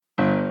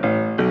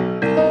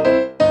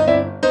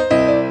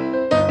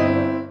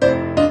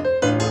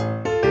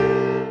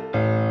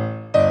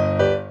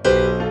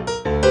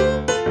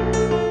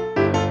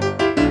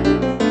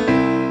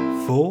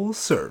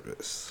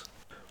Service.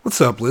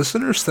 What's up,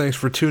 listeners? Thanks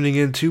for tuning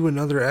in to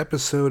another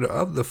episode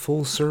of the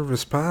Full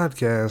Service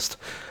Podcast.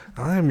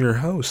 I am your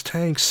host,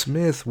 Hank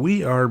Smith.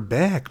 We are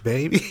back,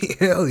 baby.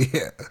 Hell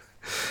yeah.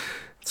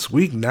 It's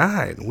week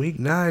 9. Week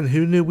 9.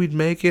 Who knew we'd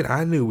make it?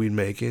 I knew we'd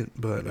make it,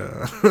 but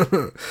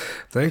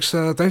thanks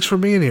for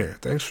being here.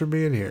 Thanks for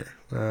being here.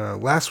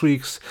 Last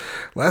week's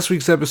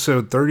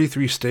episode,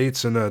 33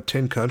 states and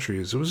 10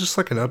 countries. It was just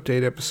like an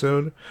update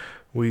episode.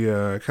 We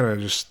kind of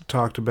just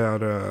talked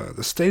about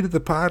the state of the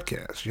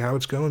podcast, how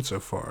it's going so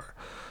far.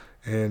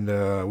 And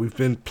we've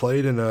been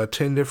played in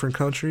 10 different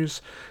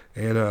countries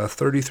and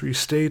 33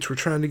 states. We're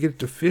trying to get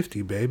to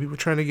 50, baby. We're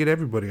trying to get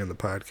everybody on the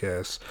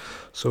podcast.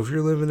 So if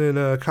you're living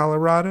in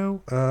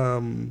Colorado,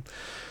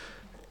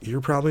 you're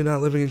probably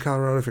not living in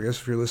Colorado, I guess,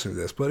 if you're listening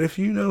to this. But if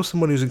you know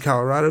someone who's in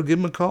Colorado, give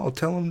them a call.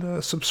 Tell them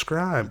to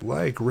subscribe,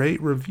 like,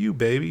 rate, review,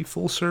 baby.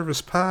 Full Service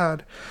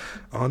Pod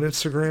on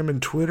Instagram and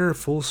Twitter.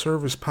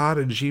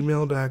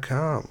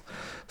 FullServicePod@gmail.com.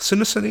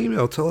 Send us an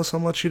email. Tell us how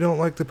much you don't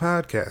like the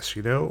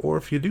podcast, Or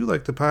if you do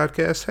like the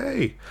podcast,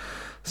 hey,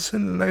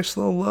 send a nice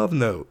little love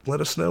note.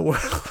 Let us know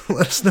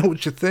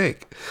what you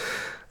think.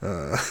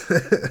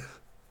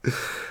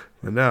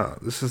 But no,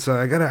 this is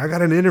I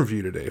got an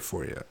interview today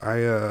for you.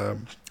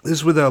 This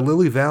is with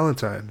Lily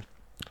Valentine.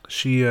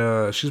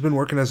 She's been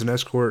working as an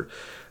escort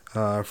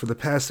for the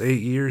past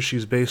 8 years.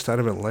 She's based out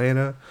of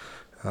Atlanta.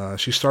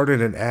 She started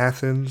in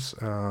Athens,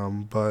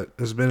 but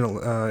has been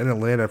in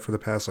Atlanta for the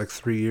past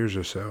 3 years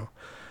or so.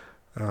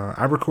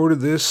 I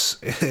recorded this.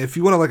 If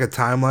you want a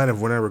timeline of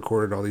when I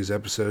recorded all these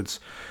episodes,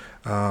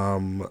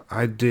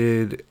 I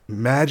did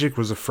Magic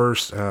was the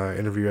first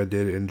interview I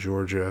did in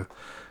Georgia.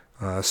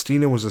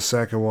 Stina was the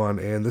second one,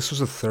 and this was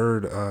the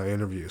third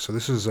interview. So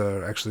this is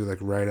actually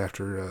right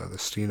after the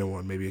Stina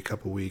one, maybe a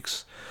couple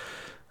weeks.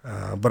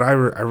 But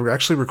I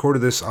actually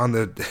recorded this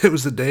it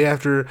was the day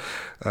after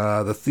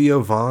the Theo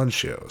Von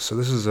show. So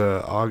this is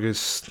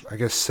August, I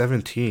guess,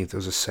 17th. It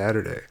was a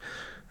Saturday.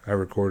 I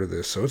recorded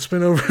this. So it's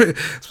been over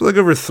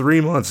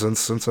 3 months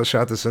since I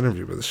shot this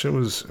interview. But the shit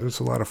was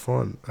a lot of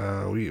fun.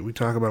 We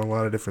talk about a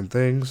lot of different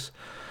things.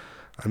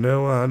 I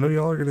know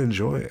y'all are gonna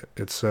enjoy it.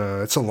 It's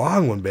a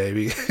long one,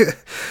 baby.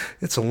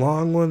 It's a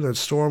long one. That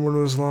Storm one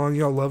was long.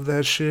 Y'all love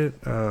that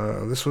shit.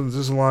 This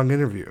is a long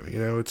interview.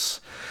 It's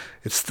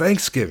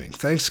Thanksgiving.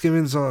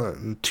 Thanksgiving's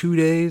on 2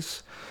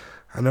 days.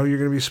 I know you're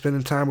gonna be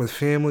spending time with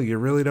family. You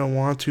really don't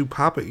want to.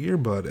 Pop an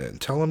earbud in.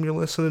 Tell them you're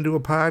listening to a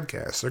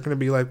podcast. They're gonna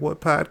be like,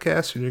 "What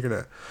podcast?" And you're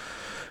gonna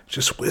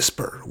just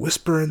whisper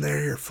in their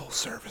ear, "Full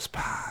Service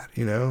Pod."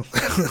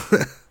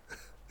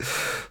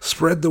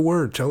 Spread the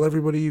word. Tell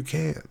everybody you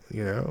can.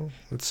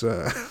 It's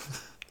But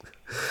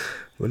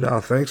no,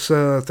 thanks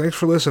for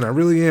listening. I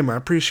really am. I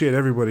appreciate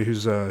everybody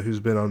who's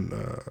been on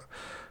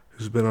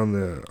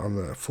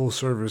the Full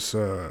Service.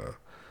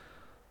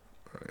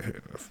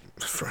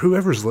 For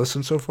whoever's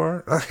listened so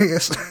far, I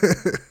guess.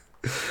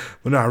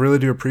 But no, I really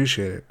do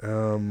appreciate it.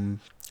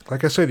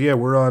 Like I said, yeah,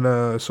 we're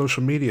on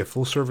social media,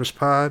 Full Service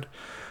Pod,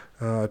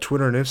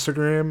 Twitter and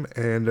Instagram,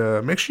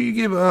 and make sure you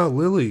give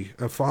Lily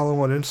a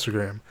follow on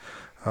Instagram.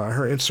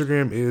 Her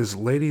Instagram is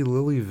Lady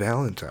Lily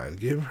Valentine.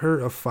 Give her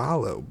a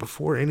follow.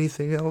 Before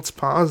anything else,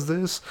 pause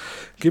this.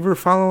 Give her a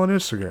follow on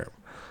Instagram.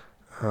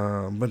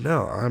 But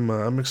no,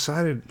 I'm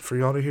excited for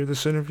y'all to hear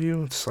this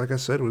interview. It's like I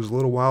said, it was a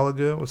little while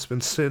ago. We've been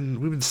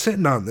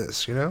sitting on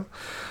this,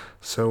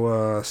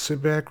 So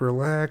sit back,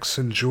 relax,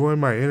 enjoy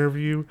my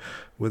interview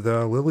with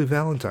Lily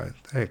Valentine.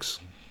 Thanks.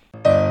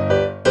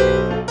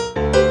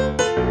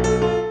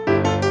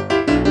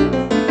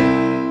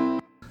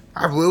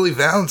 I have Lily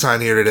Valentine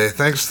here today.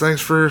 Thanks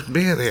for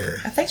being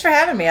here. Thanks for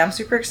having me. I'm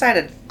super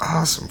excited.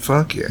 Awesome.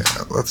 Fuck yeah.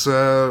 Let's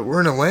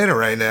we're in Atlanta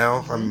right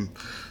now.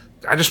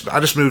 I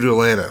just moved to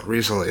Atlanta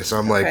recently, so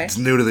I'm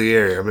new to the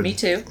area. Me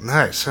too.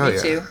 Nice. Hell yeah.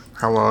 Me too.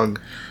 How long?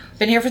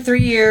 Been here for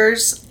 3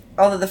 years.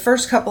 Although the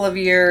first couple of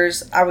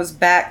years I was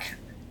back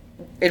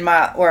in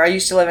where I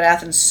used to live in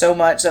Athens so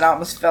much that I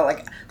almost felt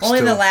like only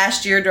in the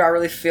last year do I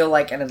really feel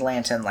like an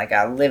Atlantan, like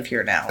I live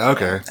here now.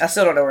 Okay. I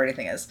still don't know where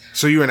anything is.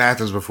 So you were in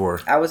Athens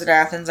before? I was in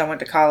Athens. I went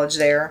to college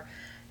there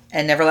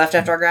and never left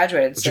after I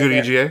graduated. Did you go to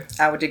UGA?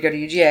 I did go to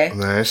UGA.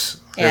 Nice.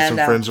 I had some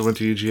friends that went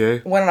to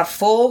UGA. Went on a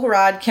full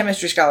ride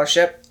chemistry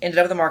scholarship. Ended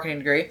up with a marketing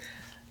degree.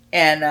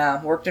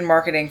 And worked in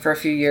marketing for a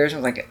few years.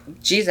 And was like,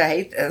 geez, I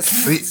hate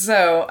this.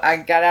 So I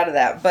got out of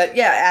that. But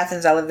yeah,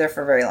 Athens, I lived there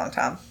for a very long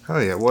time. Oh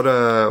yeah.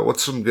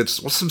 What's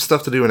some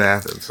stuff to do in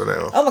Athens? I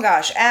know. Oh my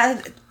gosh.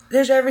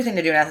 There's everything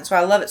to do in Athens. That's why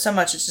I love it so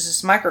much. It's just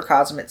this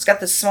microcosm. It's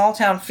got this small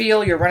town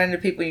feel. You're running into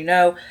people you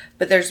know.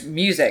 But there's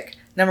music.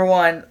 Number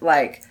one,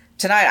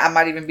 tonight I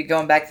might even be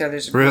going back there.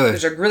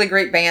 There's a really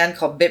great band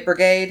called Bit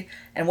Brigade.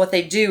 And what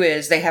they do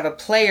is they have a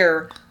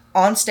player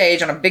on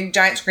stage on a big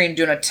giant screen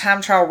doing a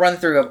time trial run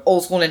through of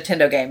old school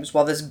Nintendo games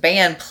while this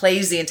band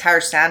plays the entire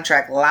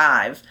soundtrack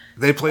live.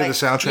 They play the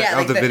soundtrack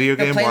of the video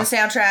game? They'll play the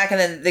soundtrack and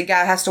then the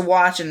guy has to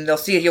watch and they'll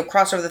see it. He'll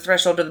cross over the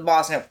threshold to the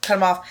boss and he'll cut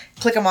him off,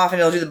 click him off, and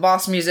he'll do the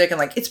boss music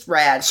and it's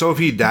rad. So if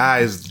he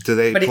dies, do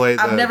they play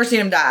I've never seen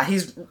him die.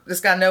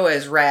 This guy Noah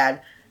is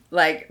rad.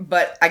 Like,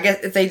 but I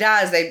guess if they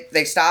die,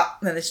 they stop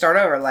and then they start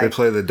over. Like They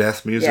play the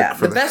death music. yeah,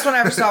 for the best one I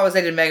ever saw was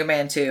they did Mega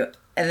Man 2.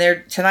 And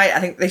they're tonight. I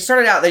think they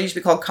started out. They used to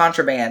be called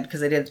Contraband because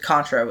they did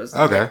Contra was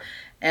the Okay. name.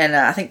 And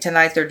I think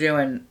tonight they're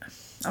doing.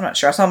 I'm not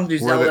sure. I saw them do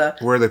Zelda.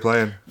 Where are they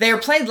playing? They were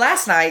played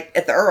last night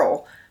at the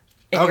Earl.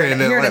 Okay, in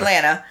here in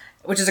Atlanta. Atlanta,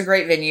 which is a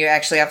great venue.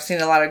 Actually, I've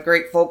seen a lot of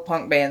great folk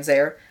punk bands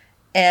there.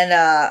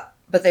 And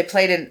but they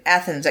played in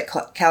Athens at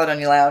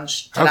Caledonia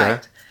Lounge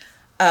tonight.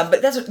 Okay.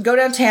 But go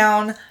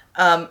downtown.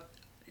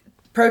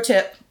 Pro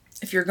tip: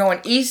 if you're going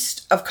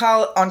east of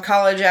on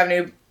College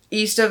Avenue,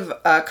 east of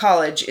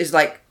College is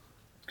like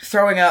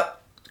throwing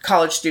up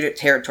college student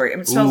territory. I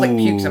mean, it smells like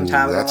puke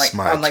sometimes that's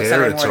on like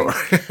Sunday morning.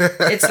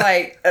 It's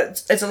like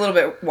it's a little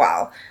bit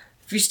wild.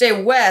 If you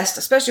stay west,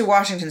 especially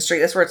Washington Street,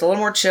 that's where it's a little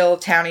more chill.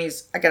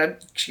 Townies. I gotta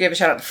give a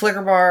shout out to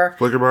Flicker Bar.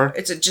 Flicker Bar?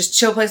 It's a just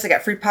chill place. They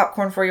got free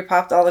popcorn for you,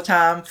 popped all the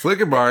time.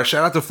 Flicker Bar.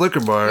 Shout out to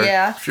Flicker Bar.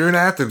 Yeah. If you're in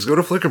Athens, go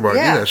to Flicker Bar.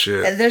 Yeah, Do that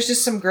shit. and there's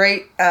just some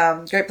great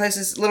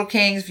places. Little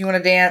Kings, if you want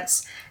to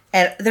dance.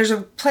 And there's a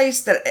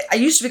place that I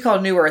used to be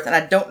called New Earth, and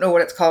I don't know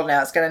what it's called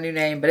now. It's got a new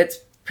name, but it's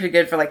pretty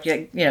good for like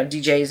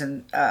DJs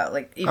and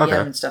like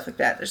EDM and stuff like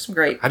that. There's some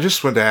great. I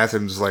just went to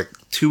Athens like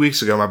 2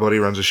 weeks ago. My buddy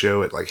runs a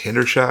show at like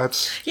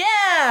Hendershots. Yeah.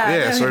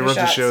 Yeah, so he runs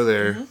a show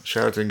there. Mm-hmm.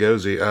 Shout out to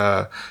Ngozi.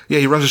 Yeah,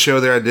 he runs a show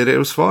there. I did it. It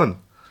was fun.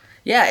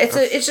 Yeah,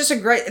 it's just a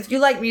great. If you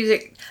like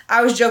music, I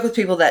always joke with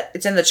people that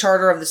it's in the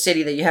charter of the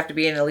city that you have to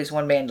be in at least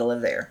one band to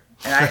live there,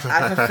 and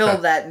I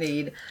fulfilled that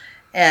need.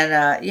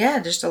 And yeah,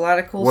 just a lot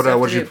of cool stuff.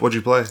 What'd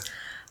you play?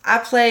 I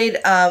played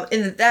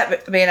in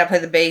that band. I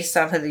played the bass.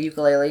 I played the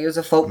ukulele. It was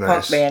a folk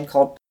punk band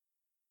called.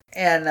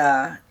 And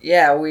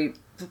yeah, we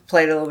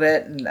played a little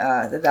bit, and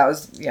that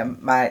was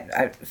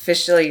I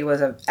officially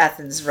was an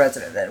Athens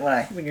resident then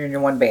when you're in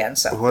your one band.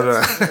 So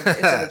it's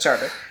in the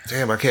charter.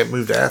 Damn, I can't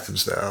move to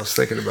Athens now. I was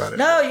thinking about it.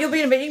 No, you'll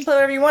be in a band. You can play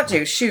whatever you want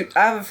to. Shoot,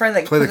 I have a friend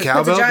that Play the puts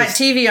cowbell? a giant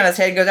TV on his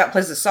head and goes out and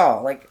plays the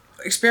saw. Like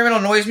experimental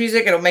noise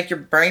music, it'll make your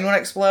brain want to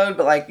explode,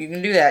 but like you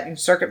can do that. You can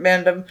circuit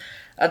bend them.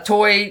 A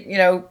toy,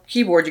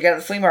 keyboard you got at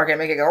the flea market,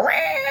 make it go,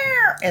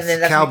 and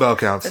then that's cowbell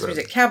counts. That's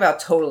music. Cowbell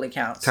totally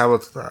counts. Cowbell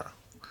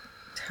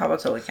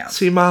totally counts.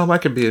 See, Mom, I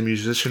could be a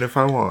musician if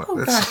I want.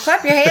 Oh gosh,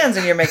 clap your hands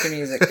when you're making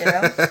music.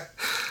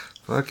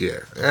 Fuck yeah,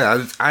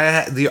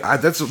 yeah.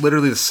 That's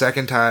literally the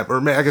second time, or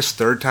I guess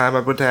third time I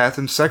went to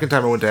Athens. Second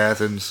time I went to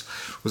Athens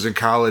was in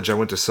college. I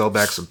went to sell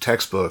back some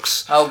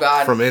textbooks. Oh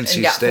God, from NC and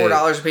you got State.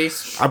 $4 a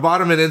piece. I bought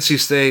them at NC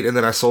State, and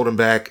then I sold them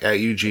back at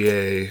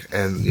UGA,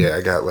 and yeah,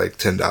 I got like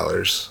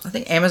 $10. I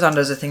think Amazon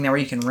does a thing now where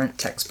you can rent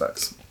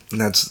textbooks,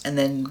 and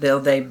then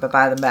they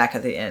buy them back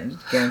at the end,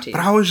 guaranteed.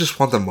 But I always just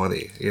want the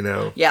money,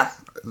 Yeah,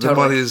 the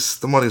money's worth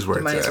it.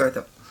 The money's worth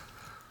it.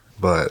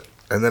 But.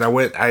 And then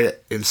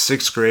in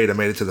 6th grade, I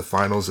made it to the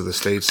finals of the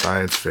state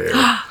science fair.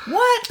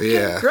 What?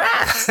 Yeah.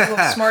 Congrats, little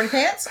smarty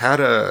pants. How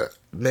to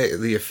make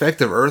the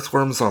effect of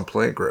earthworms on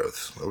plant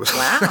growth.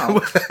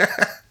 Wow.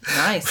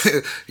 Nice.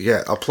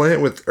 Yeah, a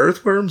plant with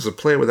earthworms, a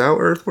plant without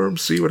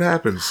earthworms. See what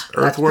happens.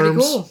 Earthworms. That's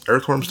pretty cool.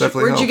 Earthworms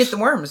definitely Where'd you helps. get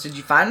the worms? Did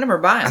you find them or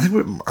buy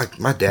them? I think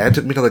my dad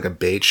took me to like a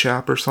bait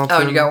shop or something.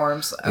 Oh, you got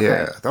worms. Okay.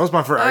 Yeah, that was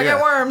my first. I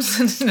got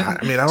worms. I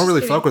mean, I don't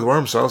really fuck with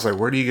worms, so I was like,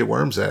 "Where do you get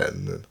worms at?"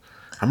 And then,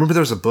 I remember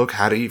there was a book,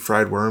 How to Eat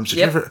Fried Worms. Did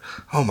you ever?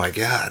 Oh my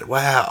God!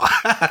 Wow,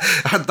 I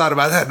hadn't thought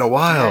about that in a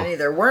while. I didn't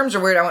either. Worms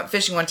are weird. I went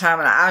fishing one time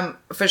and I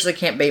officially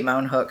can't bait my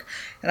own hook.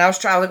 And I was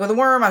trying, like with a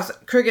worm,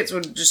 crickets were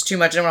just too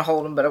much. I didn't want to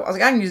hold them, but I was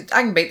like,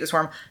 I can bait this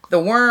worm. The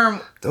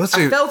worm,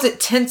 I felt it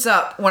tense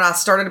up when I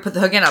started to put the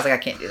hook in. I was like, I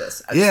can't do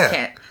this. I just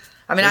can't.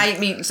 I mean, I eat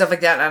meat and stuff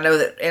like that, and I know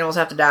that animals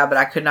have to die, but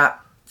I could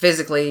not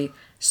physically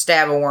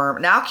stab a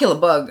worm. Now I'll kill a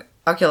bug.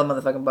 I'll kill a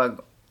motherfucking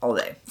bug all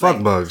day.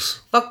 Fuck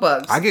bugs. Fuck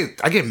bugs. I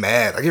get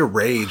mad. I get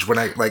rage when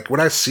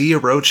I see a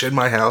roach in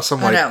my house.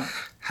 I'm like, know.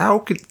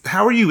 how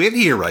are you in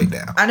here right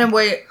now? I know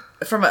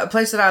from a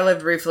place that I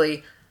lived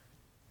briefly.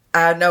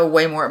 I know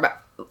way more about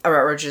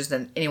roaches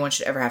than anyone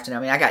should ever have to know.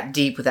 I mean, I got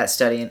deep with that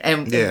study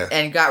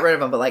and got rid of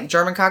them. But like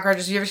German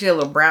cockroaches, you ever see a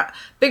little brown,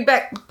 big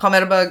back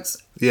palmetto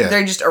bugs? Yeah,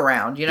 they're just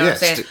around. You know what I'm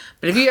saying?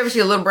 But if you ever see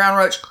a little brown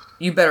roach,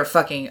 you better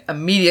fucking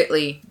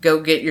immediately go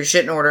get your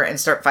shit in order and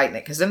start fighting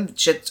it, because them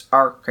shits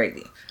are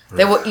crazy.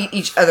 They will eat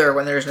each other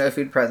when there's no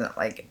food present.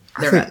 Like,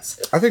 they're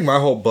nuts. I think my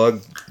whole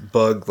bug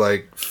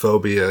like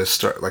phobia,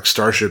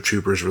 Starship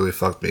Troopers, really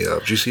fucked me up.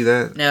 Did you see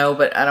that? No,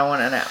 but I don't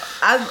want to know.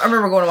 I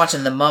remember going and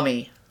watching The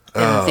Mummy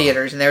in the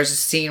theaters, and there was a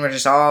scene where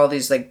just all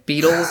these like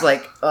beetles,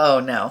 like, oh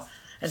no.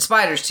 And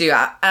spiders too.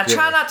 I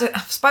try not to.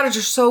 Spiders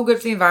are so good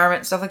for the environment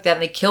and stuff like that,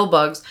 and they kill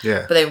bugs.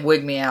 Yeah. But they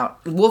wig me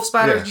out. Wolf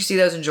spiders, you see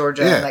those in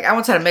Georgia? Yeah. Like, I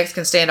once had a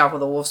Mexican standoff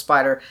with a wolf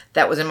spider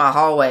that was in my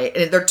hallway,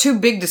 and they're too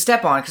big to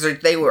step on because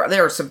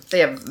they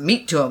have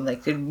meat to them.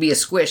 Like, it'd be a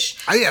squish.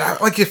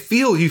 Like you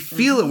feel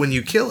it when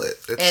you kill it.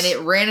 And it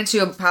ran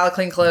into a pile of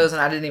clean clothes, and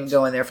I didn't even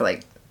go in there for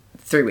like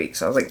 3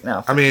 weeks. I was like,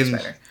 no. I mean,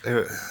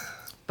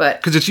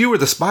 but because it's you or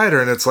the spider,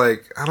 and it's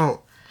like, I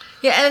don't.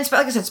 Yeah, and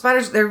like I said,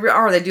 spiders, they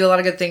do a lot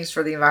of good things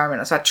for the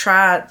environment. So I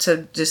try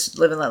to just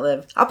live and let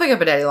live. I'll pick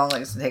up a daddy long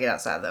legs and take it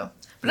outside, though.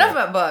 But enough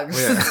about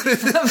bugs. Yeah.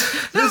 This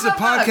is a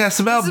podcast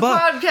about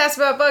bugs. This is a podcast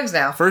about bugs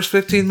now. First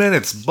 15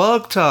 minutes,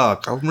 bug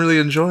talk. I'm really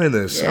enjoying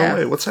this. Yeah. Oh,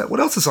 wait, what's that?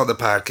 What else is on the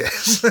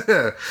podcast?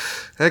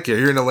 Heck yeah,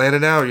 you're in Atlanta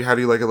now? How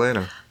do you like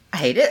Atlanta? I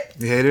hate it.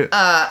 You hate it?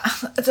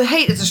 It's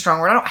a strong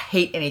word. I don't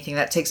hate anything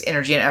that takes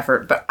energy and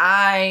effort, but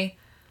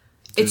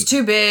it's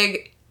too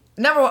big.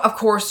 Number one, of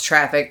course,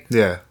 traffic.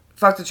 Yeah.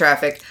 Fuck the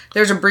traffic.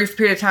 There's a brief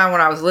period of time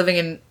when I was living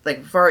in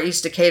like far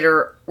east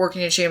Decatur,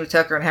 working in Shamley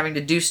Tucker, and having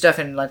to do stuff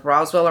in like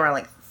Roswell around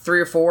like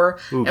 3 or 4.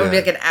 Ooh, it would be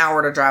like an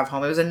hour to drive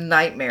home. It was a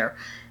nightmare.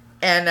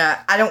 And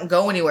I don't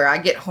go anywhere. I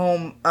get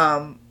home.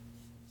 I'm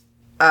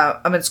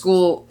in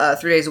school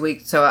 3 days a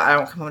week, so I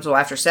don't come home until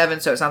after 7,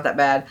 so it's not that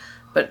bad.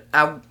 But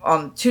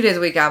on 2 days a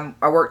week, I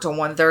work till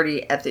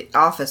 1:30 at the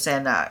office,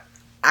 and I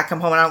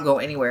come home and I don't go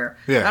anywhere.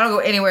 Yeah. I don't go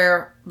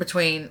anywhere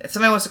between. If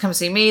somebody wants to come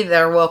see me,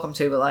 they're welcome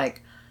to, but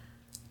like,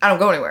 I don't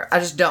go anywhere. I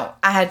just don't.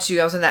 I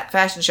was in that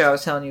fashion show I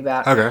was telling you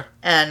about. Okay.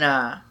 And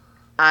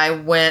I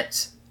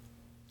went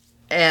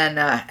and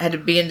had to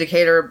be in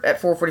Decatur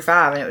at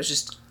 4:45, and it was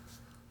just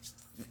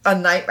a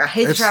nightmare. I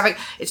hate the traffic.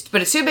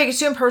 But it's too big. It's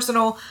too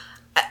impersonal.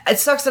 It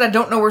sucks that I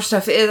don't know where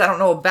stuff is. I don't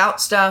know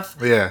about stuff.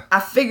 Yeah. I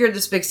figured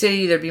this big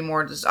city there'd be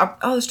more just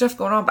there's stuff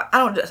going on, but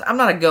I'm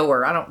not a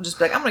goer. I don't just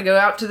be like, I'm gonna go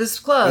out to this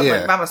club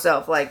like by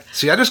myself. Like,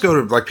 see, I just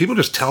go to like people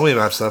just tell me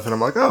about stuff and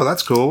I'm like, oh,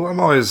 that's cool. I'm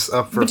always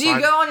up for. But do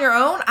you go on your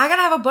own? I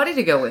gotta have a buddy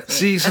to go with me.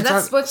 See,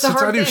 since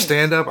I do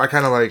stand up, I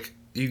kind of like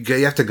you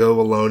have to go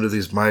alone to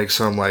these mics.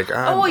 So I'm like,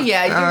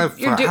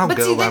 you're doing. But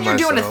see, then you're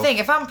doing a thing.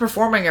 If I'm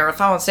performing or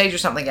if I'm on stage or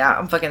something,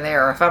 I'm fucking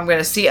there. Or if I'm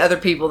gonna see other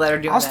people that are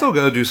doing, I'll still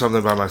go do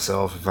something by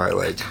myself if I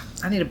like.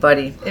 I need a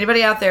buddy.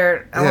 Anybody out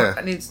there?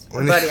 I need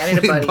a buddy. I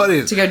need a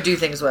buddy to go do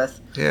things with.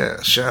 Yeah,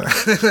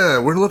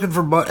 we're looking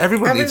for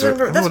everyone needs a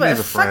friend.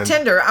 Fuck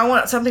Tinder. I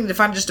want something to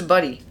find just a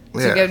buddy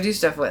to go do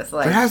stuff with.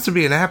 Like, there has to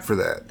be an app for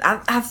that.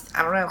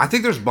 I don't know. I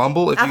think there's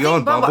Bumble. If you go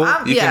on Bumble,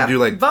 you can do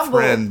like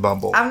friend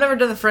Bumble. I've never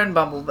done the friend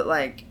Bumble, but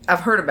like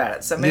I've heard about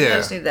it, so maybe I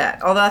just need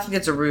that. Although I think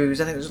it's a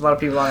ruse. I think there's a lot of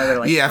people on there that are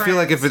like. Yeah, friends. I feel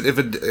like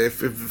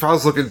if I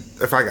was looking,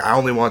 if I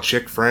only want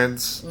chick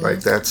friends,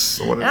 like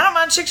that's what. And I don't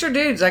mind chicks or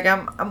dudes. Like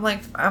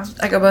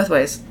I go both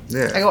ways.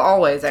 Yeah. I go all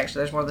ways.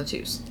 Actually, there's more than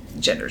 2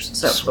 genders.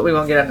 So, but we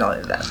won't get into all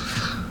of that.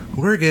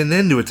 We're getting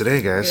into it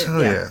today, guys.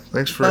 Hell yeah.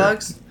 Thanks for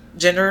bugs,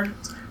 gender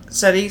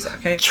studies.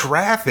 Okay.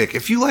 Traffic.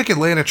 If you like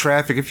Atlanta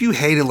traffic, if you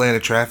hate Atlanta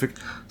traffic,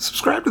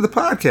 subscribe to the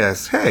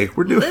podcast. Hey,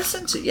 we're doing. It's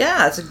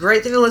a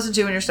great thing to listen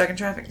to when you're stuck in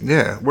traffic.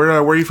 Yeah. Where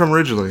are you from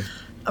originally?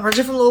 I'm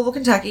originally from Louisville,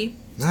 Kentucky.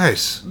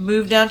 Nice.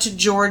 Moved down to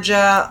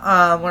Georgia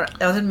when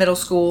I was in middle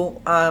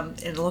school in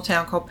a little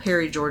town called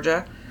Perry,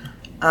 Georgia.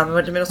 I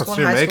went to middle school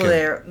and high school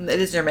there. It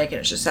is near Macon.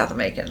 It's just south of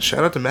Macon.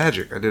 Shout out to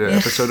Magic. I did an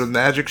episode of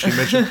Magic. She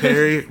mentioned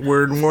Perry,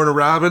 Warner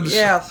Robins.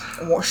 Yeah,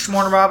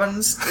 Warner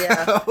Robins.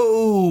 Yeah.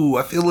 Oh,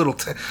 I feel a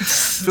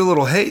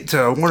little hate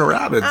to Warner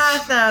Robins.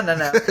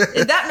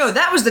 No.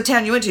 That was the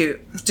town you went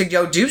to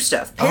go do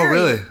stuff. Perry,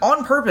 really?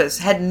 On purpose,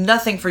 had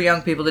nothing for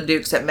young people to do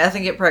except meth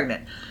and get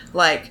pregnant.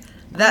 Like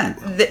that.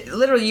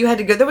 Literally, you had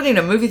to go. There wasn't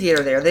even a movie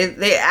theater there.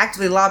 They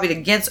actively lobbied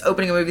against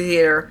opening a movie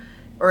theater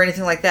or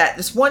anything like that.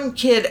 This one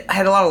kid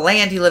had a lot of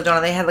land he lived on,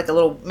 and they had like a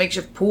little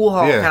makeshift pool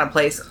hall kind of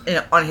place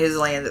on his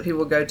land that people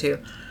would go to.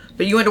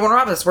 But you went to Warner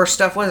Robins, where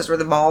stuff was. It's where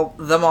the mall,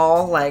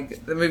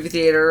 like the movie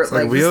theater.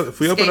 Like if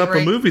we open up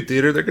a movie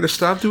theater, they're going to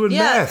stop doing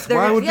meth.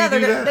 Why would we do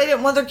that? They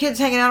didn't want their kids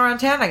hanging out around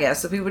town, I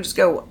guess. So people would just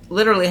go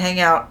literally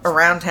hang out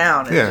around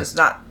town and just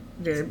not.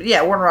 But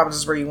yeah, Warner Robins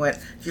is where you went.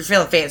 If you're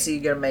feeling fancy, you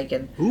go to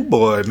Macon. Ooh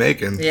boy,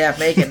 Macon. Yeah,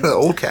 Macon. The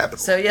old capital.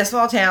 So yeah,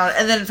 small town.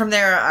 And then from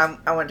there,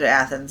 I went to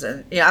Athens,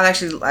 and I've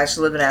actually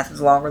lived in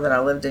Athens longer than I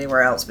lived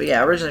anywhere else. But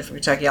yeah, originally from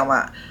Kentucky, all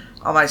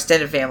my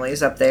extended family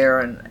is up there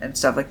and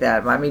stuff like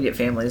that. My immediate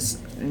family's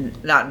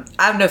not.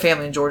 I have no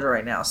family in Georgia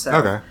right now,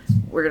 so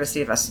we're gonna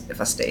see if I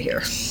stay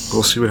here.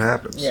 We'll see what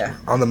happens. Yeah,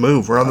 on the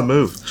move. We're on the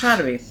move. Trying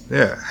to be.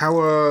 Yeah. How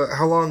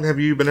long have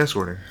you been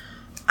escorting?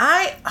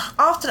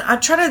 I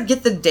try to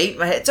get the date in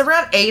my head. It's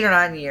around 8 or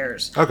 9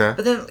 years. Okay.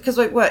 But then, because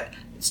like what?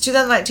 It's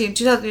 2019,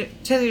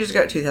 10 years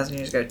ago, 2,000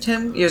 years ago.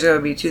 10 years ago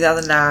would be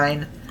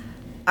 2009.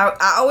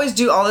 I always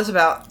do all this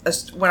about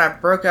when I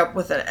broke up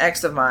with an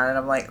ex of mine, and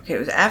I'm like, okay, it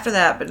was after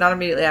that, but not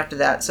immediately after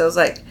that. So it was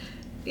like,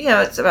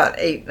 it's about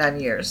 8, 9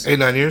 years. 8,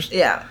 9 years?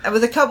 Yeah. And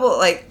with a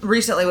couple,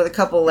 recently with a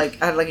couple, I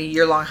had a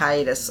year-long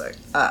hiatus.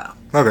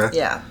 Okay.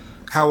 Yeah.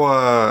 How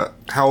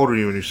old were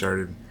you when you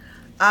started?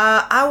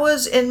 I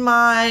was in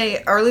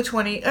my early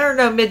 20s, or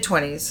no,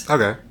 mid-20s.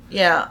 Okay.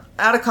 Yeah,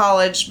 out of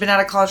college. Been out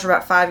of college for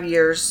about 5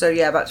 years, so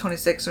yeah, about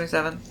 26,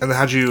 27. And then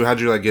how'd you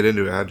get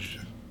into it? How'd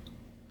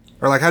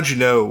you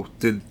know?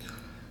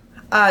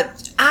 How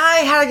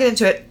to get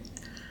into it?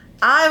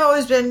 I've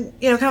always been,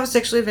 kind of a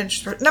sexually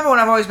adventurous. Number one,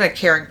 I've always been a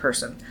caring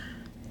person.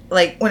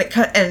 Like when it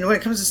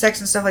comes to sex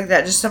and stuff like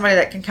that, just somebody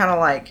that can kind of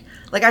like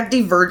I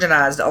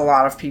de-virginized a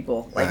lot of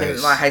people,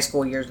 in my high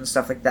school years and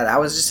stuff like that. I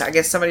was just, I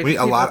guess, somebody.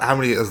 A lot. How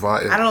many is a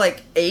lot? I don't know,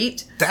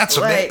 8. That's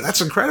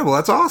that's incredible.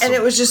 That's awesome. And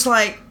it was just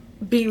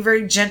being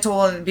very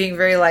gentle and being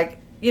very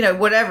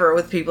whatever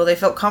with people. They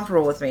felt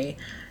comfortable with me,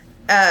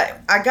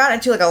 I got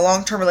into like a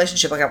long-term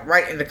relationship, like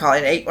right into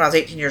college when I was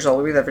 18 years old.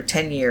 We were there for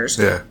 10 years.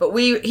 Yeah. But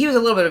he was a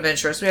little bit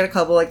adventurous. We had a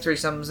couple like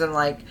threesomes and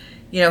like,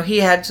 you know, he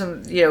had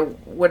some, you know,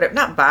 whatever,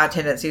 not bi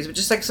tendencies, but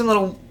just like some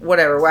little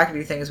whatever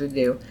wackadoo things we'd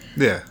do.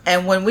 Yeah.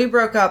 And when we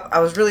broke up, I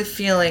was really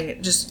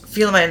feeling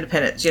my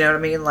independence. You know what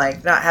I mean?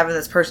 Like not having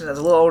this person that's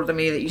a little older than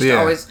me that used to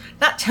always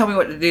not tell me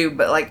what to do,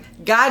 but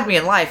like guide me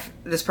in life.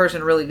 This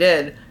person really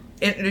did.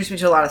 Introduced me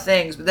to a lot of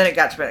things, but then it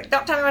got to be like,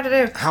 don't tell me what to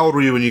do. How old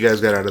were you when you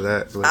guys got out of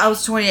that? I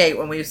was 28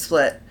 when we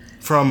split.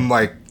 From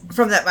my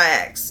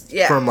ex,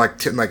 yeah. From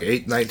like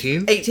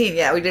 19? 18,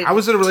 yeah, we did. I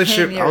was in a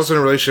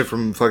relationship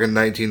from fucking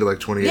 19 to like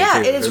 28.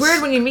 Yeah, it's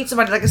weird when you meet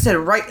somebody, like I said,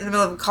 right in the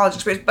middle of a college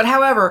experience. But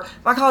however,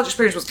 my college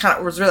experience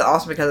was really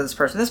awesome because of this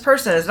person. This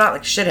person is not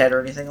like a shithead or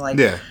anything. Like,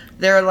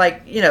 they're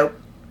like, you know,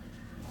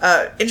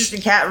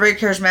 interesting cat, very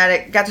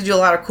charismatic. Got to do a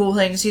lot of cool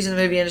things. He's in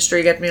the movie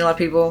industry. Got to meet a lot of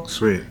people.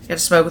 Sweet. Got to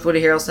smoke with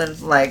Woody Harrelson.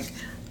 Like,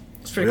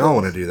 it's pretty cool. We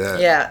all want to do that.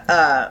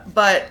 Yeah,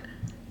 but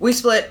we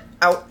split.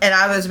 And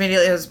I was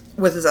immediately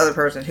with this other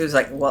person who's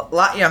like a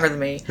lot younger than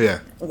me. Yeah.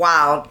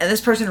 Wild. And this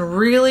person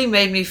really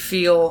made me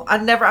feel,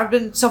 I've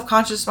been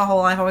self-conscious my whole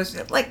life. I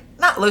always, like,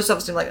 not low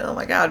self-esteem, like, oh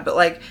my God, but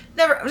like,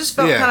 never, I just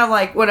felt kind of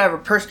like, whatever,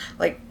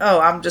 like, oh,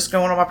 I'm just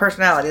going on my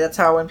personality. That's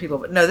how I win people.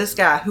 But no, this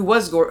guy who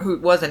is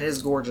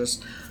gorgeous,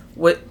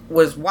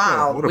 was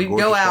wild. We'd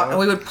go out and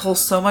we would pull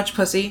so much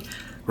pussy.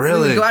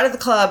 Really? We would go out of the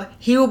club.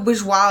 He would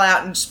just wild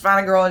out and just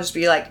find a girl and just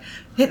be like,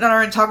 hitting on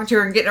her and talking to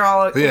her and getting her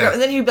all. Yeah.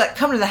 And then he'd be like,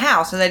 come to the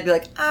house. And they'd be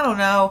like, I don't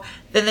know.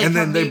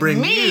 Then they bring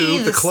me,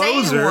 the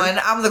closer.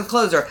 I'm the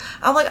closer.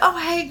 I'm like, oh,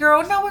 hey,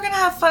 girl. No, we're going to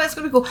have fun. It's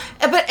going to be cool.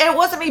 And it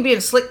wasn't me being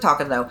slick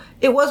talking, though.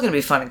 It was going to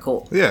be fun and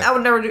cool. Yeah. I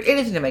would never do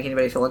anything to make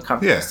anybody feel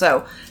uncomfortable. Yeah.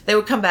 So they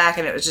would come back,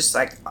 and it was just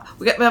like,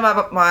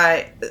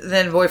 my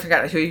then boyfriend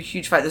got into a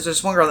huge fight. There's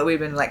this one girl that we've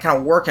been like kind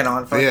of working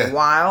on for like a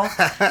while.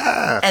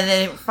 And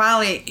then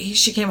finally,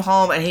 she came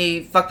home, and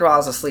he fucked her while I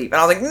was asleep. And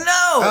I was like, no!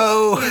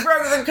 Oh. He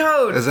broke the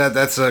code.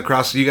 That's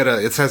across,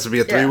 it has to be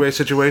a three-way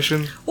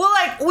situation? Well,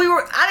 like,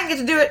 I didn't get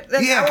to do it.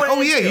 Yeah.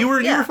 You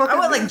were fucking. I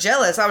wasn't like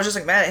jealous. I was just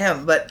like mad at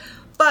him. But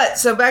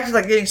so back to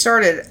like getting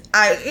started.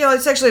 A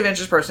sexually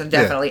adventurous person,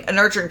 definitely. A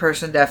nurturing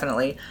person,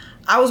 definitely.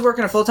 I was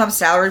working a full-time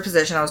salary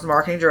position. I was the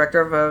marketing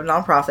director of a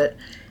nonprofit.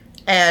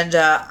 And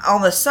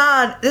on the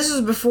side, this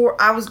was before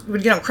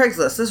would get on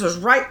Craigslist. This was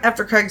right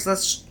after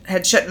Craigslist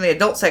had shut in the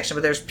adult section,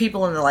 but there's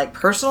people in the like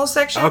personal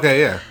section.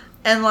 Okay, yeah.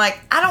 And like,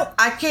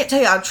 I can't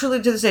tell you, I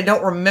truly to this day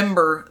don't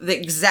remember the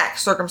exact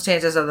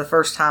circumstances of the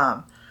first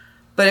time.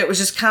 But it was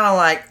just kind of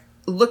like,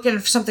 looking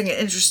for something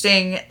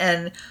interesting,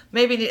 and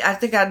maybe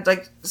I'd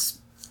like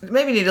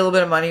maybe need a little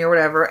bit of money or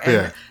whatever.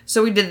 And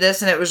so we did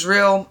this, and it was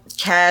real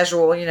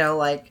casual, you know,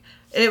 like,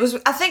 and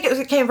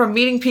it came from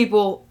meeting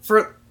people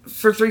for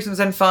threesomes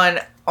and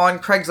fun on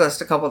Craigslist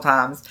a couple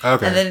times.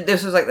 Okay. And then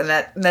this was like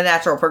the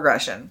natural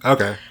progression.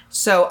 Okay.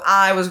 So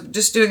I was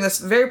just doing this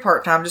very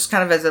part-time, just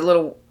kind of as a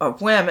little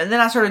whim, and then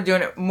I started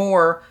doing it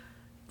more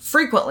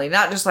frequently,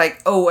 not just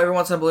like, every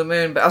once in a blue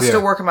moon, but I was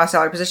still working my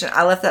salary position.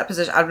 I left that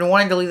position. I've been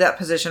wanting to leave that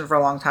position for a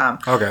long time.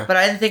 Okay. But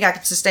I didn't think I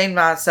could sustain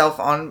myself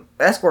on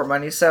escort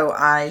money, so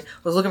I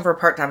was looking for a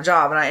part-time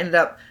job, and I ended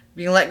up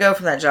being let go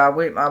from that job.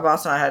 My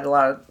boss and I had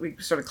we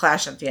started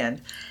clashing at the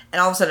end. And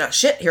all of a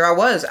sudden, here I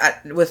was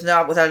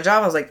without a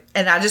job. I was like,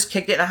 and I just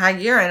kicked it in a high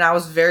gear, and I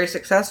was very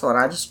successful, and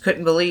I just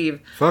couldn't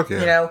believe, you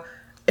know,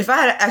 if I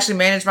had actually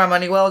managed my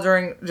money well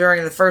during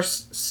the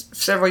first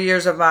several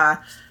years of my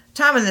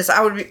time in this,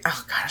 I would be,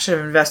 I should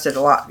have invested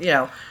a lot, you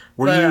know.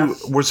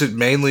 Was it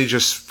mainly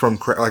just from,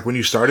 like, when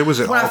you started, was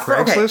it all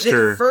Craigslist?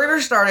 When I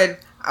first started,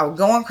 I would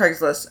go on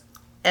Craigslist,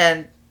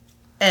 and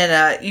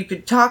you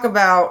could talk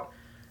about,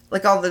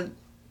 like, all the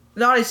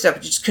naughty stuff,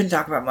 but you just couldn't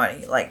talk about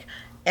money, like,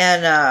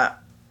 and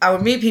I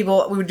would meet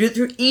people, we would do it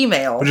through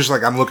email. Just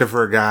like, I'm looking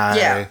for a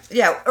guy.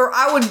 Yeah, or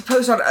I would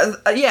post on,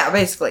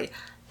 basically,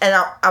 and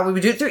I would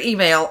do it through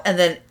email, and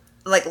then,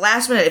 like,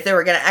 last minute, if they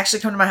were going to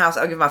actually come to my house,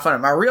 I would give my phone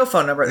number, my real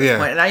phone number at this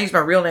point, and I used my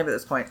real name at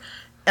this point,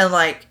 and,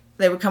 like,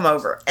 they would come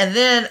over. And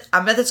then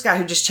I met this guy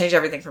who just changed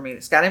everything for me.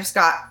 This guy named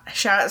Scott.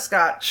 Shout out to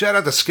Scott. Shout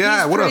out to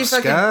Scott. What up,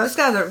 Scott? This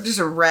guy's just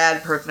a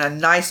rad person, a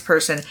nice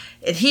person,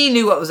 and he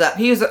knew what was up.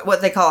 He was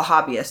what they call a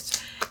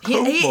hobbyist.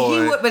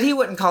 But he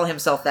wouldn't call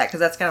himself that, because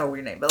that's kind of a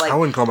weird name. But like, I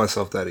wouldn't call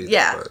myself that either.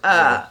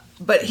 Yeah.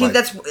 But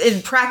that's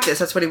in practice,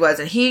 that's what he was.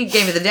 And he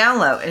gave me the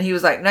download, and he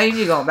was like, no, you need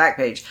to go on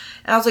Backpage.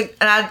 And I was like,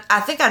 and I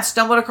think I'd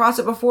stumbled across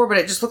it before, but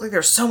it just looked like there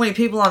were so many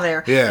people on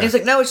there. Yeah. And he's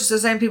like, no, it's just the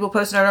same people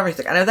posting over. He's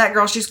like, I know that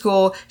girl, she's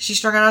cool, she's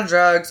strung out on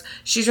drugs,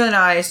 she's really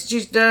nice,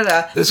 she's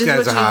da-da-da. This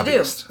guy's a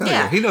hobbyist. Oh,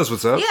 yeah. He knows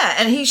what's up. Yeah,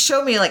 and he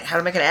showed me like how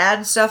to make an ad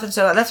and stuff, and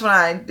so that's when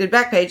I did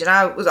Backpage, and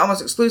I was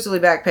almost exclusively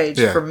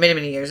Backpage for many,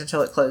 many years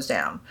until it closed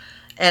down.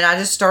 And I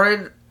just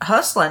started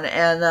hustling,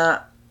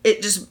 and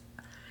it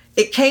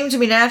it came to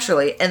me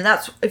naturally, and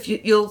that's if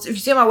you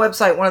see on my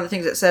website, one of the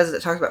things it says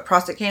that talks about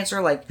prostate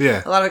cancer, like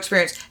a lot of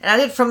experience. And I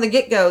did from the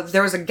get go.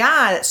 There was a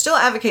guy that still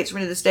advocates for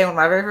me to this day. One of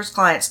my very first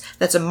clients,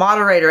 that's a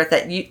moderator at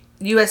that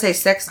USA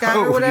Sex Guide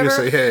or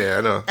whatever. USA,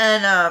 I know.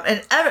 And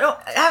I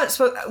haven't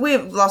spoke. We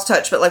have lost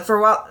touch, but like for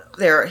a while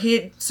there, he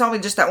had saw me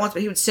just that once,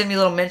 but he would send me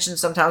little mentions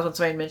sometimes when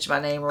somebody mentioned my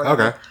name or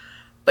whatever. Okay.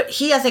 But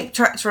he, I think,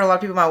 transferred a lot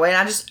of people my way, and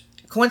I just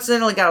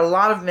coincidentally got a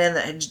lot of men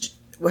that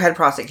had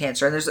prostate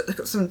cancer, and there's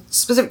some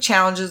specific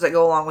challenges that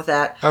go along with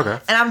that. Okay.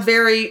 And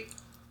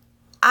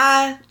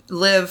I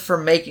live for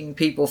making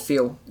people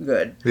feel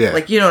good. Yeah.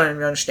 Like, you don't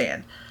even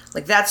understand.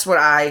 Like, that's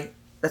my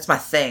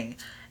thing.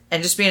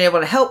 And just being able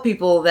to help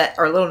people that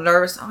are a little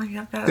nervous. Oh, I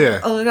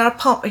got a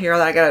pump here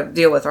that I got to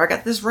deal with, or I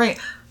got this ring.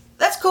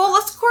 That's cool.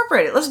 Let's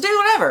incorporate it. Let's do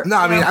whatever. No,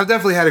 I mean, I've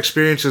definitely had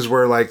experiences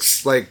where like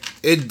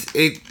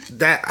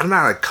that I'm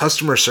not like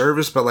customer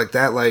service, but like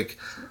that like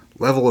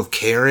level of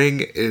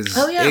caring is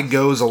it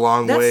goes a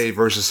long way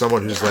versus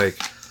someone who's like,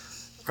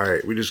 all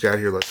right, we just got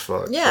here, let's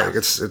fuck. Yeah, like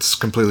it's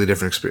completely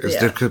different experience.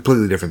 It's a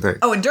completely different thing.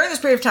 Oh, and during this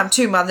period of time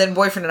too, my then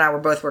boyfriend and I were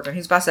both working.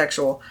 He's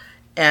bisexual,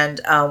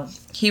 and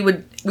we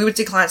would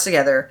see clients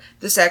together.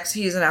 This ex,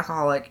 he's an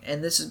alcoholic,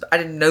 and I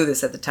didn't know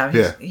this at the time.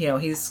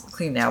 He's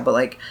clean now, but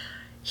like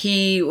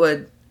he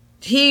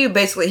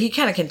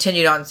kind of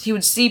continued on. He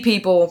would see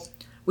people.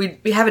 We'd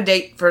have a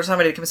date for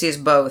somebody to come see us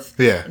both.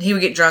 Yeah. And he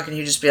would get drunk and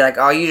he'd just be like,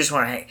 oh, you just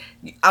want to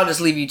hang. I'll just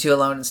leave you two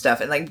alone and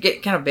stuff. And like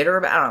get kind of bitter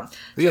about it. I don't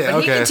know. Yeah,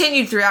 but he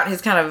continued throughout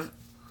his kind of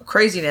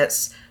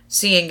craziness,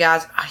 seeing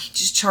guys, he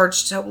just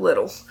charged so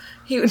little.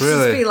 He would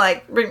just be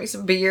like, bring me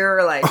some beer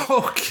or like,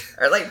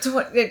 or like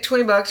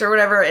 $20 or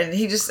whatever. And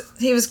he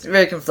was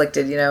very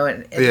conflicted, you know,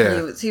 and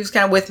he was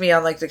kind of with me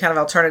on like the kind of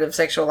alternative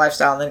sexual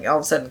lifestyle. And then all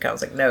of a sudden kind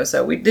of was like, no.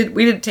 So we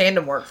did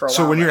tandem work for a while.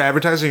 So when you're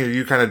advertising, are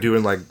you kind of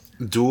doing like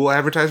dual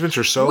advertisements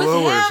or solo? With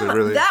him, or is it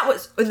really? That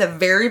was in the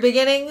very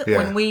beginning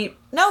when it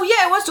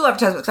was dual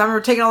advertisements. I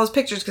remember taking all those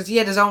pictures because he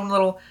had his own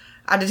little.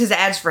 I did his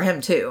ads for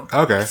him too.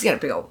 Okay, he got a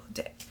big old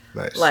dick.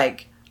 Nice.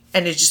 Like,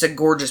 and he's just a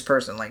gorgeous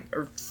person, like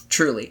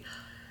truly,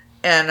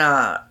 and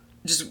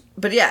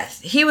but yeah,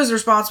 he was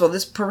responsible.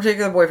 This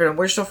particular boyfriend, and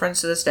we're still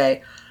friends to this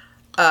day,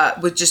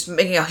 was just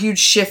making a huge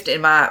shift in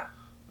my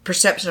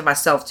perception of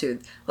myself too.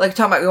 Like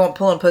talking about going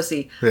pulling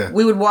pussy. Yeah.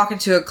 We would walk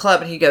into a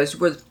club and he goes,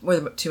 we're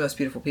the two most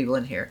beautiful people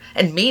in here,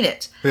 and mean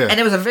it. Yeah. And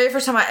it was the very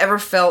first time I ever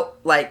felt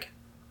like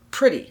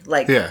pretty.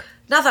 Like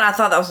not that I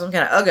thought that was some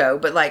kind of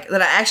uggo, but like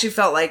that I actually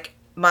felt like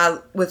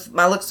with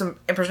my looks and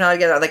personality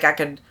together, like I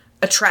could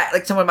attract,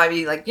 like someone might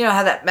be like, you know,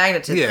 have that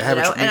magnetism, you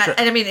know?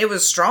 And I mean, it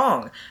was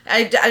strong.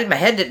 My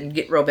head didn't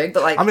get real big,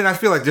 but like, I mean, I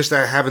feel like just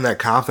that having that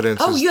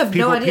confidence. Oh, you have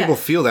no idea. People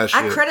feel that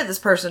shit. I credit this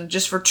person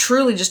just for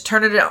truly just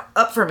turning it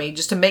up for me,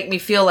 just to make me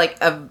feel like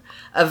a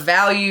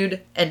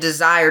valued and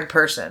desired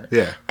person.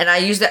 Yeah. And I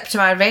use that to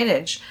my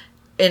advantage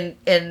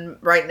in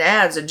writing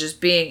ads and just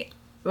being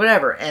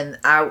whatever. And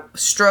I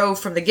strove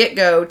from the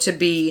get-go to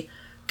be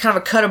kind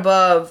of a cut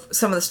above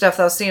some of the stuff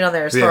that I was seeing on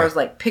there as far as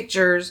like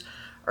pictures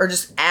or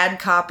just ad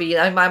copy.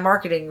 I mean, my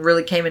marketing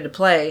really came into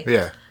play.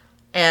 Yeah.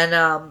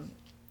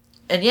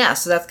 And yeah,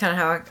 so that's kind of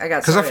how I got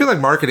started. Because I feel like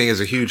marketing is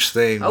a huge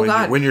thing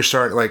when you're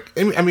starting. Like,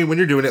 I mean, when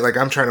you're doing it, like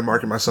I'm trying to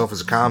market myself as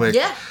a comic.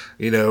 Yeah.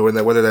 You know,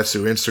 and whether that's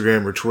through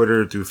Instagram or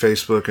Twitter, through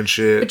Facebook and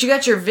shit. But you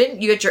got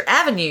your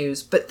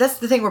avenues. But that's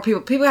the thing where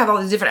people have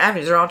all these different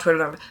avenues. They're on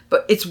Twitter,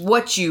 but it's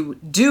what you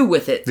do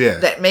with it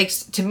that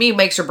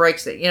makes or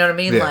breaks it. You know what I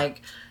mean? Yeah.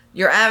 Like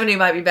your avenue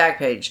might be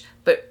Backpage,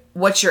 but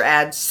what's your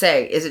ads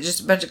say? Is it just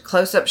a bunch of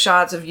close-up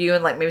shots of you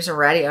and like maybe some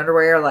ratty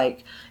underwear,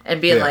 like,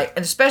 and being like,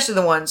 and especially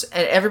the ones,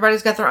 and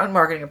everybody's got their own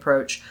marketing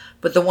approach,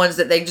 but the ones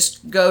that they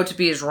just go to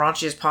be as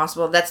raunchy as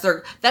possible, that's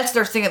their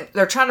thing.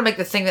 They're trying to make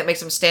the thing that makes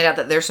them stand out,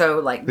 that they're so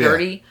like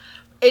dirty.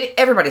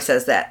 Everybody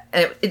says that,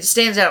 and it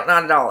stands out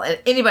not at all. And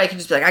anybody can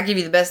just be like, "I give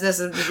you the best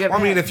this."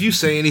 I mean, if you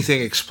say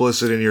anything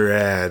explicit in your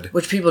ad,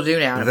 which people do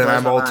now, then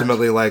I'm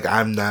ultimately like,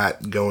 I'm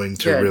not going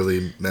to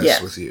really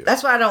mess with you.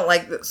 That's why I don't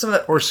like some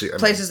of the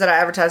places that I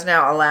advertise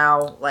now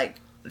allow like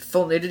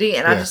full nudity,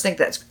 and I just think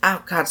that's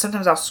God.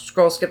 Sometimes I'll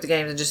skip the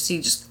games and just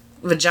see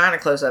vagina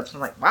close-ups. I'm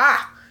like, wow,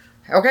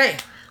 okay,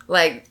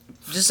 like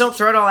just don't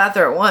throw it all out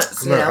there at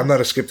once. I'm not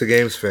a skip the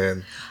games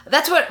fan.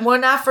 That's what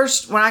when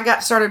I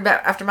got started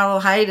back after my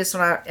little hiatus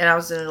I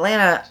was in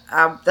Atlanta.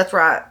 That's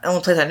where the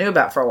only place I knew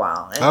about for a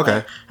while. And okay,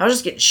 like, I was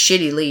just getting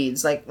shitty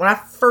leads. Like when I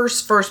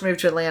first moved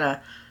to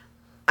Atlanta,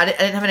 I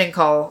didn't have an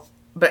in-call,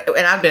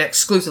 and I've been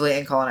exclusively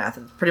in-call in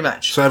Athens, pretty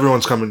much. So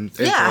everyone's coming.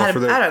 I had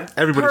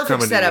a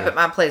perfect setup at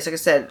my place. Like I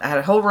said, I had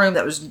a whole room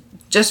that was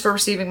just for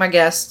receiving my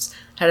guests.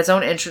 Had its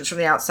own entrance from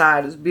the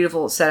outside. It was a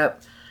beautiful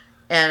setup,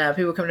 and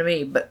people would come to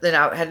me. But then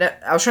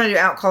I was trying to do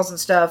out calls and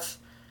stuff.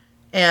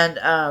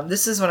 And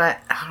this is when I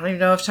don't even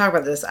know if to talk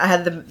about this. I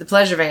had the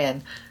pleasure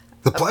van.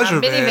 The pleasure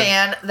van?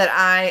 Minivan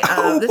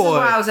that this is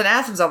why I was in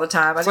Athens all the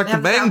time. It's like the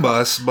bang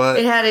bus, but...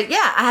 It had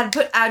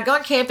I had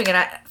gone camping and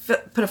I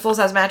put a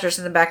full-size mattress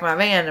in the back of my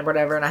van and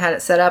whatever, and I had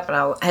it set up and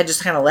I had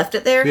just kind of left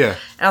it there. Yeah.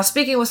 And I was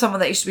speaking with someone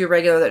that used to be a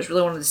regular that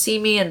really wanted to see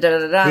me and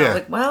da-da-da-da. Yeah. I was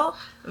like, well,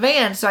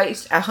 van, so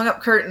I hung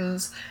up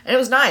curtains, and it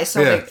was nice.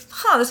 So I was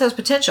like, this has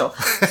potential.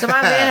 So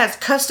my van has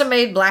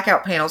custom-made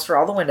blackout panels for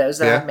all the windows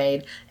that I've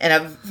made, and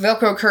a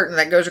Velcro curtain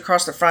that goes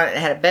across the front, and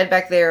it had a bed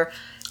back there.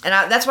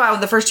 And that's why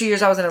the first 2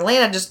 years I was in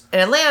Atlanta,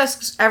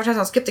 advertising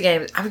on Skip the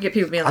Game, I would get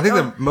people being like, I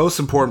think the most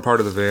important part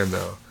of the van,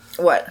 though.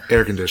 What?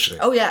 Air conditioning.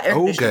 Oh, yeah, air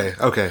conditioning.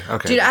 Okay.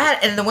 Dude,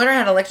 in the winter, I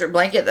had an electric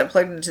blanket that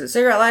plugged into the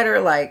cigarette lighter.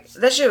 Like,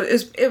 that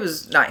shit, it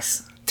was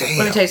nice. Damn.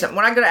 Let me tell you something.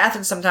 When I go to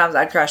Athens, sometimes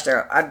I'd crash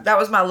there. That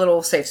was my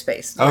little safe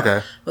space.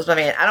 Okay. Was my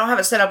van. I don't have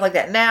it set up like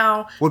that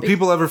now. Would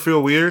people ever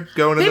feel weird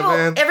going in the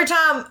van? Every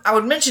time I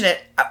would mention it,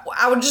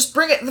 I would just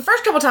bring it. The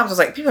first couple times I was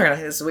like, people are going to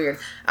think this is weird.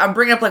 I would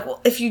bring it up like, well,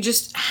 if you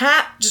just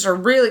are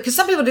really, because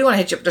some people do want to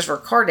hit you up just for a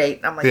car date.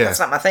 And I'm like, that's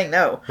not my thing.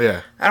 No.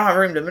 Yeah. I don't have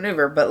room to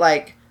maneuver. But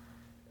like,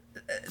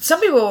 some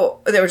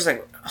people, they were just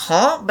like,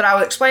 huh? But I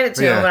would explain it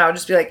to them, and I would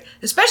just be like,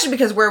 especially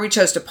because where we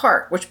chose to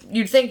park, which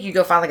you'd think you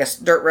go find like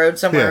a dirt road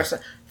somewhere. Yeah. Or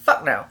something.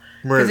 Fuck no.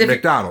 We're at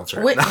McDonald's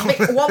right now.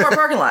 Walmart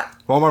parking lot.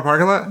 Walmart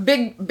parking lot?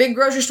 Big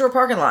grocery store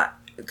parking lot.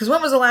 Because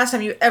when was the last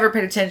time you ever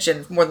paid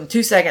attention for more than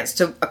 2 seconds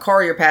to a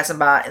car you're passing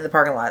by in the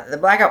parking lot? The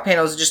blackout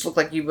panels just look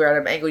like you were at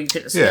an angle you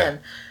couldn't see in.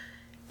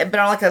 But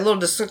on like a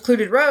little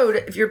secluded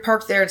road, if you're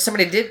parked there and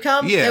somebody did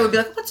come, they would be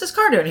like, what's this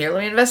car doing here?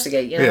 Let me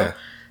investigate, you know? Yeah.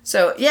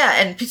 So,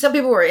 and some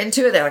people were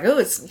into it. They're like, oh,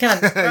 it's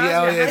kind of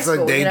it's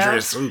like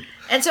dangerous. You know?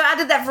 And so I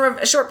did that for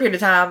a short period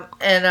of time.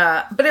 And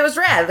but it was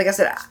rad. Like I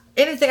said,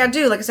 anything I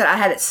do, like I said, I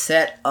had it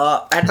set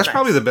up. That's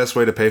probably the best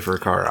way to pay for a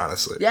car,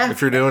 honestly. Yeah.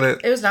 If you're doing it.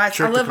 It was nice.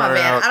 I love my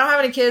van. I don't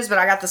have any kids, but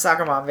I got the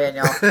soccer mom van,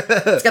 y'all.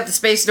 It's got the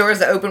space doors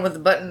that open with the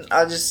button.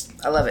 I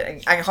love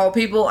it. I can haul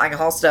people. I can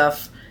haul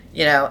stuff,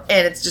 you know,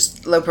 and it's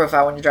just low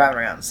profile when you're driving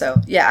around. So,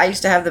 yeah, I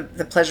used to have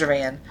the pleasure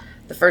van.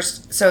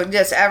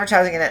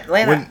 Advertising in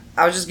Atlanta.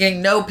 I was just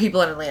getting no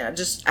people in Atlanta.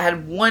 I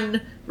had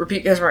one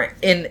repeat customer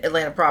in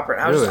Atlanta proper.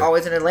 And I was just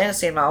always in Atlanta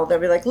seeing my old.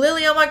 They'd be like,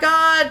 Lily, oh my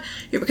God.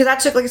 Because I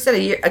took, like I said,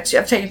 a year. I've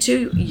taken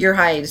 2 year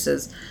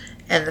hiatuses.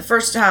 And the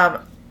first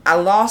time I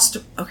lost,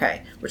 we're talking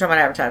about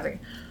advertising.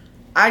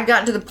 I'd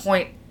gotten to the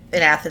point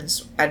in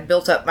Athens, I'd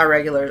built up my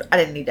regulars. I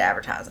didn't need to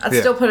advertise. I'd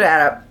still put it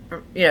up,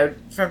 you know,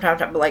 from time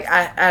to time. But like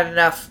I had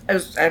enough. I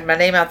had my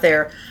name out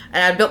there,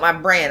 and I built my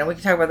brand. And we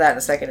can talk about that in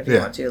a second if you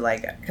want to,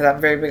 like, because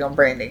I'm very big on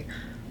branding.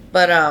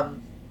 But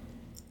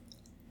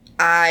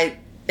like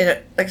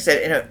I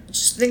said,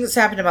 just things that's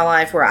happened in my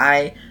life where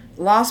I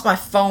lost my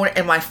phone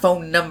and my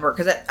phone number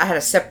because I had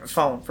a separate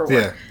phone for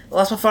work. I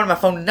lost my phone and my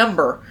phone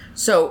number.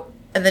 So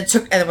and then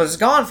was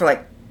gone for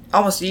like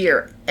almost a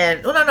year.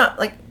 And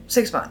like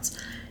 6 months.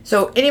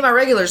 So any of my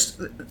regulars,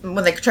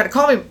 when they tried to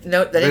call me, they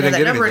didn't have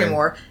that number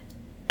anymore.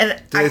 And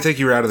did they think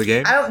you were out of the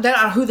game? I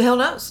don't. Who the hell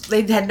knows?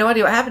 They had no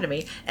idea what happened to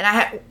me.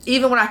 And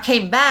even when I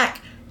came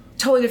back,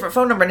 totally different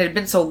phone number, and it had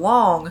been so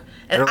long,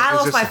 and I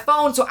lost my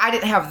phone, so I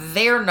didn't have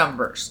their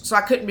numbers, so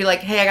I couldn't be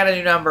like, "Hey, I got a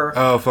new number."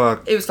 Oh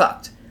fuck! It was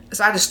fucked.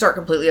 So I had to start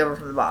completely over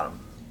from the bottom,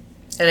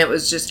 and it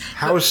was just.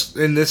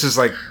 And this is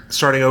like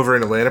starting over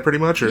in Atlanta, pretty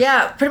much, or?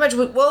 Yeah, pretty much.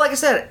 Well, like I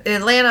said, in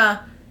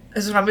Atlanta,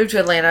 this is when I moved to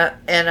Atlanta,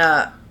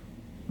 and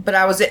but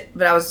I was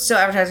still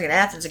advertising in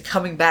Athens and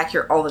coming back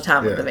here all the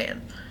time with the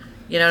van.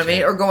 You know what I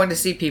mean? Or going to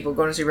see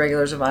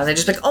regulars of mine. They're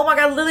just like, oh my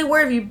God, Lily,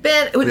 where have you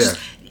been? It would just,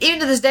 even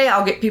to this day,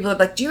 I'll get people that are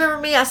like, do you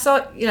remember me? I saw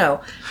it, you know,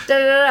 da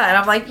da da. And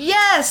I'm like,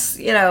 yes,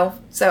 you know.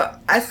 So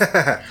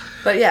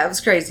but yeah, it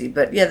was crazy.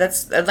 But yeah,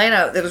 that's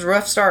Atlanta. It was a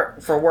rough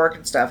start for work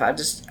and stuff. I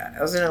was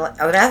in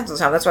Athens all the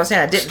time. That's why I was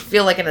saying I didn't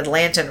feel like an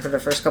Atlantan for the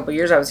first couple of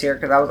years I was here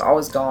because I was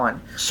always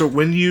gone. So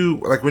when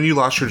you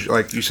lost your,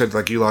 like you said,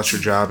 like you lost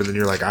your job and then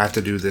you're like, I have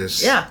to do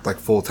this, like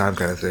full time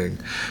kind of thing.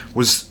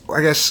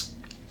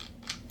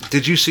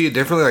 Did you see it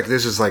differently? Like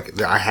this is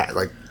like I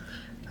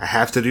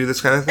have to do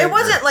this kind of thing. It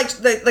wasn't like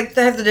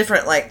they have the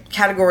different like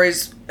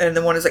categories, and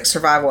the one is like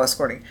survival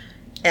escorting,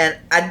 and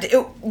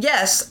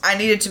yes, I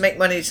needed to make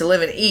money to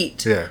live and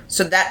eat. Yeah.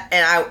 So that,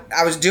 and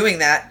I was doing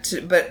that,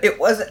 but it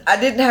wasn't. I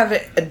didn't have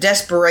a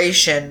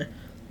desperation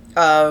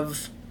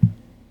of,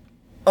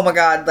 oh my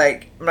God,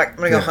 like I'm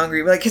gonna go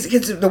hungry, like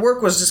because the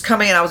work was just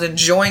coming, and I was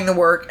enjoying the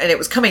work, and it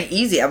was coming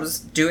easy. I was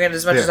doing it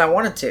as much as I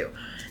wanted to,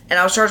 and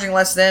I was charging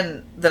less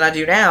than I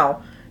do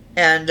now.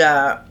 And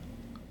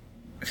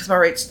because my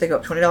rates, they go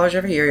up $20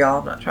 every year, y'all.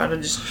 I'm not trying to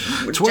just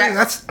 20.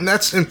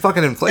 That's in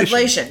fucking inflation.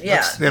 Inflation,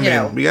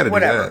 yeah. We got to do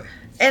that.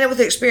 And with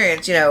the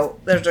experience, you know,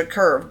 there's a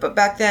curve. But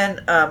back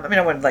then, I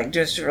wasn't like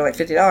doing this for like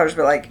 $50,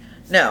 but like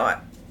no,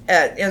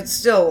 it's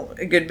still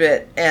a good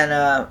bit.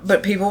 And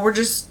but people were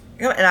just,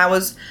 you know, and I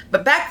was.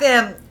 But back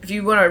then, if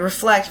you want to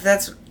reflect, if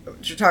that's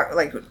what you're talking,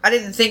 like I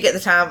didn't think at the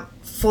time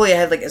fully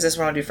ahead. Like, is this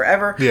what I want to do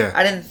forever? Yeah.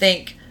 I didn't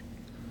think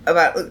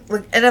about,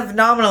 and I've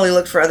nominally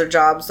looked for other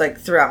jobs like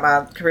throughout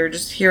my career,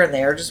 just here and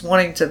there, just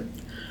wanting to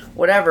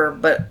whatever,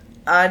 but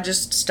I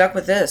just stuck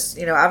with this.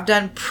 You know, I've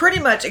done pretty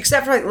much,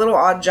 except for like little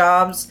odd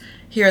jobs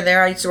here and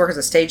there. I used to work as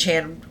a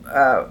stagehand,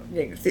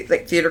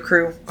 like theater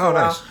crew. Oh,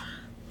 nice.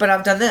 But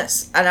I've done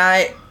this, and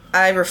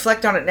I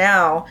reflect on it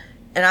now,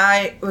 And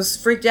I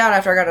was freaked out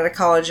after I got out of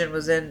college and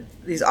was in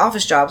these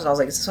office jobs. And I was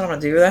like, is this what I'm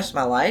going to do the rest of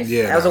my life?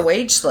 Yeah. I was a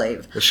wage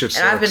slave. That shit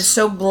and I've been sucks.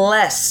 so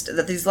blessed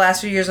that these last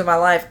few years of my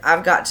life,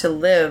 I've got to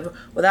live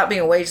without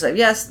being a wage slave.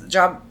 Yes,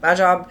 my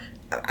job,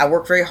 I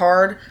work very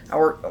hard. I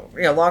work,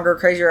 longer,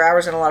 crazier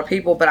hours than a lot of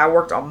people, but I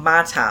worked on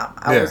my time.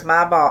 I was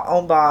my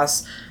own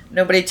boss.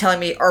 Nobody telling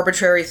me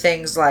arbitrary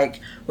things like,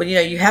 well,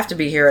 you have to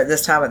be here at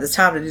this time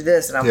to do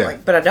this. And I'm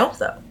like, but I don't,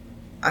 though.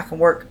 I can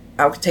work.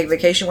 I could take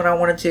vacation when I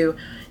wanted to.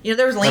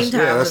 There was lean times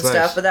and stuff,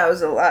 nice. but that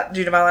was a lot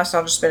due to my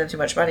lifestyle, just spending too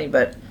much money.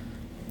 But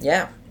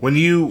yeah. When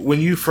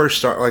you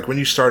first when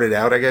you started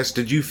out, I guess,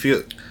 did you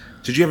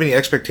have any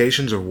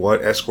expectations of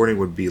what escorting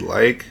would be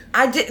like?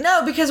 I didn't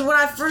know, because when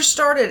I first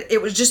started,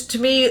 it was just, to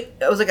me,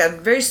 it was like a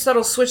very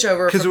subtle switch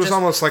over. Because it was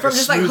almost like a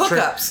smooth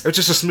hookups. It was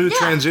just a smooth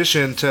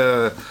transition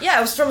to. Yeah,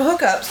 it was from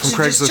hookups to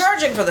Craigslist. just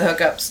charging for the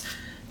hookups,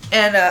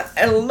 and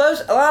a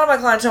lot of my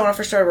clientele when I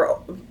first started were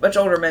much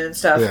older men and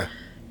stuff. Yeah.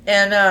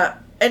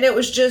 And it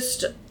was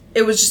just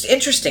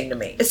interesting to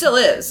me. It still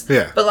is.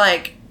 Yeah. But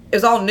like, it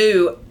was all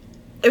new.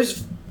 It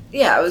was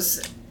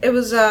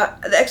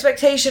the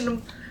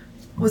expectation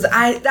was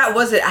that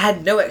was it. I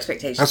had no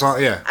expectations. That's all.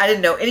 Yeah. I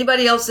didn't know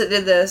anybody else that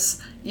did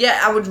this.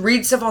 Yeah, I would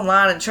read stuff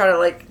online and try to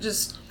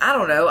I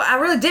don't know. I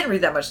really didn't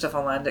read that much stuff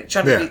online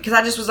because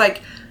I just was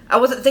like, I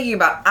wasn't thinking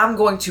about, I'm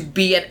going to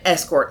be an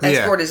escort.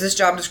 Escort is this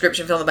job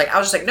description, fill in the blank. I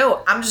was just like,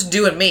 no, I'm just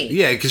doing me.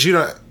 Yeah, because you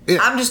don't. Yeah.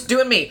 I'm just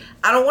doing me.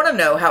 I don't want to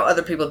know how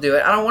other people do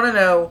it. I don't want to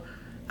know.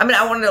 I mean,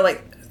 I want to know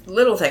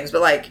little things,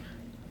 but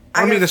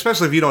I mean,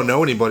 especially if you don't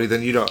know anybody,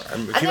 then you don't.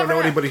 If you don't know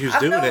anybody who's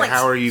doing it,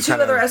 how are you? Two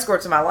other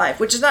escorts in my life,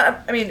 which is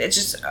not. I mean, it's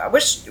just. I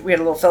wish we had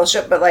a little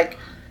fellowship, but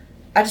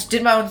I just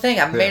did my own thing.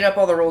 I made up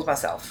all the rules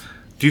myself.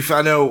 Do you?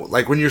 I know,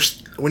 when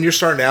you're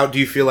starting out, do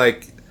you feel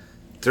like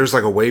there's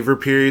a waiver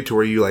period to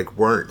where you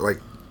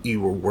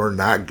were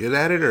not good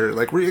at it, or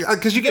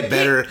because you get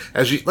better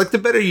as you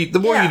the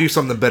more you do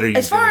something, the better you get.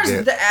 As far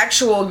as the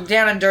actual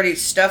down and dirty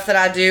stuff that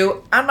I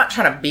do, I'm not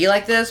trying to be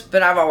like this,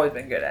 but I've always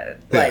been good at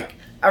it. Yeah.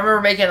 I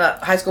remember making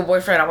a high school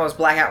boyfriend almost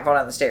black out and fall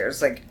down the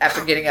stairs,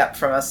 after getting up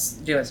from us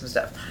doing some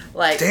stuff. Damn,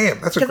 that's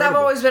incredible. Because I've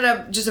always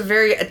been just a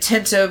very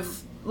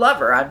attentive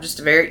lover. I'm just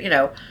a very,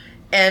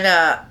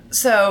 and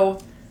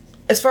so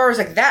as far as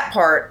that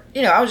part,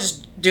 I was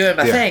just doing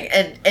my thing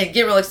and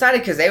getting real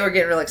excited because they were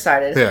getting real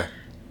excited. Yeah.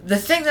 The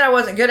thing that I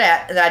wasn't good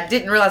at, and that I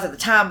didn't realize at the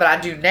time, but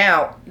I do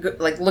now,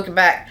 looking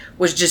back,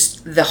 was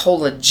just the whole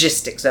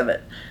logistics of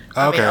it.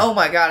 I mean, oh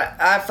my God,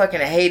 I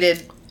fucking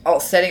hated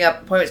setting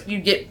up appointments. You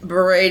get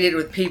berated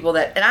with people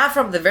and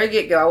from the very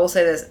get-go, I will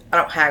say this, I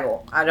don't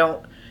haggle. I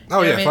don't.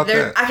 Oh, yeah, fuck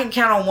that. I can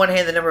count on one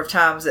hand the number of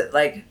times that,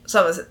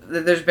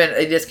 there's been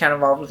a discount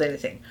involved with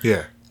anything.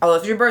 Yeah. Although,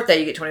 if it's your birthday,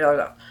 you get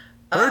 $20 off.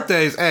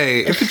 Birthdays,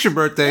 hey, if it's your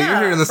birthday, you're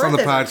hearing this on the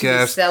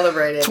podcast.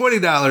 Celebrated.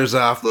 $20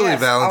 off. Lily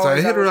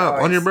Valentine, hit her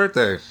up on your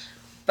birthday.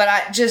 But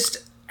I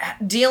just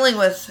dealing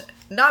with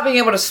not being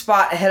able to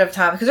spot ahead of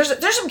time, because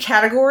there's some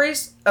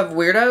categories of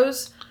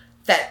weirdos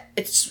that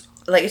it's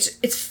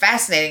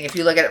fascinating if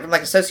you look at it from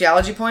a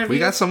sociology point of view. We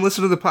got some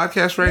listening to the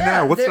podcast right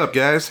now. What's up,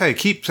 guys? Hey,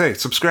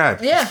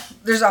 subscribe. Yeah,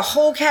 there's a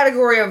whole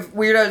category of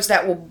weirdos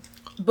that will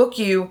book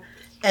you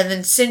and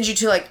then send you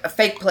to a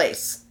fake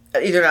place.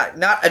 Either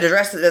not an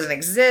address that doesn't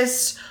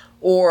exist,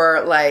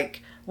 or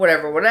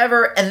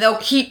whatever, and they'll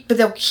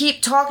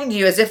keep talking to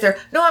you as if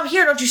no, I'm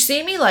here, don't you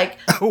see me? Blah,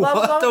 blah,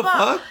 blah, the blah.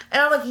 fuck?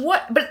 And I'm like,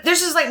 what? But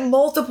there's just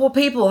multiple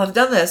people have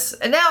done this,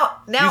 and now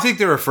Do you think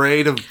they're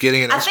afraid of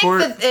getting an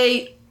escort? I think that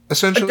they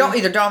essentially don't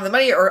have the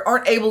money or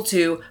aren't able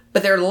to,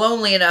 but they're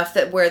lonely enough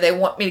that where they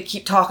want me to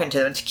keep talking to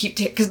them,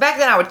 because back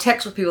then I would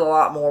text with people a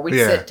lot more. We'd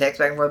sit text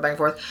back and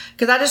forth,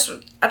 because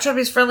I try to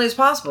be as friendly as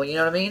possible. You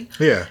know what I mean?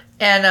 Yeah.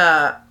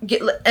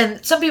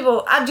 And some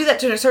people, I do that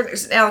to a certain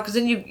extent now, because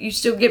then you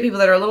still get people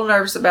that are a little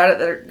nervous about it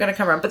that are going to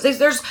come around. But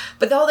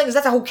but the whole thing is,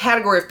 that's a whole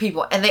category of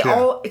people, and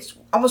it's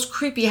almost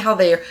creepy how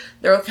they're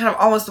kind of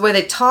almost the way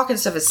they talk and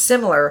stuff is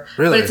similar,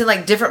 really? But it's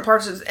in different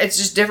parts. It's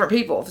just different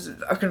people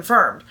are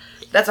confirmed.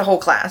 That's a whole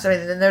class. I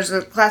mean, then there's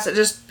a class that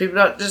just people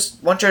don't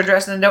just want your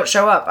address and then don't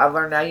show up. I've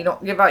learned now you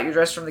don't give out your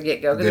address from the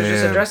get go, because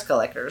there's just address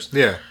collectors.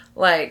 Yeah.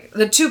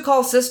 The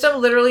 2-call system,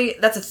 literally,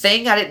 that's a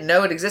thing. I didn't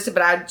know it existed,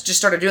 but I just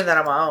started doing that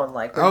on my own.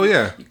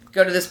 You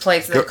go to this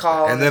place and then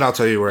call. And then I'll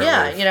tell you where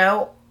I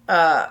live.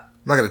 I'm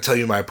not going to tell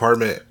you my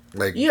apartment.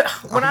 When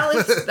I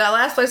lived, the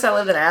last place I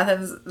lived in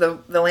Athens,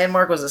 the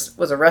landmark was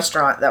a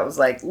restaurant that was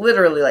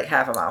literally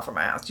half a mile from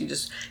my house. You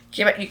just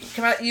you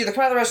come out of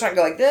the restaurant and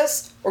go like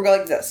this, or go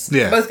like this.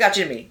 Yeah. Both got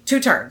you to me. 2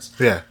 turns.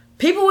 Yeah.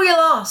 People would get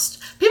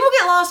lost. People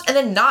get lost and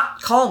then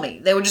not call me.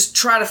 They would just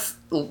try to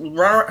run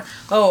around.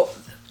 Oh,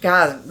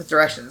 God, with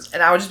directions.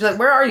 And I would just be like,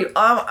 where are you?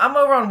 I'm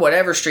over on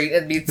whatever street.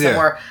 It'd be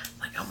somewhere. I'm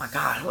like, oh my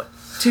God, what?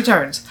 2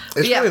 turns.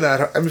 It's really not.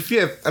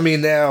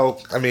 Now,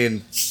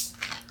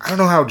 I don't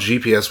know how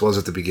GPS was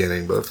at the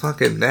beginning, but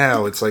fucking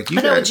now it's with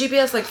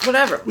GPS,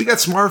 whatever. We got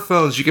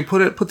smartphones. You can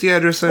put the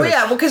address in. Well,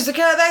 yeah, because back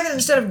then,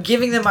 instead of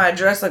giving them my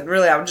address,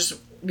 really, I would just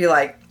be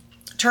like,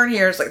 turn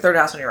here. It's third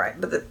house on your right.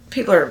 But the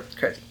people are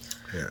crazy.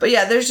 Yeah. But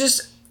yeah, there's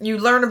just you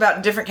learn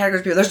about different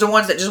categories of people. There's the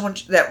ones that just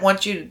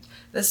want you.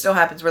 This still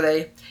happens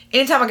where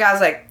anytime a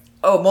guy's like,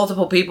 oh,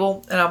 multiple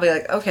people, and I'll be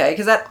like, okay,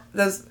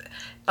 because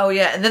oh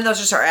yeah, and then they'll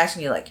just start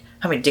asking you like,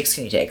 how many dicks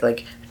can you take?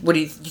 Like, what do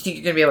you think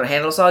you're gonna be able to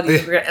handle this all? Do you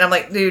think and I'm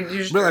like, dude,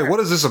 you're just like, what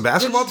is this, a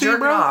basketball team,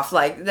 bro? Off.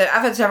 Like,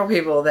 I've had several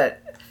people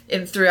that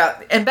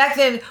throughout, and back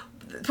then,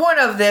 the point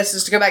of this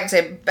is to go back and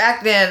say,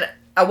 back then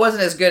I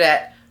wasn't as good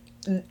at.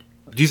 Do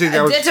you think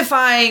that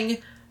identifying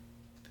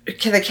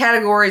the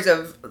categories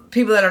of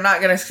people that are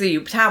not going to see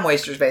you, time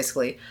wasters,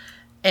 basically,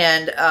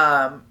 and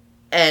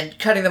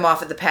cutting them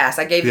off at the pass.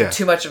 I gave them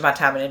too much of my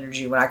time and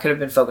energy when I could have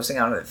been focusing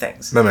on other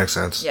things. That makes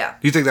sense. Yeah.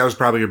 Do you think that was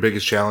probably your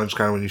biggest challenge,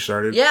 kind of when you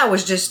started? Yeah, it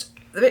was just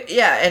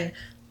and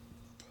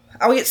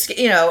I would get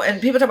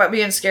and people talk about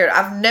being scared.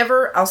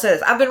 I'll say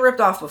this, I've been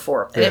ripped off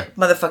before, and it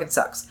motherfucking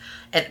sucks.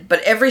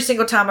 But every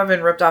single time I've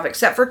been ripped off,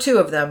 except for 2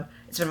 of them,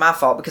 it's been my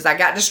fault because I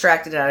got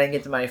distracted and I didn't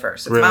get the money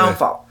first. It's my own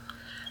fault.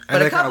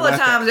 But a couple of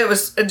times it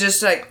was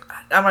just like,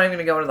 I'm not even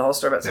going to go into the whole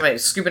story about somebody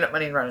scooping up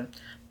money and running.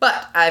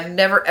 But I've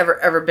never, ever,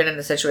 ever been in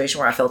a situation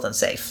where I felt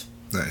unsafe.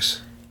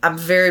 Nice. I'm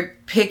very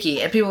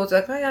picky, and people will be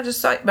like, oh, yeah, I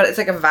just saw it. But it's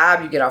like a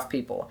vibe you get off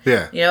people.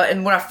 Yeah.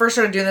 And when I first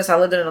started doing this, I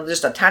lived in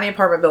just a tiny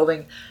apartment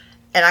building,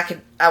 and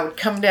I would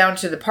come down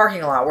to the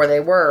parking lot where they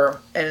were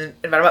and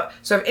invite them up.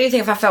 So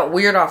if I felt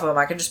weird off of them,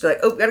 I could just be like,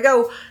 oh, gotta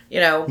go,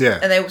 Yeah.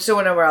 And they still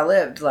would know where I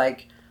lived.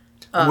 Like,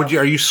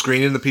 are you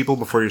screening the people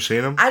before you're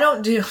seeing them? I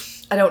don't do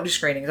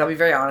screenings. I'll be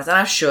very honest, and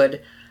I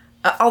should.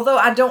 Although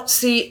I don't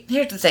see.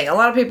 Here's the thing: a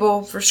lot of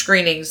people for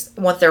screenings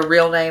want their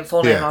real name,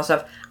 full name, and all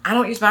stuff. I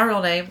don't use my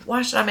real name.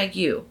 Why should I make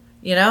you?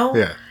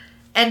 Yeah.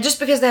 And just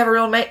because they have a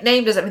real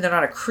name doesn't mean they're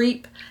not a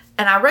creep.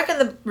 And I reckon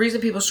the reason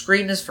people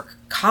screen is for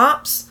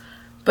cops,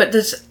 but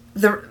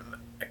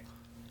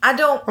I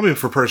don't. I mean,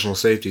 for personal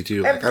safety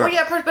too. Like,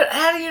 but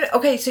how do you?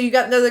 Okay, so you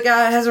got another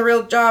guy that has a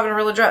real job and a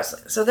real address.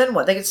 So then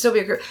what? They can still be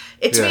a creep.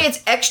 To me,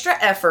 it's extra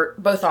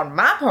effort both on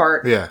my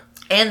part,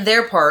 and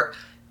their part.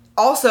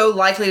 Also,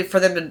 likely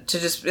for them to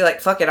just be like,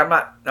 "Fuck it, I'm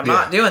not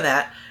doing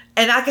that."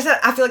 And like I said,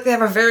 I feel like they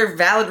have a very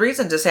valid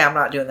reason to say I'm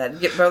not doing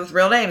that. Get both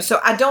real names, so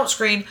I don't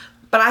screen,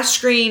 but I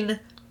screen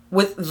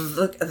with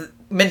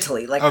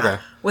mentally, like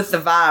with the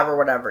vibe or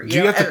whatever. Do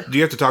you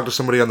have to talk to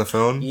somebody on the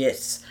phone?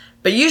 Yes,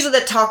 but usually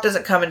that talk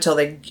doesn't come until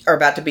they are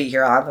about to be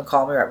here. I'll have them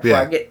call me right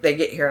before they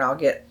get here, and I'll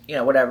get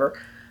whatever.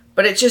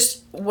 But it's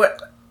just I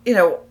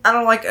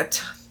don't like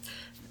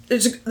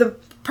there's the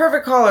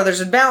perfect caller.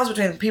 There's a balance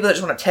between people that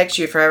just want to text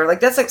you forever. Like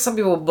that's like some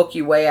people will book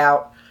you way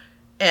out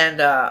and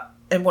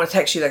want to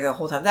text you like the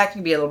whole time. That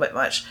can be a little bit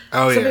much.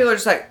 Some people are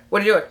just like,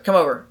 "What are you doing? Come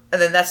over,"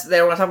 and then they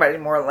don't want to talk about it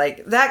anymore.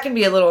 Like that can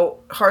be a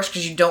little harsh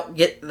because you don't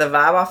get the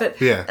vibe off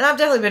it. Yeah. And I've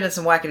definitely been in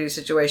some wackadoo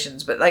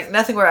situations, but like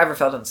nothing where I ever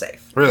felt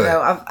unsafe. Really?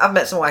 I've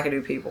met some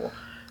wackadoo people.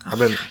 I'm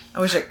not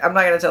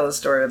gonna tell this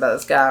story about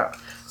this guy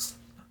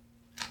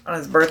on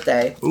his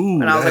birthday. Ooh,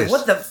 and I was like,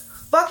 "What the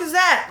fuck is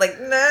that?" Like,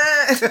 nah.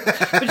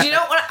 But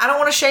I don't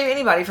want to shame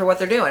anybody for what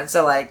they're doing.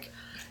 So like,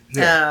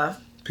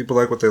 people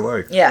like what they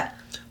like. Yeah.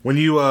 When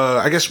you,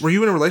 I guess, were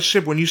you in a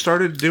relationship when you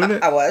started doing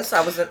it? I was.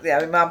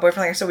 My boyfriend,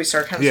 like I said, we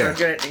started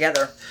doing it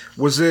together.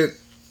 Was it,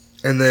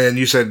 and then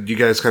you said you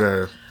guys kind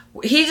of...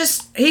 He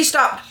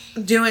stopped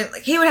doing,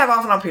 like, he would have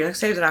off and on periods, like,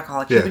 say he was an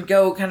alcoholic. He would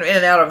go kind of in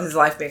and out of his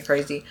life being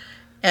crazy.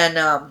 And,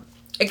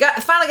 it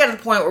finally got to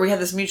the point where we had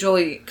this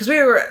mutually, because we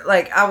were,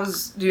 like, I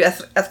do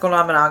ethical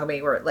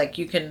non-monogamy, where, like,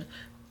 you can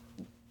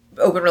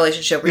open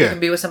relationship where you can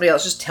be with somebody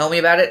else, just tell me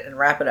about it and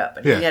wrap it up.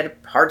 And he had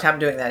a hard time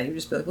doing that. He would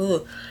just be like,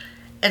 ugh.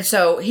 And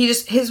so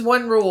his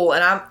one rule,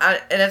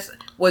 I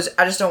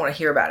just don't want to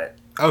hear about it.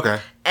 Okay.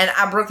 And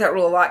I broke that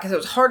rule a lot because it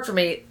was hard for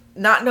me,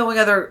 not knowing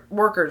other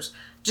workers,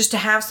 just to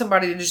have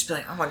somebody to just be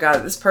like, oh my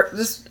god, this.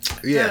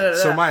 Yeah. Da, da,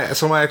 da.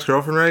 So my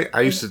ex-girlfriend, right?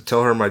 I used to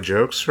tell her my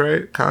jokes,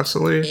 right,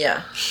 constantly.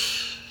 Yeah.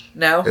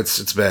 No.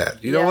 It's bad.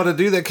 You don't want to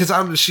do that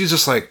because she's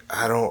just like,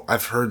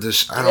 I've heard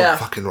this. I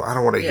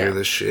don't want to hear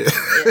this shit.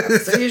 Yeah.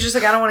 So he was just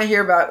like, I don't want to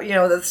hear about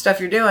the stuff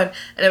you're doing,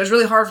 and it was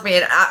really hard for me.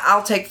 And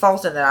I'll take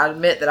fault in that. I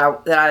admit that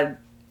I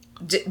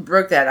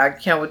broke that.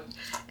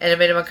 And it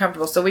made him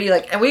uncomfortable. So we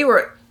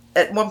were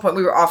at one point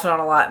we were off and on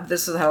a lot.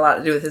 This had a lot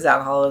to do with his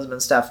alcoholism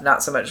and stuff,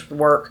 not so much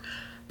work.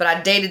 But I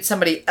dated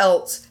somebody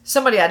else,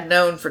 somebody I'd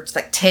known for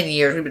like 10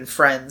 years. We've been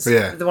friends.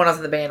 Yeah. The one I was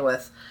in the band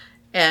with,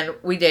 and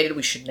we dated.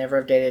 We should never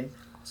have dated.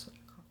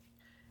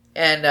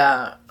 And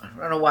I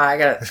don't know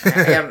why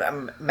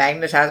I'm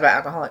magnetized by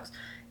alcoholics.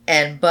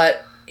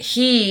 But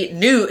he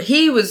knew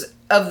he was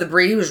of the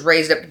breed. He was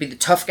raised up to be the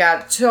tough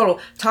guy, total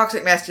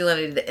toxic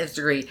masculinity to the nth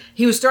degree.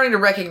 He was starting to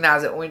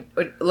recognize it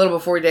a little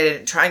before he dated,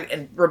 and trying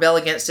and rebel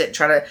against it, and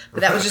try to. But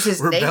that was just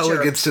his nature.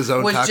 Rebel against his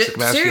own toxic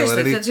masculinity.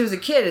 Seriously, since he was a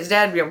kid, his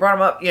dad brought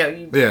him up.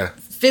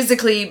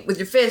 Physically with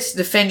your fists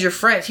defend your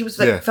friends. He was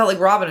felt like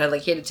Robin Hood.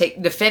 Like he had to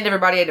defend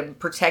everybody, had to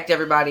protect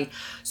everybody.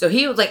 So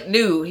he was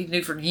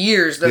knew for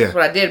years that's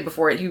what I did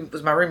before he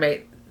was my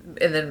roommate,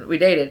 and then we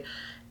dated.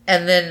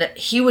 And then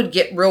he would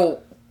get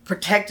real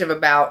protective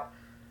about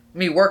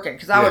me working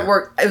because I would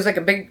work. It was like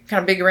a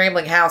big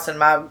rambling house, and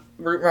my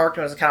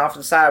working was kind of off to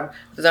the side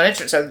with his own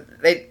entrance. So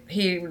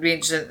he would be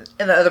interested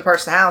in the other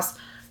parts of the house.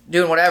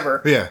 doing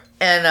whatever. Yeah.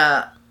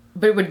 And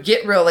but it would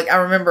get real. Like I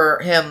remember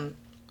him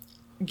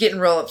getting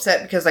real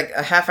upset because like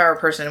a half-hour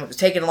person was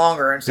taking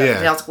longer and stuff. Yeah.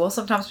 And I was like, well,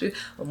 sometimes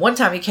one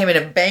time he came in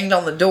and banged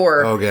on the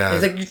door. Oh god.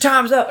 He's like, your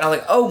time's up. And I was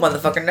like, oh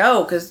motherfucker,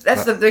 no, because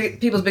that's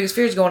people's biggest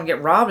fear is going to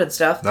get robbed and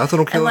stuff. Nothing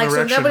will kill and like an so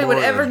erection nobody would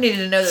more ever than need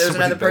to know that there was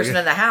another person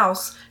in the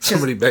house.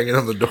 Somebody banging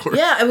on the door.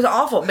 Yeah, it was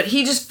awful. But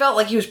he just felt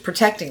like he was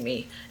protecting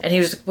me. And he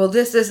was like, well,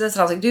 this. And I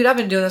was like, dude, I've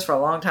been doing this for a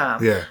long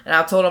time. Yeah. And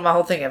I told him my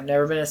whole thing. I've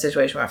never been in a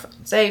situation where I felt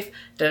safe.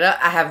 Da-da.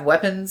 I have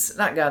weapons,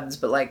 not guns,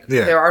 but like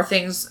there are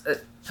things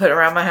put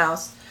around my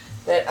house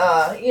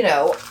that, you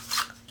know,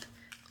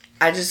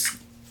 I just...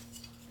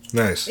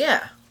 Nice.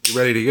 Yeah. You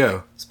ready to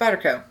go?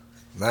 Spyderco.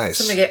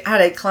 Nice. I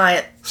had a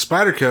client...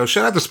 Spyderco.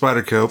 Shout out to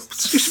Spyderco.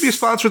 It used to be a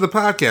sponsor of the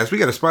podcast. We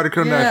got a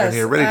Spyderco knife in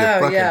here ready to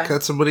fucking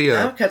cut somebody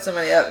up. I'll cut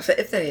somebody up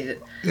if they need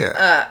it.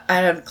 Yeah. I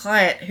had a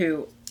client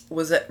who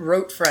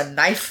wrote for a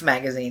knife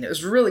magazine. It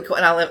was really cool.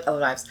 And I love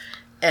knives.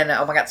 And,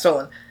 oh my God,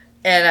 stolen.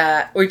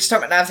 And we just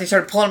talked about knives. He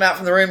started pulling them out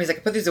from the room. He's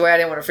like, put these away. I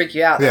didn't want to freak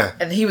you out. Yeah.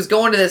 And he was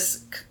going to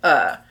this...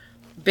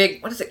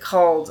 big, what is it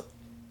called?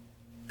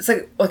 It's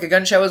like a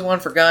gun show is one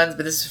for guns,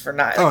 but this is for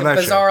knives. Like a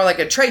bazaar, show. Like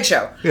a trade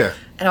show. Yeah.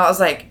 And I was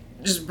like,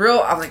 I was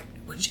like,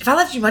 if I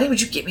left you money, would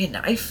you get me a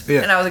knife?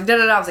 Yeah. And I was like,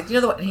 da-da-da. I was like, you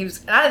know what? And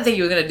I didn't think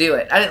he was going to do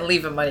it. I didn't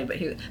leave him money, but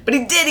he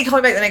did. He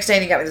called me back the next day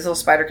and he got me this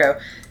little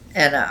Spyderco.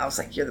 And I was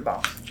like, you're the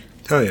bomb.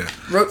 Hell yeah.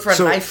 Wrote for a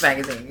knife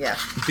magazine, yeah.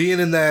 Being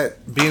in that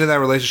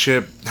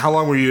relationship, how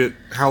long were you,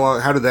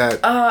 how did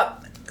that?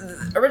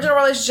 The original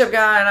relationship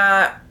guy and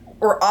I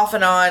were off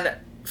and on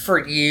for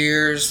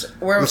years.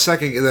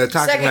 The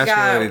toxic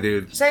masculinity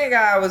dude. Second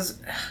guy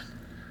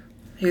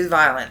he was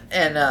violent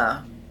and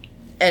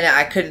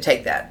I couldn't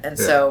take that, and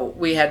so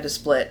we had to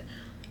split,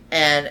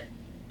 and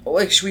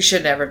which we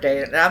should never have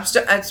dated. And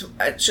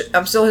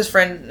I'm still his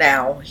friend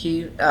now.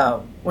 He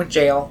went to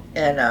jail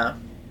and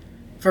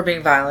for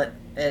being violent,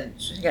 and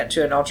he got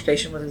into an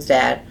altercation with his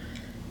dad,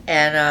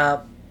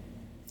 and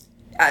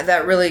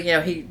that really, you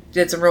know, he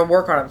did some real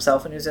work on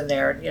himself, and he was in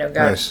there, and, you know,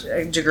 got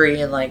a degree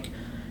in like.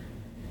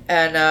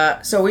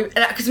 And so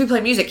because we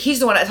play music, he's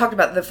the one I talked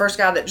about, the first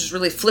guy that just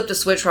really flipped a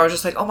switch where I was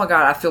just like, oh my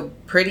God, I feel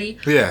pretty.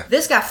 Yeah.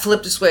 This guy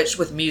flipped a switch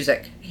with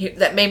music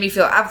that made me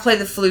feel, I've played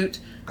the flute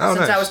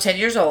since I was 10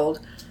 years old.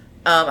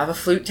 I have a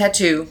flute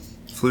tattoo.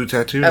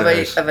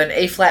 Of an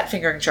A-flat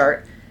fingering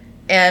chart.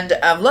 And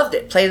I've loved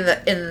it. Played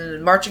in the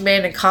marching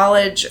band in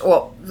college.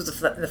 Well, it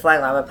was in the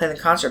flag line. I played in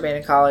the concert band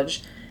in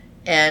college.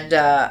 And,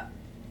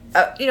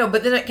 you know,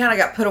 but then it kind of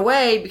got put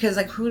away because,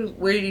 like,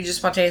 where do you just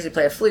spontaneously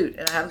play a flute?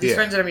 And I have these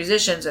friends that are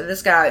musicians, and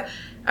this guy,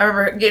 I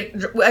remember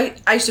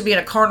I used to be in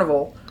a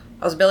carnival.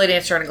 I was a belly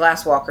dancer and a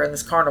glass walker in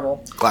this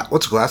carnival.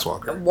 What's a glass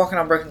walker? Walking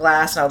on broken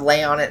glass, and I would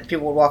lay on it, and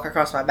people would walk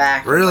across my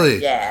back. Really?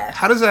 Like, yeah.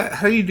 How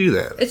do you do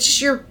that? It's just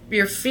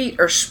your feet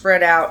are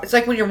spread out. It's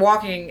like when you're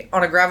walking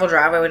on a gravel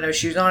driveway with no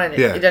shoes on,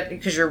 and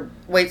because your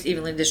weight's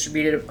evenly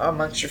distributed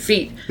amongst your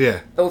feet. Yeah.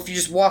 But if you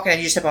just walking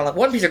and you step on like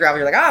one piece of gravel,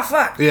 you're like, ah,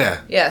 fuck.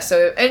 Yeah. Yeah.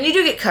 So, and you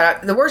do get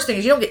cut. The worst thing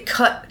is you don't get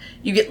cut.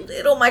 You get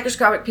little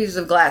microscopic pieces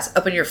of glass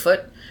up in your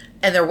foot.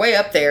 And they're way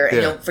up there, and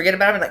you'll forget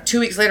about them. And like 2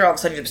 weeks later, all of a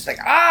sudden, you're just like,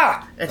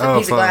 ah! And it's a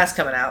piece of glass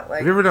coming out.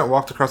 Like, have you ever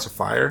walked across a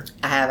fire?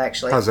 I have,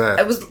 actually. How's that?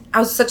 I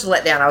was such a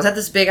letdown. I was at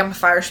this big, I'm a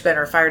fire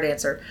spinner, fire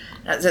dancer.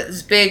 And I was at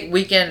this big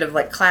weekend of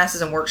like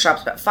classes and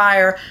workshops about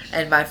fire.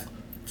 And my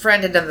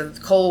friend had done the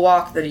coal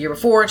walk the year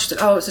before. And she said,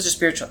 oh, it's such a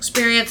spiritual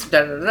experience.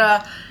 Da da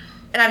da.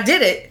 And I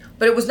did it,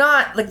 but it was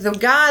not like the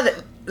guy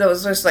that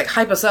was just like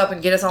hype us up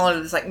and get us all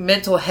into this like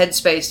mental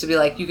headspace to be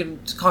like, you can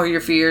conquer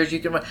your fears, you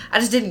can. I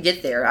just didn't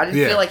get there. I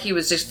didn't feel like he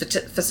was just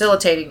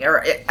facilitating,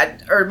 or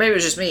maybe it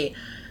was just me.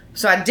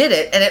 So I did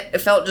it, and it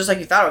felt just like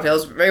you thought it would feel. It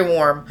was very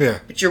warm. Yeah.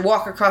 But you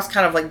walk across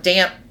kind of like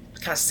damp,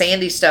 kind of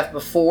sandy stuff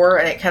before,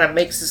 and it kind of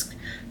makes this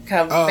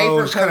kind of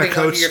vapor coating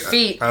onto your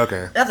feet.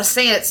 Okay. Not the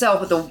sand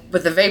itself,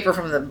 but the vapor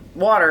from the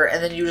water,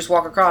 and then you just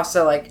walk across.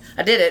 So like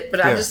I did it,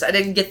 but I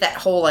didn't get that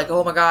whole like,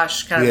 oh my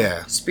gosh, kind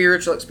of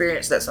spiritual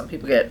experience that some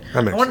people get.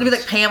 I wanted to be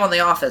like Pam on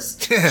The Office.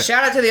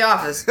 Shout out to The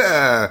Office.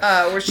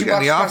 Where she we got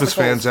walks the Office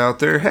the fans out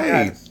there.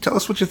 Hey, tell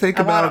us what you think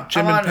about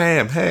Jim and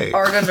Pam. Hey,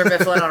 Art Under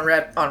Mifflin on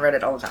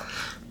Reddit all the time.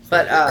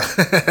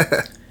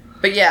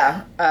 But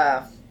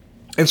yeah.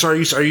 And so,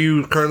 are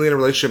you currently in a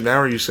relationship now,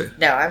 or are you single?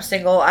 No, I'm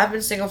single. I've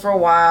been single for a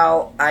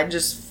while. I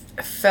just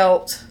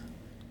felt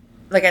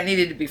like I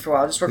needed to be for a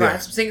while. Just working on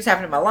some things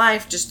happened in my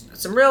life. Just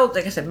some real,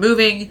 like I said,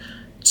 moving,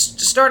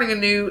 just starting a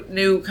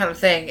new kind of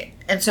thing.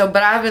 And so,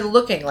 but I've been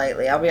looking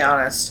lately. I'll be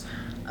honest.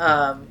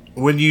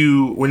 When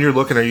you're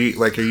looking, are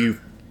you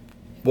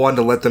wanting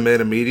to let them in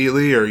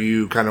immediately, or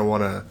you kind of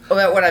want to?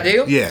 About what I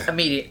do? Yeah.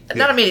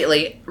 Not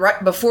immediately.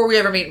 Right before we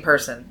ever meet in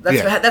person. That's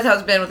how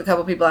it's been with a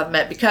couple people I've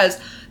met, because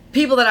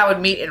people that I would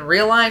meet in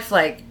real life,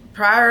 like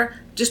prior,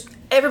 just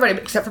everybody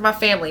except for my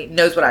family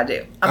knows what I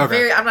do.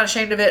 I'm not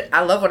ashamed of it.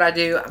 I love what I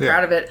do. I'm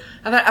proud of it.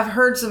 I've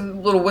heard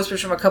some little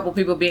whispers from a couple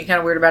people being kind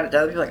of weird about it. The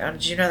other people like, oh,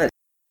 did you know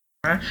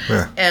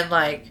that? And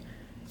like,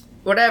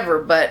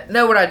 whatever, but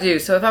know what I do.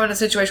 So if I'm in a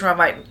situation where I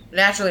might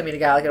naturally meet a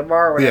guy like at a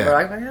bar or whatever,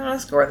 I'm like, oh,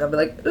 escort, and they'll be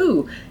like,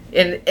 ooh,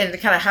 and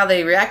kind of how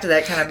they react to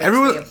that kind of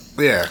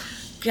makes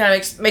kind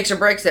of makes or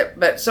breaks it.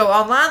 But so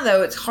online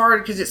though, it's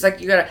hard because it's like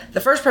you gotta.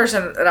 The first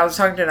person that I was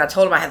talking to, and I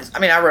told him I had this. I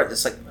mean, I wrote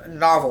this like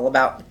novel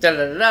about da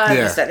da da da,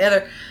 this that and the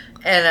other,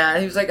 and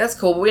he was like, that's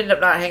cool. But we ended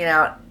up not hanging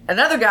out.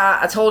 Another guy,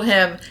 I told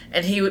him,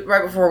 and he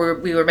right before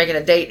we were making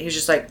a date, he was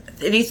just like,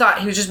 and he thought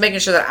he was just making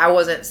sure that I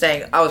wasn't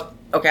saying I was.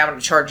 Okay, I'm going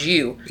to charge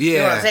you. Yeah. You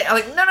know what I'm saying? I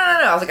was like, no.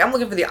 I was like, I'm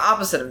looking for the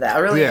opposite of that.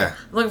 I'm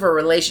looking for a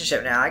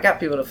relationship now. I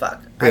got people to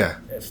fuck.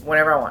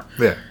 Whenever I want.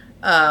 Yeah.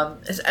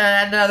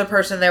 And another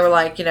person, they were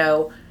like,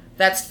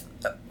 that's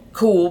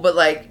cool, but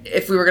like,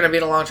 if we were going to be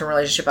in a long-term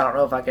relationship, I don't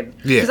know if I could.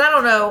 Yeah. Because I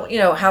don't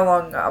know, how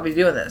long I'll be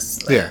doing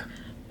this. Like, yeah.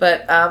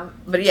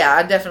 But yeah,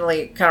 I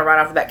definitely kind of right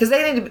off the bat. Because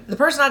the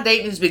person I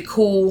date needs to be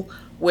cool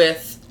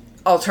with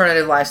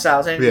alternative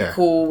lifestyles. They need to be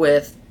cool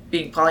with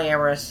being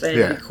polyamorous. They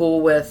need to be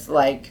cool with,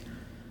 like,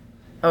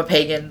 I'm a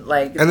pagan,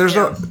 like... And there's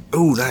no...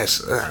 Ooh,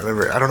 nice.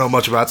 I don't know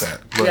much about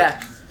that.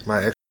 But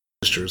my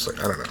ex-sister is like,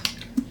 I don't know.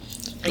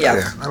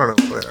 Yeah. I don't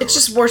know. Whatever. It's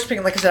just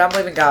worshiping, like I said, I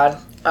believe in God.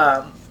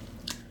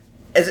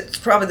 It's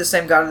probably the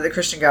same God that the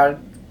Christian God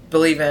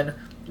believe in,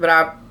 but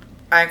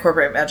I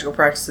incorporate magical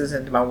practices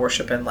into my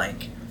worship and,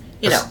 like,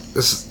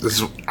 This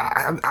is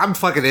I'm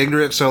fucking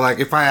ignorant, so, like,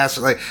 if I ask,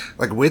 like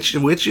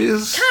witches...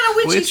 Kind of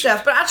witchy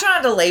stuff, but I try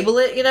not to label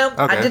it, Okay.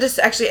 I did this,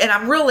 actually, and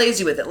I'm real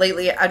lazy with it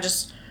lately. I've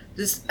just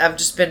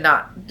been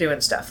not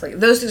doing stuff. Like,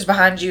 those things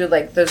behind you,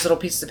 like, those little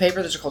pieces of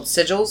paper, those are called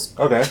sigils.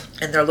 Okay.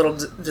 And they're little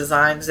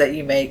designs that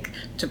you make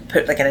to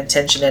put, like, an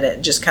intention in it,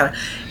 and just kind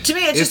of... To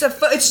me, it's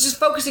just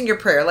focusing your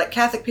prayer. Like,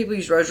 Catholic people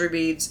use rosary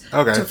beads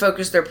to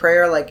focus their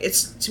prayer. Like,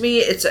 to me,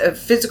 it's a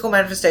physical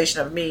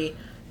manifestation of me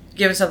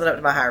giving something up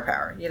to my higher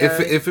power.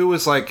 If it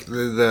was like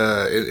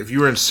if you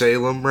were in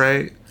Salem,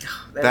 right?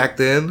 Back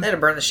then, they'd have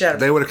burned the shit out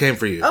of me. They would have came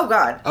for you. Oh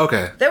God.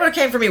 Okay. They would have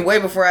came for me way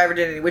before I ever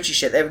did any witchy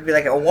shit. They would be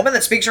like, a woman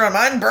that speaks her own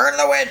mind, burn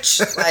the witch.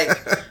 Like,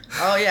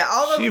 oh yeah,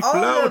 all the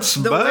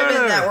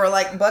women that were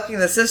like bucking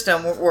the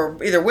system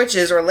were either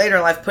witches or later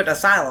in life put in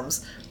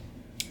asylums.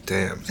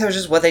 Damn. That was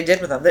just what they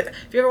did with them.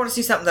 If you ever want to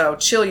see something that'll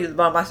chill you,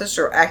 my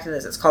sister acted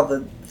this. It's called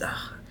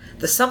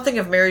the Something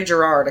of Mary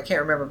Gerard. I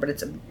can't remember, but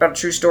it's about a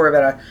true story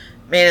about a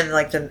man in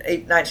like the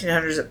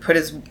 1900s that put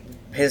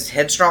his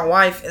headstrong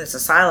wife in this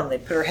asylum. They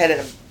put her head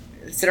in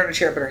sit her in a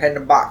chair, put her head in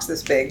a box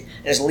this big,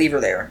 and just leave her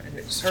there. And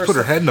just put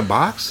her head in a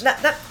box? They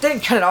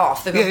didn't cut it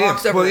off. They put a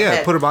box over her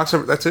head. Put a box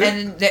over. That's it.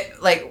 And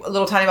like a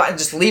little tiny box, and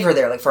just leave her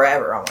there like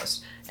forever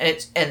almost. And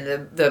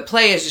the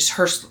play is just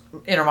her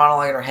inner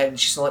monologue in her head, and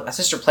she's like, my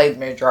sister played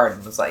Mary Gerard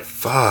and was like,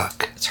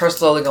 fuck. It's her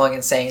slowly going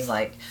insane,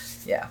 like,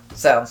 yeah.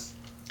 So.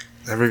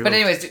 But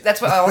anyways, that's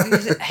what all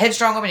these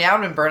headstrong women. Yeah, I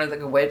would have been burned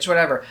like a witch,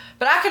 whatever.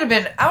 But I would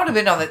have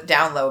been on the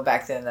down low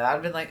back then. Though I'd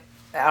have been like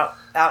out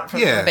in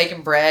front of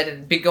baking bread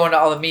and be going to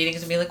all the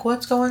meetings and be like,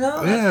 "What's going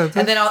on?" Yeah,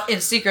 and then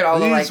in secret, all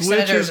the like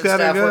senators and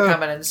stuff were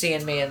coming and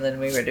seeing me, and then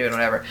we were doing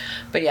whatever.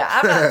 But yeah,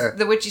 I'm not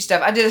the witchy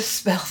stuff. I did a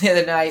spell the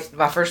other night.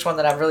 My first one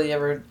that I've really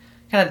ever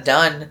kind of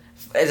done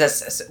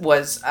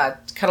was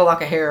cut a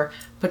lock of hair,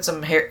 put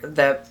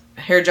the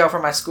hair gel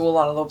from my school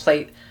on a little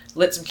plate.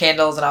 Lit some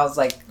candles, and I was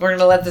like, we're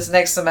gonna let this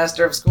next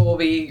semester of school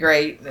be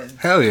great. And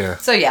hell yeah.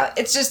 So yeah,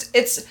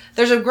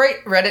 there's a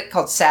great Reddit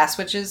called Sass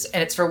Witches,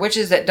 and it's for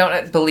witches that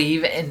don't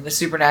believe in the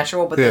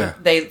supernatural, but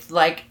they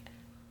like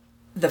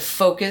the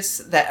focus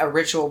that a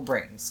ritual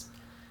brings.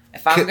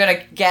 If I'm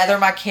gonna gather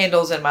my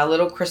candles and my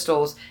little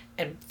crystals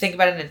and think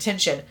about an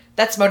intention,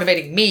 that's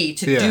motivating me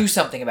to do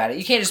something about it.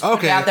 You can't just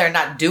put it out there and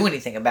not do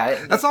anything about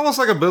it. That's almost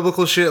like a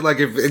biblical shit. Like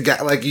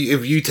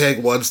if you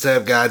take one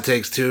step, God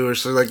takes two, or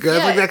something like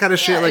that kind of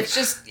shit. Like it's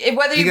just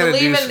whether you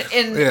believe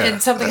in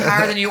something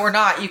higher than you or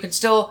not, you can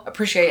still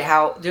appreciate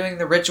how doing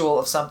the ritual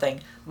of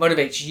something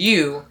motivates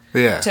you.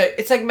 Yeah.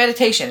 It's like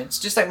meditation. It's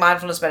just like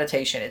mindfulness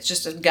meditation. It's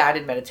just a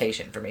guided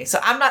meditation for me. So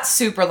I'm not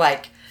super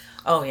like,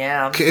 oh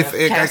yeah,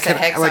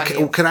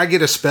 can I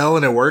get a spell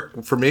and it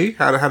work for me?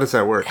 How does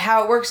that work?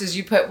 How it works is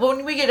you put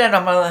when we get in,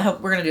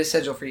 we're gonna do a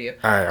sigil for you.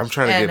 All right, I'm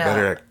trying to get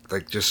better at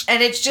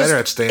better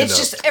at stand up. It's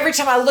just every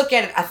time I look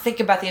at it, I think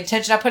about the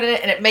intention I put in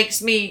it, and it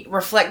makes me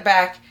reflect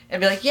back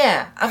and be like,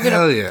 yeah, I'm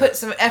gonna put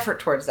some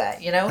effort towards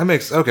that. That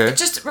makes It's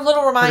just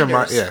little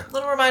reminders,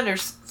 little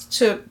reminders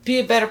to be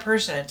a better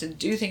person and to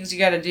do things you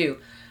got to do.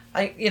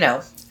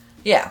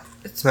 Yeah.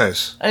 It's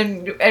nice. I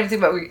didn't think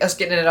about us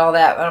getting into all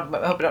that. I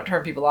hope I don't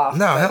turn people off.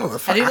 No, hell the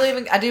fuck. I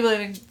do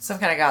believe in some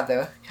kind of God,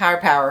 though. Higher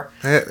power.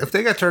 If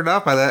they got turned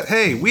off by that,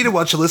 hey, we didn't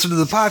want you to listen to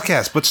the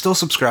podcast, but still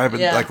subscribe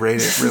and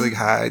rate it really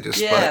high. Just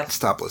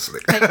stop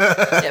listening.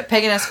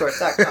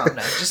 PaganEscorts.com.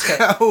 No, just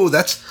kidding. Oh,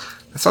 that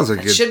sounds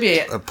like it should be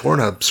a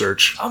Pornhub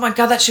search. Oh my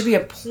God, that should be a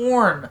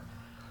porn.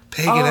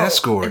 Pagan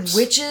escorts. And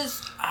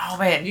witches? Oh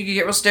man, you could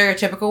get real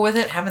stereotypical with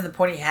it, having the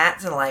pointy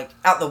hats and like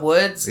out in the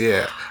woods.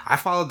 Yeah. I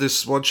followed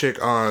this one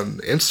chick on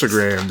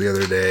Instagram the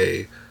other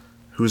day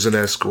who's an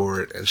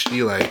escort, and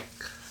she like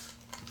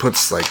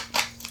puts like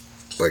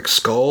like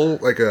skull,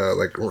 like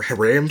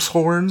ram's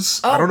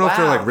horns. Oh, I don't know if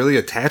they're wow. like really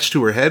attached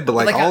to her head, but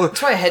like it's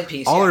probably a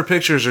headpiece. all yeah. her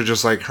pictures are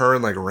just like her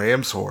and like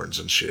ram's horns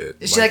and shit.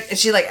 Is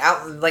she like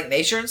out in like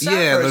nature and stuff?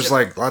 Yeah, or and is there's it-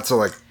 like lots of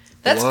like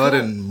That's blood cool.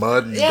 and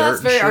mud and Yeah, dirt.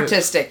 it's very and shit.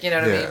 artistic. You know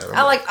what I Yeah, mean?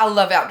 I'm I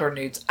love outdoor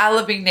nudes. I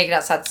love being naked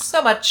outside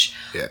so much.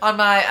 Yeah. On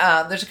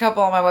my there's a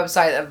couple on my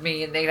website of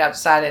me naked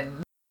outside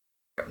in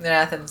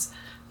Athens.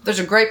 There's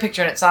a great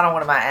picture, and it's not on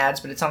one of my ads,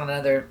 but it's on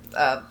another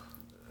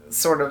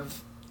sort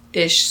of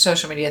ish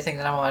social media thing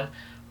that I'm on,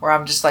 where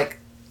I'm just like,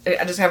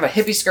 I just have a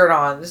hippie skirt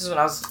on. This is when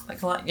I was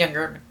like a lot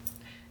younger,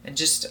 and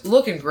just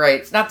looking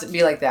great. Not to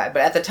be like that,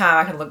 but at the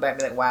time I can look back and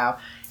be like, wow.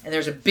 And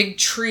there's a big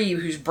tree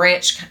whose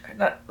branch,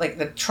 not like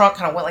the trunk,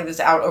 kind of went like this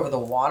out over the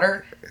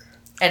water,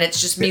 and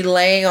it's just me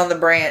laying on the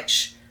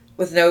branch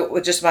with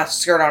just my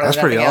skirt on and That's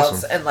nothing pretty else,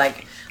 awesome. and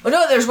like, well,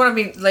 no, there's one of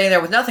me laying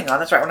there with nothing on.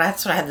 That's right.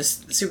 That's when I had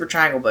this super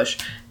triangle bush,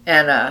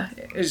 and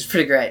it was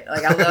pretty great.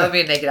 Like I love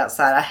being naked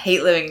outside. I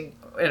hate living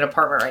in an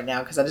apartment right now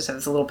because I just have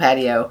this little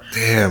patio.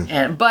 Damn.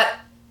 And but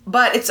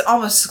it's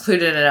almost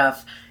secluded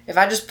enough. If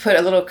I just put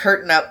a little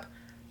curtain up,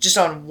 just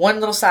on one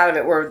little side of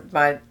it where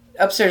my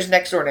upstairs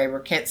next door neighbor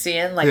can't see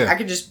in, like Yeah. I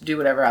could just do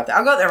whatever out there.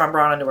 I'll go out there in my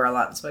bra and underwear a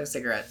lot and smoke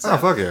cigarettes. So, Oh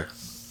fuck yeah.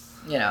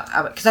 you know,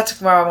 because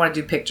that's where I want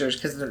to do pictures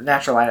because the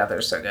natural light out there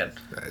is so good.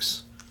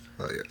 Nice.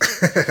 Oh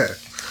yeah.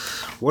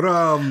 What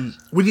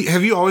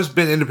have you always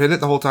been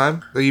independent the whole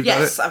time that you've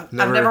Yes, done it?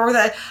 I've never worked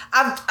that.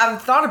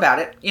 I've thought about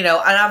it, you know,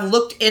 and I've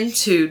looked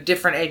into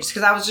different agents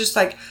because I was just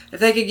like, if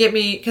they could get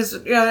me, because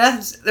you know,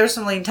 there's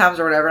some lean times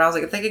or whatever, and I was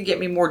like, if they could get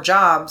me more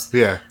jobs,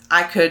 Yeah.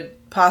 I could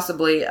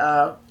possibly,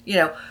 you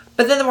know.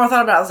 But then the more I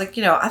thought about it, I was like,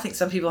 you know, I think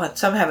some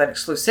have an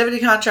exclusivity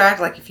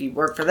contract. Like if you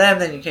work for them,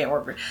 then you can't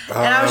work for.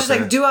 And I was just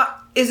okay. like,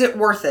 is it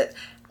worth it?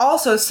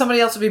 Also,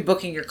 somebody else will be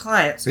booking your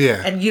clients.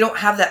 Yeah. And you don't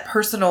have that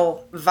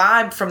personal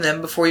vibe from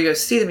them before you go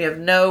see them. You have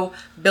no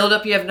build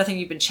up. You have nothing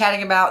you've been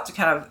chatting about to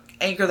kind of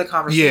anchor the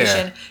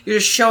conversation. Yeah. You're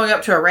just showing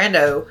up to a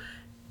rando,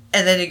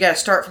 and then you got to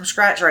start from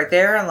scratch right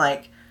there. And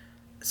like,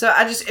 so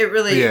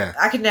Yeah.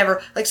 I could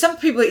never, like some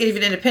people,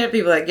 even independent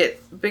people that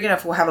get big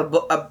enough will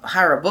have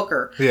hire a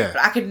booker. Yeah.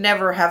 But I could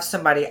never have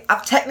somebody.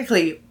 I've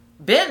technically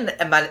been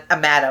a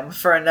madam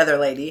for another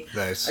lady.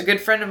 Nice. A good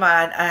friend of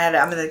mine,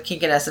 I'm in the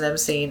kink and S&M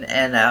scene,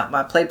 and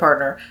my play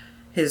partner,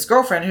 his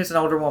girlfriend, who's an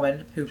older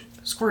woman, who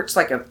squirts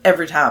like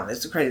every time.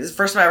 It's crazy. This is the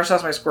first time I ever saw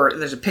somebody squirt,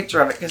 and there's a picture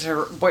of it because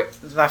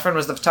my friend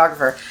was the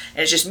photographer,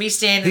 and it's just me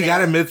standing He there.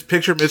 got a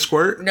mid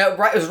squirt? No,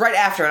 right. It was right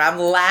after, and I'm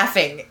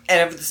laughing,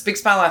 and with this big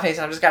smile on my face,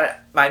 and I've just got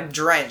my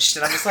drenched,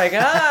 and I'm just like,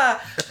 ah.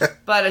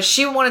 But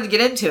she wanted to get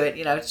into it,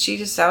 you know. She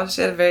had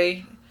a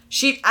very.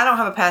 I don't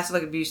have a past of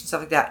like abuse and stuff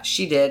like that.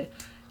 She did,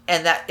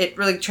 and that it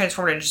really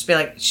transformed her into just being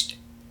like.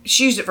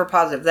 She used it for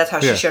positive. That's how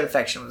she Yeah. showed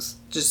affection, was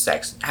just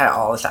sex. Had it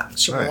all the time.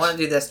 She Nice. wanted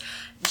to do this,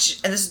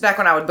 and this is back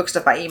when I would book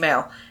stuff by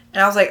email.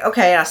 And I was like,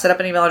 okay, and I set up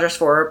an email address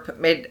for her,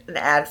 made an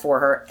ad for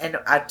her, and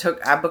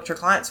I booked her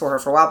clients for her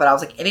for a while. But I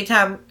was like,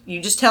 anytime you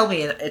just tell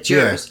me it's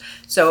yours. Yeah.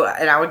 So,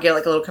 and I would get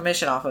like a little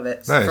commission off of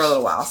it Nice. for a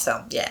little while.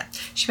 So, yeah,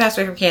 she passed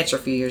away from cancer a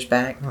few years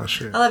back. Oh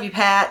shit. I love you,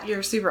 Pat. You're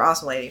a super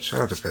awesome lady.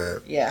 Shout out to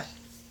Pat. Yeah.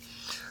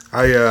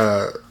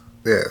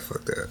 Yeah,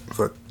 fuck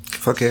that.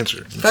 Fuck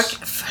cancer.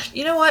 Fuck.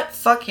 You know what?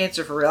 Fuck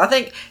cancer for real. I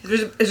think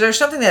is there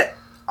something that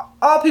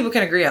all people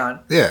can agree on?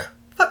 Yeah.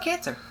 Fuck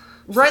cancer.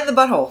 Right in the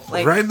butthole.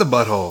 Like, Right in the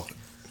butthole.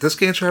 Does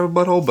cancer have a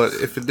butthole? But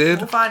if it did,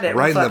 We'll find it.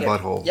 right We'll in the fuck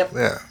it. butthole. Yep.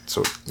 Yeah.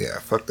 So yeah,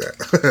 fuck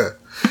that.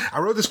 I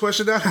wrote this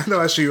question down. I know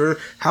I actually wrote,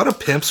 how do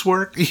pimps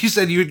work? You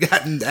said you had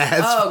gotten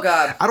ads. Oh,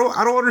 God. I don't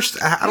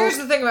understand. Here's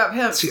the thing about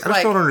pimps. See, I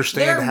just don't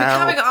understand they're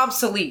how- becoming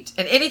obsolete,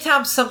 and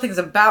anytime something's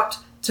about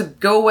to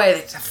go away, they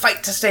have to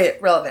fight to stay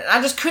relevant. And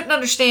I just couldn't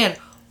understand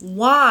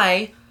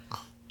why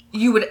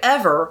you would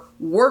ever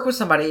work with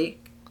somebody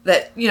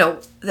that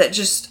that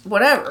just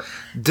whatever.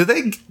 Do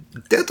they?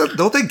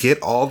 Don't they get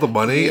all the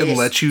money and Yes.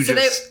 let you So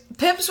just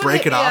pimps would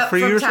break hit it me off up for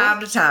you from or time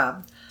something? to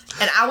time,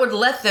 and I would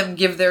let them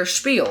give their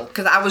spiel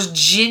because I was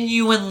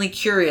genuinely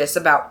curious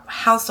about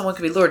how someone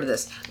could be lured to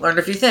this. Learned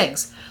a few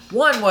things.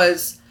 One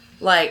was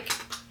like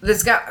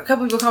this guy. A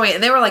couple people called me,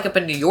 and they were like up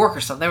in New York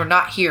or something. They were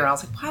not here, and I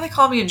was like, "Why are they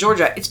calling me in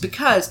Georgia?" It's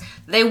because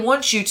they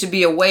want you to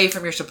be away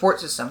from your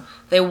support system.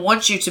 They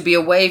want you to be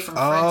away from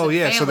friends Oh, and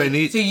yeah, family. so they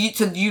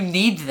need- you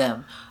need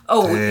them.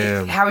 Oh,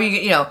 Damn. how are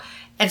you?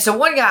 And so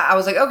one guy, I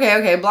was like,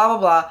 okay, blah, blah,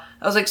 blah.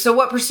 I was like, so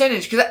what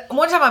percentage? Because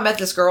one time I met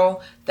this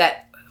girl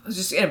that was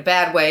just in a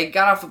bad way,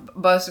 got off a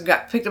bus and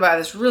got picked up by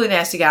this really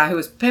nasty guy who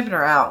was pimping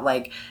her out,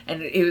 like,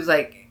 and he was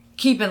like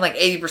keeping like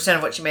 80%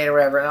 of what she made or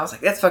whatever. And I was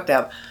like, that's fucked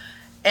up.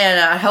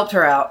 And I helped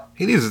her out.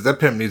 That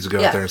pimp needs to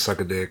go Yeah. out there and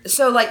suck a dick.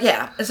 So, like,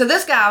 yeah. And so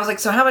this guy, I was like,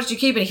 so how much do you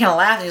keep? And he kind of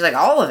laughed. And he's like,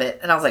 all of it.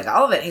 And I was like,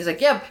 all of it? He's like,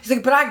 yeah. He's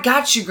like, but I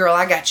got you, girl.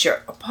 I got your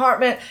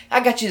apartment. I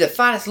got you the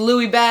finest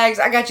Louis bags.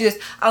 I got you this.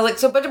 I was like,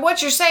 so, but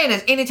what you're saying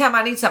is anytime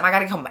I need something, I got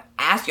to come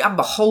ask you. I'm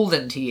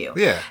beholden to you.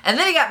 Yeah. And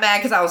then he got mad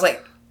because I was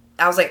like,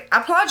 I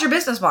applaud your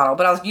business model,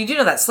 but I was like, you do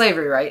know that's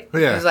slavery, right?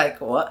 Yeah. He was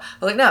like, what?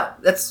 I was like, no,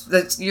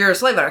 that's you're a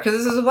slave owner because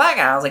this is a black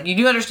guy. I was like, you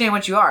do understand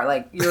what you are.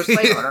 Like, you're a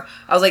slave owner.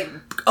 I was like,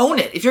 own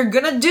it. If you're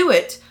going to do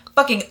it,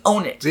 fucking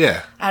own it.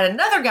 Yeah. I had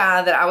another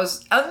guy that I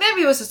was,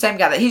 maybe it was the same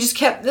guy that he just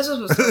kept, Maybe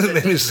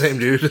the same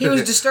dude. he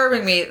was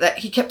disturbing me that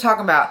he kept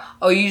talking about,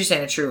 oh, you just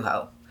ain't a true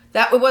hoe.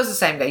 That it was the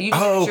same guy. You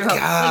just ain't a true hoe.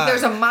 Like,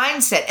 there's a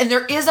mindset, and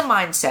there is a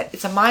mindset.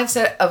 It's a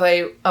mindset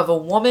of a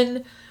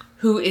woman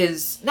who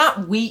is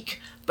not weak,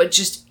 but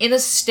just in a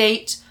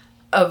state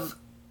of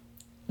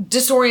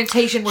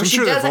disorientation where she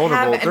doesn't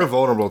have. They're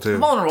vulnerable too.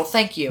 Vulnerable,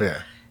 thank you.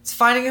 Yeah. It's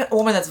finding a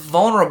woman that's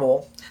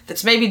vulnerable,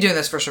 that's maybe doing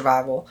this for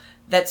survival,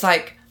 that's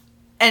like,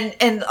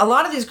 and a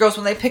lot of these girls,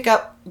 when they pick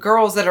up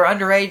girls that are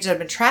underage that have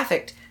been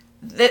trafficked,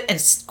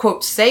 and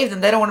quote save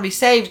them, they don't want to be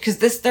saved because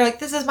they're like,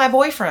 this is my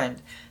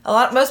boyfriend.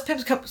 Most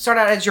pimps start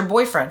out as your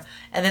boyfriend,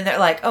 and then they're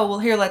like, oh well,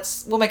 here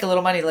we'll make a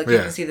little money. Like you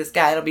can see this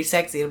guy, it'll be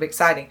sexy, it'll be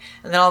exciting,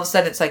 and then all of a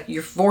sudden it's like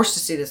you're forced to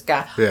see this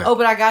guy. Yeah. Oh,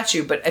 but I got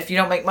you. But if you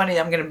don't make money,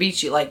 I'm gonna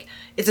beat you. Like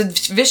it's a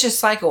vicious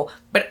cycle.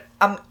 But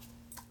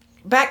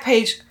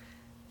Backpage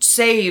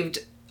saved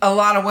a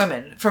lot of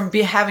women from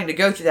having to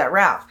go through that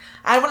route.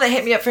 I had one that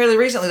hit me up fairly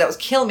recently that was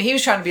killing me. He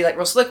was trying to be like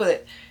real slick with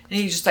it. And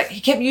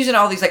he kept using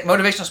all these like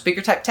motivational speaker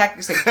type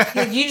tactics. Like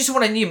you just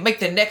want to make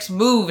the next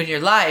move in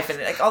your life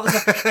and like all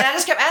this stuff. And I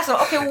just kept asking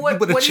him, okay, well,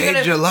 what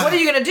are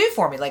you gonna do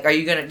for me? Like,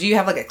 do you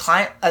have like a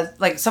client,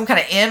 like some kind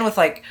of in with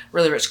like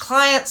really rich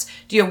clients?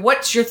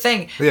 What's your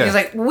thing? Yeah. He's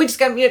like, well, we just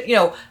gotta be,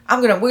 we're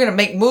gonna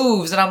make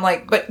moves. And I'm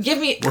like, but give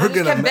me,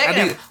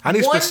 I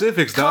need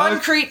specifics, dog.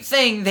 Concrete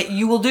thing that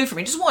you will do for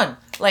me, just one,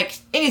 like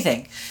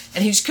anything.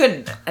 And he just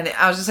couldn't. And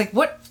I was just like,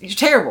 what? You're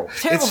terrible.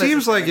 It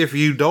seems like if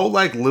you don't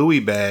like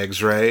Louis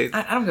bags, right?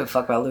 I don't give a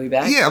fuck about Louis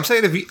bags. Yeah, I'm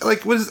saying if you,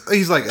 like,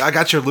 he's like, I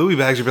got your Louis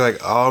bags. You'd be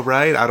like, all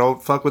right, I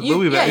don't fuck with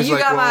Louis bags.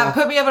 Yeah,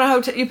 put me up in a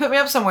hotel. You put me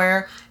up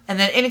somewhere. And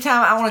then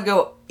anytime I want to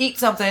go eat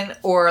something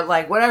or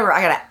like whatever,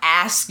 I got to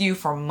ask you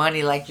for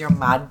money like you're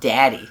my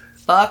daddy.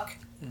 Fuck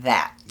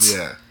that.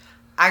 Yeah.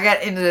 I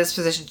got into this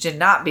position to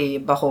not be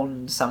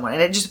beholden to someone.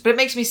 And it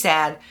makes me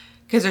sad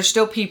because there's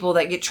still people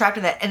that get trapped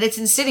in that. And it's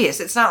insidious.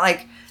 It's not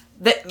like...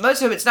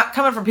 most of it's not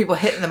coming from people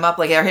hitting them up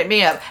like they're hitting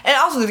me up. And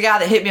also the guy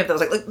that hit me up that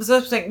was like,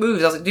 let's make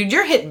moves. I was like, dude,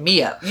 you're hitting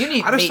me up. You need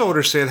me. I just don't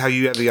understand how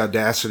you have the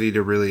audacity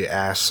to really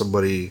ask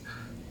somebody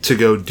to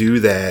go do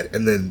that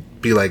and then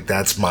be like,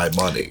 that's my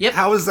money. Yep.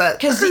 How is that?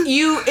 Because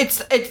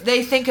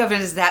they think of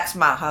it as that's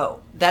my hoe.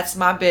 That's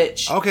my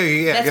bitch.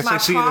 Okay, yeah. That's my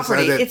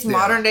property. It's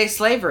modern day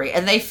slavery.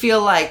 And they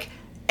feel like...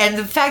 And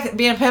the fact that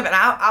being a pimp, and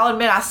I'll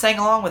admit I sang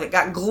along with it,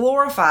 got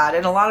glorified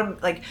in a lot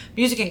of like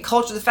music and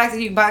culture. The fact that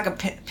you can buy like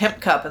a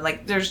pimp cup and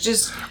like there's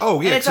just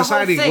and it's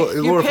society a whole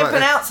thing. You're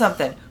pimping out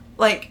something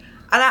like,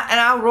 and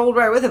I rolled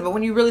right with it. But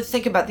when you really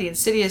think about the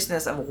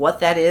insidiousness of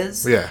what that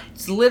is,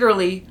 it's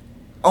literally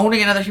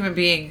owning another human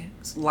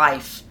being's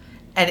life,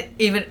 and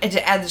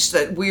to add just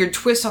a weird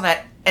twist on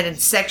that. And then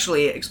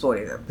sexually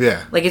exploiting them.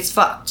 Yeah. Like, it's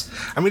fucked.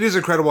 I mean, it is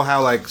incredible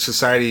how, like,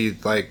 society,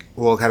 like,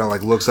 kind of,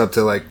 like, looks up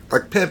to, like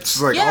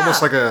pimps, like,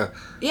 almost like a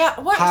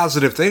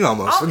positive thing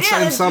almost. In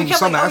some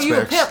aspects. Oh,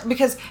 you're a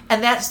pimp,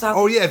 and that's stuff.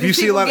 Oh, yeah, if you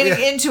see a lot of...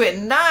 getting into it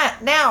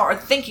not now are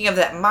thinking of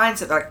that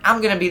mindset, like,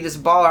 I'm going to be this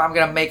baller, I'm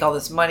going to make all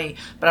this money,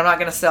 but I'm not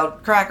going to sell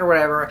crack or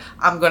whatever.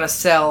 I'm going to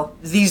sell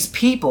these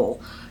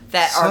people...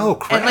 that are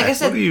crack. And like I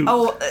said,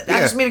 I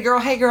just meet a girl,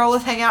 hey girl,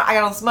 let's hang out, I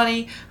got all this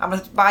money, I'm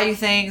gonna buy you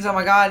things, oh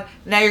my god,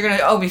 now you're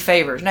gonna owe me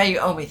favors, now you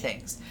owe me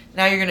things,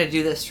 now you're gonna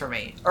do this for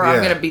me, or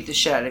I'm gonna beat the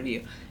shit out of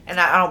you. And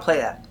I don't play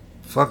that.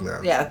 Fuck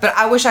no. Yeah, but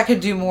I wish I could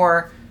do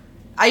more.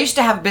 I used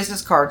to have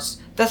business cards.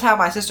 That's how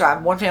my sister, I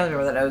have one family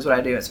member that knows what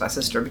I do, it's my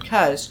sister,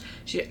 because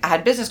I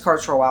had business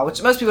cards for a while,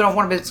 which most people don't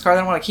want a business card,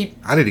 they don't want to keep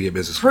I need to get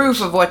business proof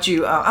cards. Of what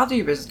you I'll do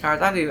your business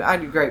cards. I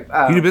do great.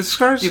 You do business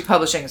cards? Do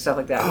publishing and stuff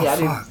like that. Oh, yeah,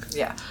 fuck. I do.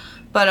 Yeah.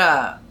 But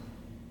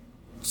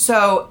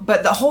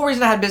but the whole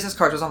reason I had business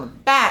cards was on the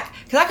back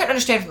because I couldn't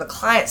understand from the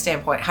client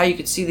standpoint how you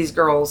could see these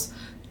girls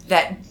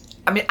that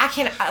I mean I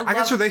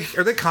guess are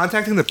they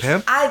contacting the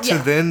pimp to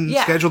then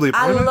schedule the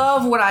appointment? I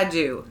love what I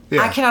do.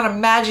 Yeah. I cannot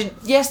imagine.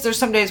 Yes, there's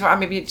some days where I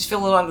maybe just feel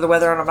a little under the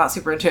weather and I'm not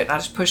super into it and I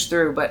just push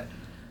through. But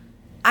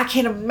I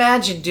can't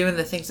imagine doing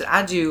the things that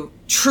I do,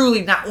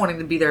 truly not wanting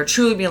to be there,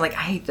 truly being like,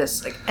 I hate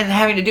this, like, and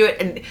having to do it,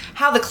 and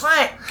how the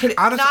client could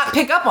not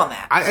pick up on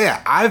that.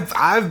 I've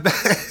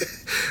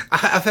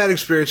I've had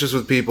experiences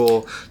with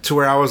people to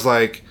where I was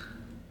like,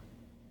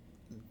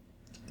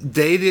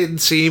 they didn't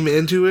seem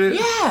into it.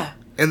 Yeah.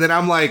 And then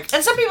I'm like,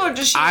 and some people are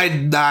just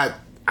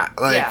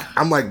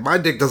I'm like, my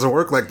dick doesn't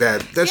work like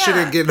that. That shit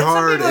ain't getting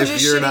hard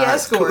if you're not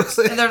escorts,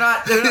 and they're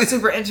not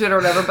super into it or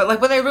whatever. But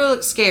like when they really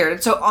look scared,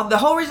 and so the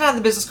whole reason I had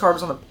the business card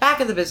was on the back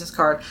of the business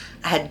card.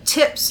 I had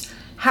tips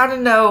how to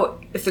know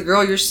if the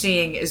girl you're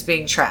seeing is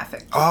being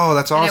trafficked. Oh,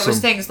 that's awesome. And it was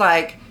things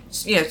like,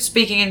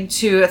 speaking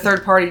into a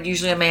third party,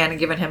 usually a man, and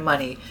giving him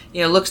money.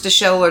 Looks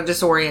disheveled or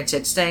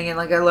disoriented, staying in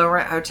like a low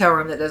rent hotel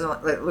room that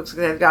looks like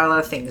they've got a lot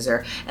of things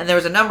there. And there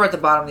was a number at the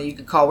bottom that you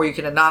could call where you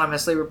can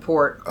anonymously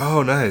report.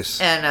 Oh,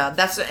 nice. And but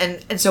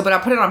I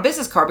put it on a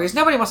business card because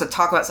nobody wants to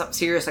talk about something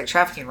serious like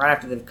trafficking right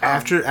after they've come.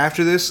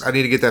 After this, I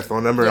need to get that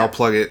phone number and I'll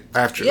plug it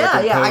after.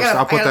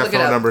 I'll put that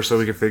phone number so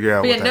we can figure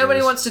out. But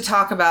nobody wants to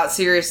talk about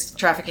serious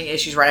trafficking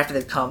issues right after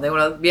they've come. They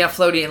want to be on a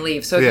floaty and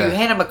leave. So if you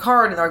hand them a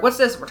card and they're like, "What's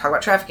this?" We're talking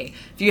about trafficking.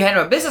 If you you hand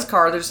them a business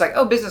card, they're just like,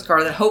 oh, business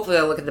card. Then hopefully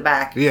they'll look at the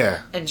back.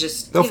 Yeah. And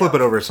just they'll flip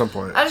it over at some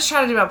point. I just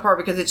try to do my part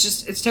because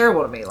it's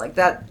terrible to me. Like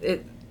that.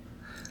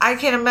 I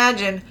can't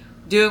imagine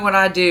doing what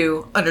I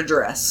do under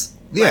duress.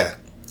 Yeah.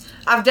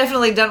 I've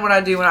definitely done what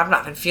I do when I've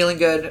not been feeling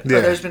good, or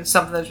there's been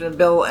something that's been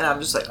built, and I'm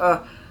just like,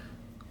 oh.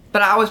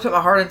 But I always put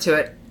my heart into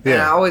it,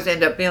 and I always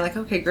end up being like,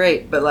 okay,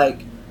 great. But like,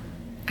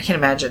 I can't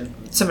imagine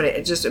somebody.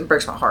 It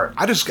breaks my heart.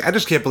 I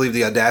just can't believe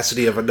the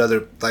audacity of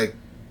another like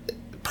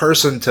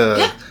person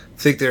to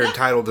think they're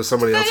entitled to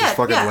somebody else's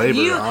fucking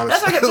labor. Honestly,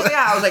 that's what I kept telling the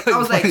guy. I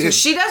was like, so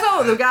she does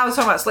all. The guy was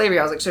talking about slavery.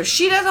 I was like, so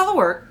she does all the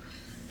work,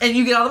 and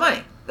you get all the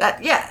money.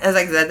 I was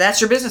like,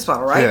 that's your business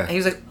model, right? And he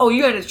was like, oh,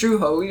 you ain't a true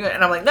hoe.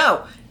 And I'm like,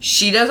 no,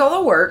 she does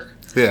all the work.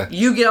 Yeah.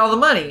 You get all the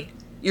money.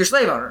 You're a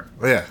slave owner.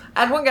 Yeah.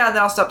 I had one guy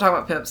that I'll stop talking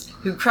about pimps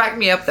who cracked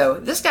me up though.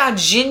 This guy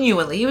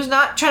genuinely, he was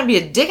not trying to be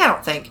a dick, I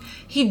don't think.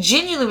 He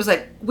genuinely was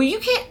like, well, you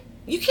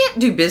can't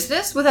do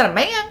business without a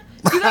man.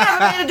 You gotta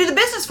have a man to do the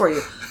business for you.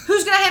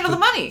 Who's gonna handle the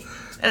money?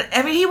 And,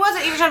 I mean, he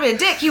wasn't even trying to be a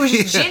dick. He was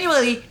just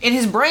genuinely, in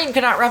his brain,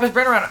 could not wrap his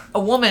brain around a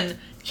woman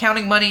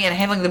counting money and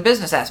handling the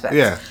business aspects.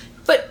 Yeah.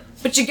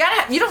 But you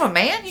don't have a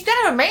man. You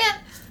gotta have a man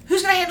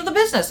who's gonna handle the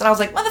business. And I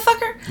was like,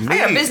 motherfucker, I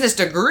got a business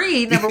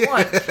degree, number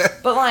one.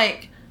 But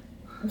like,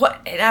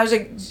 what? And I was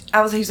like,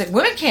 he's like,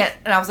 women can't.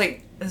 And I was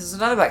like, this is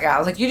another black guy. I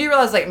was like, you do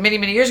realize like many,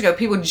 many years ago,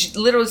 people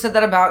literally said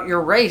that about your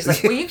race.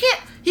 Like, well, he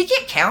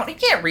can't count. He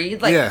can't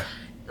read. Like,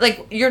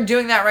 like you're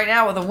doing that right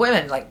now with the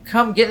women. Like,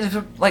 come get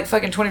into like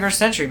fucking 21st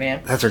century,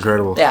 man. That's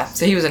incredible. Yeah.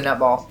 So he was a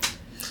nutball.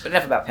 But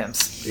enough about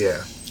pimps.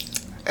 Yeah.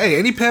 Hey,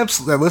 any pimps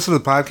that listen to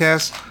the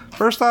podcast,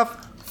 first off,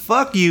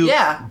 fuck you.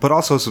 Yeah. But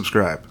also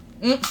subscribe.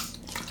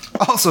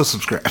 Also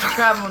subscribe.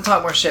 Subscribe and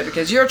talk more shit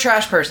because you're a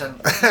trash person.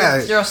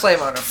 You're a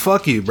slave owner.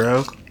 Fuck you,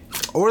 bro.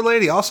 Or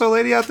lady. Also,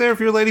 lady out there, if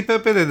you're a lady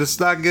pimping and it's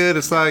not good,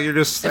 it's not, you're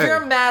just... If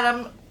you're a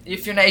madam,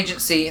 if you're an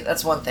agency,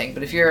 that's one thing.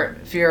 But if you're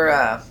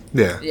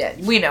yeah,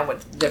 we know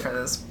what the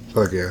difference is.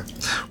 Fuck yeah.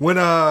 When,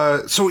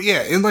 so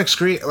yeah, in like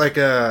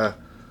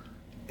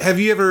have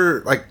you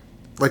ever, like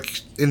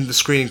in the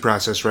screening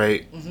process,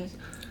 right? Mm-hmm.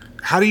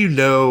 How do you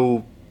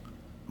know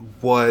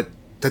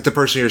that the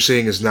person you're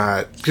seeing is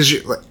not, because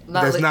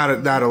that's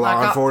not a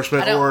law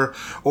enforcement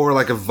or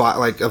like a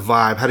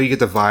vibe. How do you get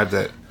the vibe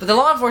that? But the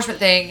law enforcement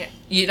thing,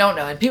 you don't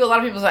know. And a lot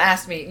of people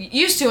ask me,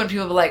 used to, when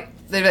people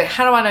they'd be like,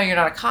 how do I know you're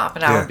not a cop?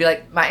 And I would be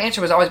like, my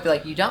answer was always be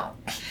like, you don't.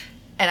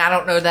 And I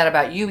don't know that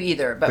about you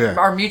either. But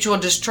our mutual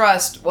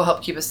distrust will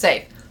help keep us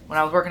safe. When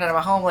I was working out of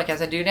my home, like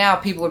as I do now,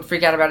 people would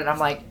freak out about it. And I'm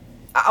like,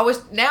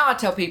 now I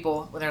tell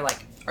people when they're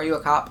like, are you a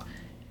cop?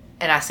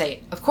 And I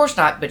say, of course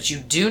not. But you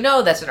do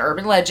know that's an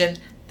urban legend.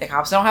 The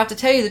cops don't have to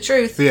tell you the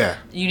truth. Yeah.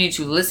 You need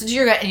to listen to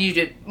your gut, and you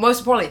need to, most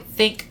importantly,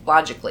 think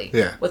logically.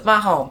 Yeah. With my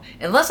home,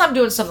 unless I'm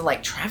doing something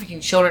like trafficking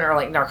children or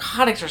like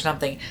narcotics or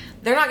something,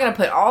 they're not going to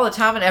put all the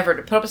time and effort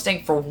to put up a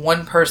sting for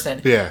one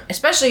person. Yeah.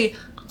 Especially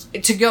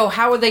to go,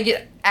 how would they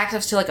get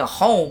access to like a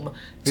home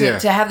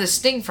to have this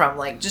sting from?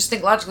 Like, just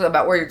think logically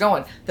about where you're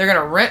going. They're going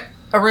to rent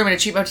a room in a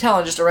cheap motel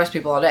and just arrest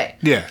people all day.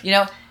 Yeah. You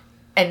know?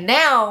 And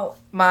now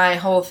my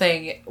whole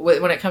thing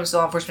when it comes to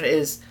law enforcement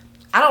is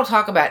I don't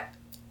talk about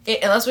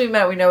unless we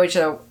know each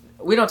other,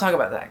 we don't talk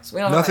about that.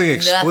 We don't nothing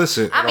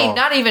explicit. I mean,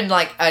 not even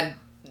like a.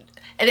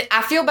 And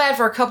I feel bad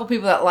for a couple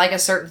people that like a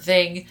certain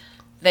thing.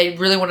 They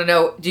really want to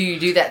know, do you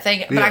do that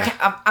thing? But I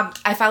can't.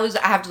 If I lose,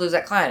 I have to lose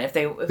that client.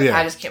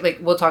 I just can't. Like,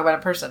 we'll talk about it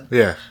in person.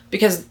 Yeah.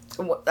 Because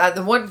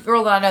the one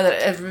girl that I know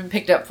that has been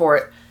picked up for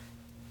it,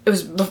 it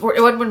was before.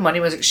 It wasn't when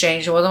money was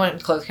exchanged. It wasn't when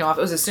clothes came off.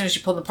 It was as soon as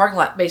she pulled in the parking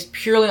lot, based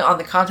purely on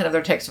the content of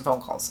their text and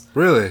phone calls.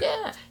 Really?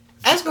 Yeah.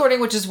 Escorting,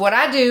 which is what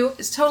I do,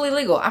 is totally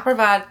legal. I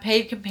provide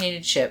paid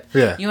companionship.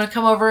 Yeah. You want to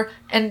come over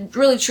and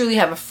really, truly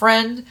have a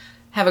friend,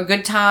 have a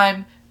good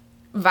time,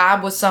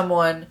 vibe with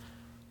someone,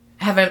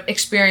 have an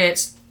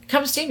experience,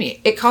 come see me.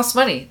 It costs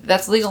money.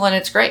 That's legal and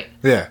it's great.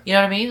 Yeah. You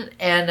know what I mean?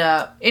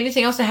 And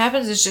anything else that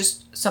happens is just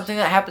something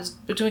that happens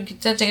between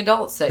consenting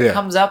adults that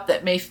comes up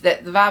that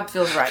the vibe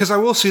feels right. Because I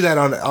will see that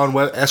on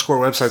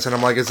escort websites, and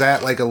I'm like, is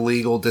that like a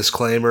legal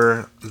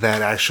disclaimer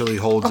that actually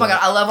holds? Oh my god,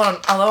 I love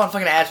on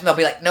fucking ads when they'll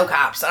be like, no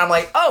cops, and I'm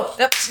like, oh,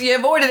 you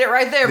avoided it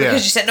right there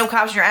because you said no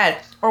cops in your ad.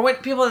 Or when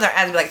people in their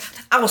ads be like,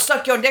 I will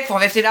suck your dick for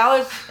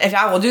 $50 if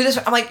I will do this.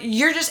 I'm like,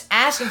 you're just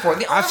asking for it.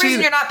 The only reason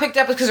you're not picked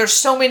up is because there's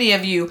so many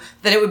of you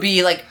that it would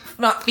be like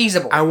not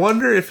feasible. I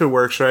wonder if it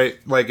works right.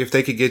 Like if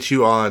they could get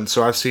you on.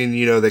 So I've seen,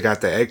 they got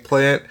the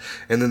eggplant,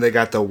 and then they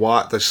got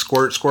the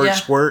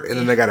squirt, and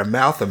then they got a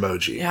mouth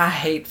emoji. Yeah, I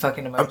hate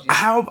fucking emojis.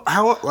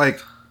 How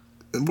like.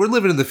 We're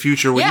living in the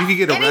future when you can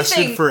get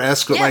arrested for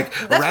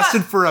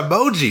arrested for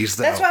emojis.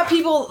 Though. That's why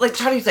people like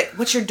try to be like,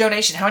 "What's your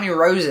donation? How many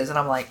roses?" And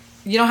I'm like,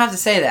 "You don't have to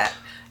say that.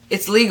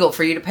 It's legal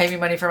for you to pay me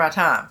money for my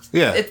time."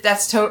 Yeah, and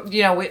that's not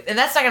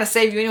going to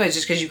save you anyways,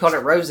 just because you called it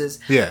roses.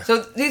 Yeah.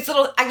 So these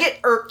I get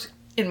irked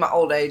in my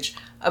old age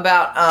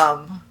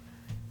about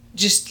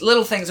just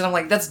little things, and I'm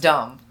like, that's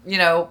dumb.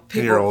 People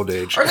in your old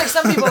age, or like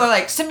some people are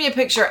like, send me a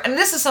picture, and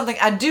this is something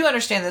I do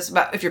understand this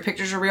about. If your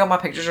pictures are real, my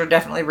pictures are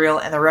definitely real,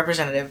 and they're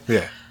representative.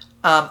 Yeah.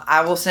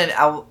 I will send.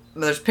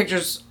 There's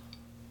pictures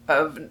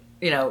of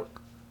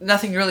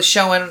nothing really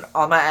showing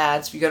on my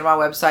ads. If you go to my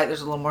website,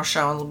 there's a little more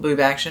showing, a little boob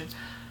action.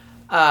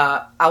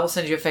 I will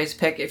send you a face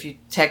pic if you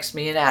text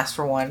me and ask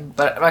for one,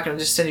 but I'm not going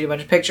to just send you a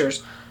bunch of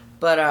pictures.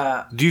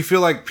 But do you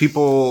feel like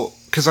people?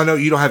 Because I know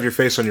you don't have your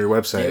face on your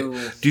website.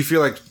 No. Do you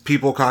feel like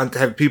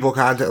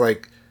have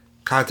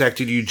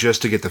contacted you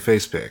just to get the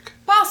face pic?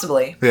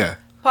 Possibly. Yeah.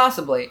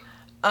 Possibly.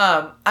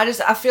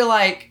 I feel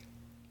like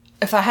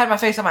if I had my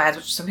face on my ads,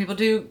 which some people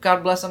do,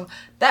 God bless them,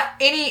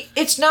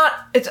 it's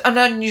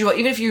unusual,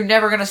 even if you're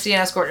never going to see an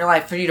escort in your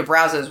life, for you to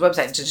browse his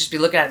website and to just be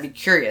looking at it and be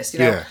curious, you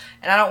know? Yeah.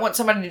 And I don't want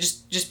somebody to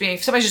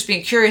if somebody's just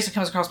being curious and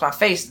comes across my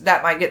face,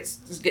 that might get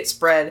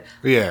spread.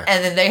 Yeah.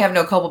 And then they have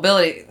no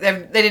culpability.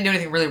 They didn't do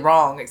anything really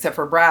wrong except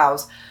for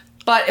browse.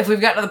 But if we've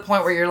gotten to the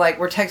point where you're like,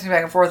 we're texting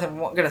back and forth and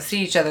we're going to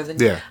see each other,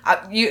 then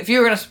if you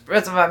were going to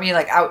spread something about me,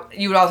 like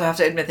you would also have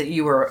to admit that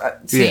you were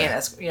seeing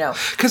us, you know.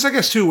 Because I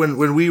guess too,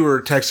 when we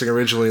were texting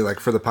originally, like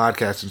for the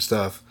podcast and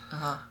stuff,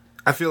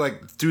 I feel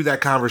like through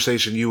that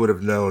conversation, you would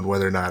have known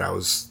whether or not I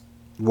was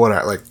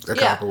compliment.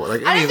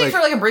 Like, I didn't think for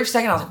like a brief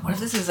second, I was like, what if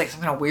this is like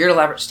some kind of weird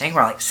elaborate sting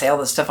where I like say all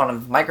this stuff on a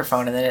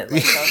microphone and then it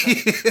like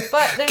goes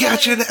But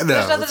there's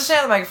nothing to say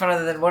on the microphone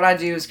other than what I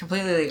do is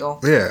completely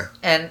legal. Yeah.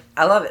 And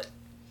I love it.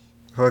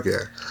 Fuck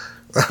yeah.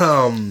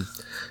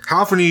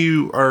 How often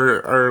you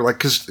are like,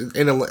 because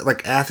in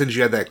like Athens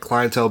you had that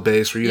clientele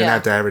base where you didn't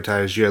have to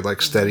advertise, you had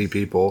like steady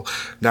people.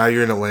 Now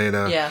you're in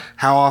Atlanta. Yeah.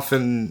 How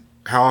often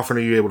are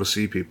you able to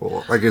see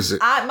people? Like, is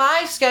it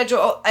my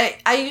schedule?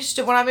 I used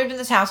to, when I moved in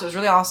this house, it was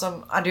really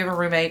awesome. I do have a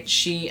roommate.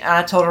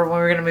 I told her when we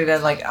were gonna move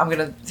in, like, I'm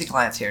gonna see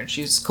clients here, and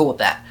she's cool with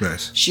that.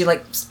 Nice. She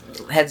like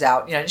heads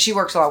out, you know. She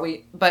works all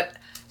week, but.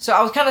 So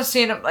I was kind of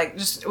seeing it like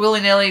just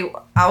willy-nilly.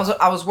 I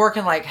was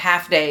working like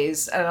half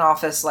days at an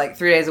office like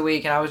 3 days a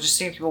week, and I was just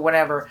seeing people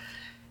whenever.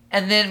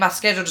 And then my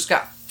schedule just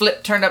got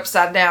turned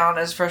upside down,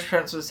 as Fresh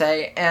Prince would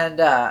say. And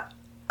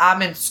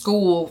I'm in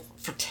school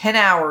for 10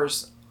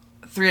 hours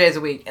 3 days a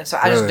week. And so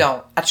I just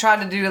don't. I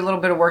tried to do a little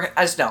bit of work.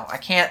 I just don't. I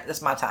can't.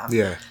 That's my time.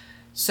 Yeah.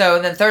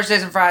 So then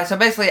Thursdays and Fridays. So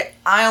basically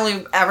I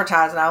only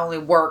advertise and I only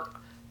work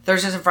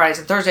Thursdays and Fridays,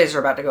 and Thursdays are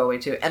about to go away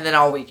too, and then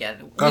all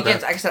weekend.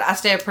 Weekends, like I said, I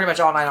stay up pretty much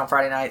all night on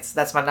Friday nights.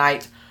 That's my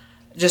night,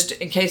 just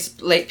in case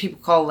people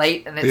call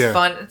late, and it's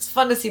fun. It's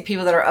fun to see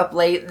people that are up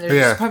late and they're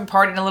just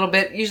partying a little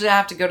bit. Usually, I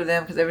have to go to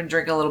them because they've been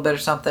drinking a little bit or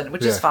something,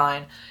 which is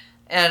fine.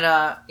 And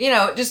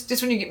just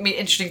when you meet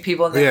interesting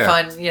people and they're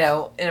fun,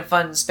 in a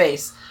fun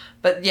space.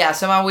 But yeah,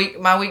 so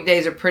my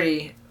weekdays are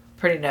pretty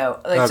no.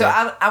 So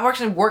I'm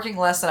actually working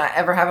less than I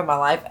ever have in my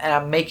life, and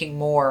I'm making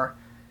more.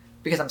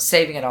 Because I'm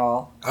saving it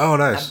all. Oh,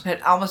 nice. I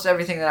put almost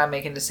everything that I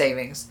make into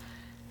savings.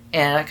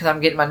 And because I'm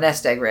getting my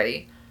nest egg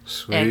ready.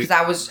 Sweet. And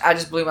because I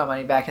just blew my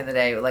money back in the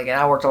day. Like, and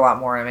I worked a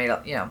lot more. I made,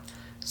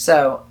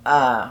 So,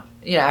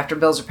 after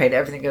bills are paid,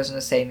 everything goes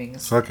into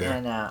savings. Okay.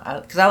 And,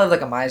 because I live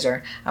like a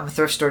miser. I'm a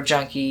thrift store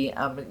junkie.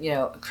 We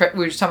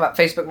were just talking about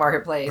Facebook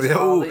Marketplace.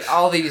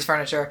 All these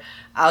furniture.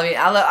 I mean,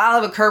 I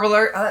love a Curb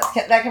Alert.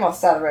 That came off the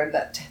side of the road.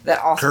 That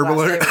awesome. Curb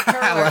Alert.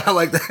 I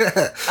like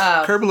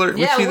that. Curb Alert.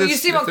 Yeah, you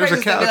see them on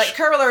Craigslist, they'd be like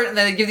Curb Alert, and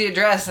then they give the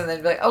address, and they'd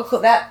be like, oh, cool,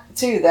 that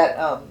too.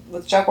 That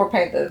with chalkboard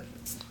paint.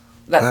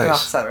 That came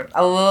off the side of the road.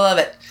 I love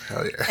it.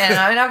 Hell yeah. And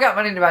I mean, I've got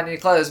money to buy new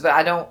clothes, but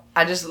I don't.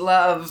 I just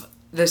love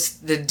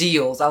the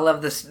deals. I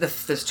love this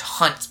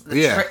hunt.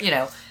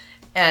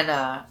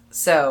 And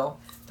so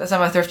that's why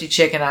I'm a thrifty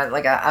chick, and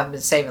I've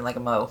been saving like a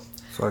mo.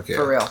 Fuck yeah.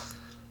 For real.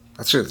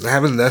 That's true.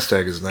 Having a nest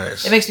egg is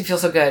nice. It makes me feel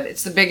so good.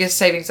 It's the biggest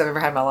savings I've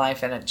ever had in my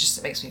life, and it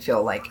just makes me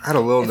feel like I had a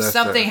little if nest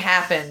something egg.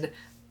 happened,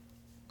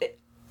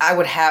 I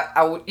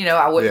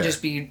wouldn't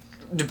just be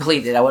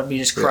depleted. I wouldn't be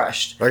just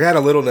crushed. Like I had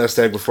a little nest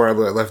egg before I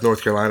left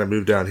North Carolina,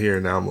 moved down here,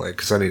 and now I'm like,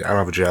 because I don't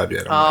have a job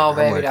yet. I'm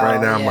like,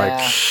 right now I'm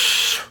like,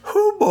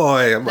 oh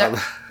boy,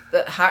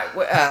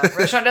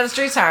 restaurant down the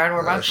street's hiring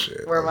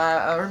where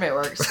my roommate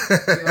works. You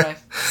want to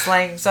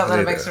slang something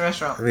that makes a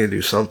restaurant? I need to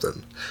do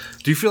something.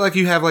 Do you feel like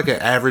you have like an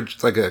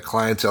average, like a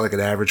clientele, like an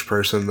average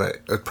person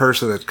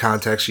that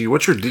contacts you?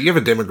 Do you have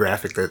a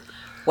demographic that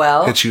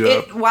hits you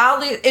up?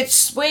 It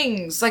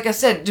swings. Like I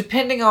said,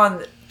 depending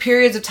on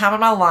periods of time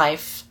in my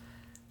life,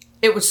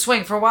 it would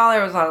swing. For a while,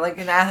 there was a lot of like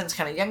in Athens,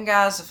 kind of young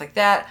guys, stuff like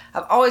that.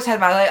 I've always had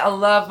I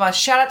love my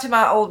shout out to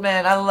my old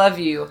man. I love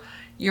you.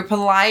 You're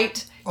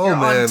polite. You're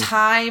on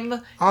time.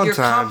 You're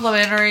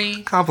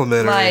complimentary.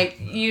 Like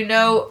you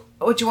know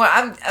what you want.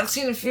 I've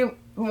seen a few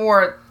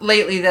more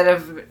lately that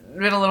have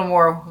been a little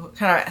more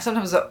kind of.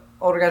 Sometimes the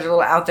older guys are a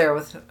little out there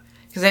with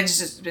because they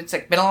just it's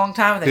like been a long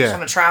time and they just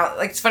want to try.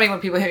 Like it's funny when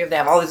people hear they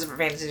have all these different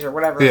fantasies or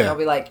whatever. And they'll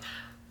be like,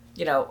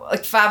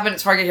 like 5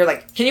 minutes before I get here,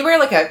 like, can you wear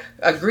like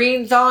a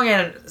green thong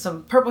and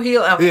some purple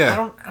heel? And I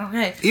don't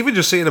know. Even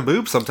just seeing a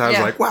boob sometimes,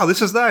 like, wow,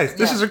 this is nice.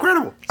 This is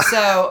incredible.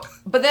 So,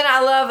 but then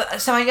I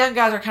love, so my young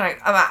guys are kind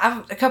of, I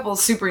have a couple of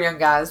super young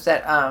guys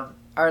that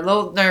are a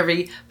little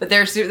nervy, but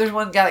there's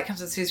one guy that comes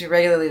and sees me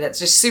regularly that's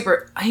just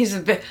super, he's a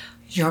bit,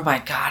 you're my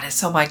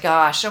goddess, oh my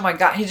gosh, oh my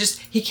god.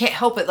 He can't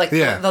help it. Like,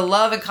 the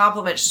love and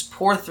compliments just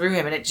pour through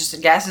him and it just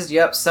gasses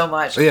you up so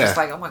much. It's just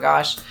like, oh my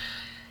gosh.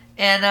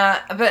 And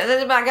but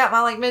then I got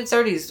my like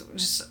mid-30s.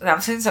 Just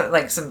I've seen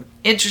some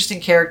interesting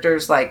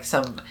characters, like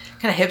some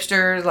kind of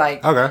hipsters,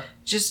 like Okay.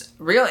 just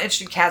real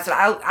interesting cats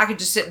that I could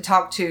just sit and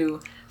talk to.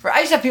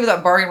 I used to have people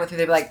that bargain with me.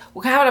 They'd be like,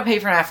 "Well, how would I pay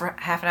for half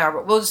an hour?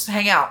 But we'll just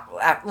hang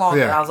out longer."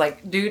 Yeah. And I was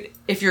like, "Dude,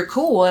 if you're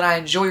cool and I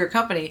enjoy your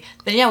company,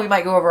 then yeah, we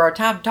might go over our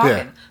time talking.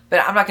 Yeah.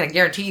 But I'm not going to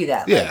guarantee you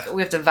that. Yeah. Like,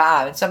 we have to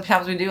vibe. And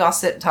sometimes we do. I'll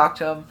sit and talk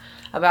to them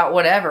about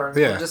whatever. And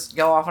Yeah. we'll just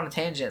go off on a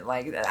tangent.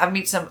 Like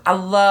I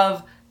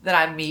love that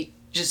I meet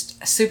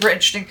just super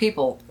interesting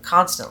people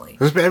constantly.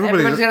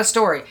 Everybody's got a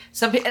story.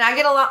 And I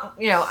get a lot.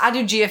 I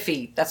do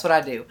GFE. That's what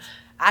I do.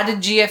 I did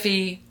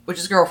GFE, which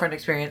is girlfriend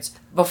experience,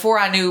 before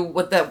I knew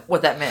what that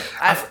meant.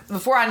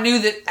 Before I knew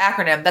the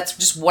acronym, that's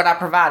just what I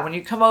provide. When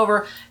you come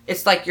over,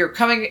 it's like you're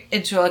coming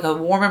into like a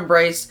warm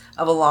embrace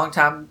of a long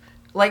time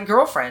like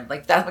girlfriend.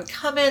 Like that.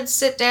 Come in,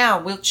 sit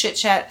down, we'll chit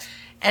chat.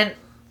 And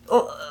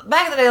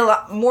back in the day, a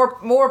lot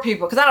more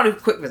people, because I don't do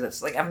quick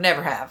visits. Like I've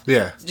never have.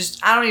 Yeah.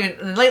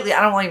 Lately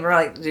I don't even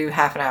really do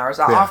half an hour.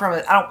 So I offer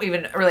them. I don't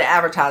even really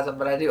advertise them,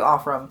 but I do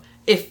offer them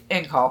if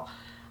in call.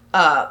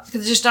 Because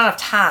there's just not enough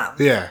time.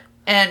 Yeah.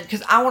 And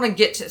because I want to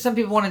get to, some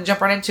people want to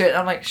jump right into it. And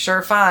I'm like,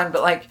 sure, fine.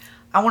 But like,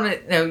 I want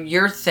to know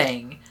your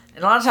thing.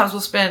 And a lot of times we'll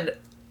spend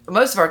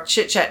most of our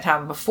chit chat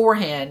time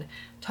beforehand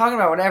talking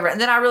about whatever. And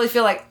then I really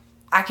feel like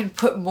I can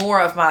put more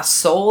of my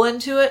soul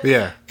into it.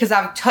 Yeah. Because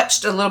I've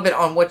touched a little bit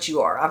on what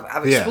you are.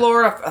 I've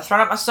explored, I've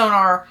thrown up my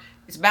sonar.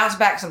 It's bounced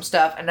back some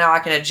stuff, and now I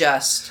can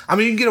adjust. I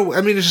mean,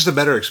 it's just a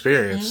better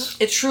experience.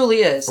 Mm-hmm. It truly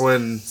is.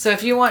 So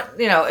if you want,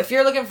 if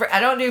you're looking for, I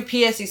don't do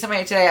PSE.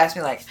 Somebody today asked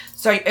me like,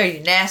 so are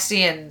you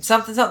nasty and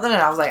something? And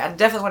I was like, I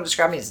definitely want to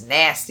describe me as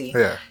nasty.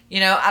 Yeah.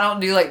 I don't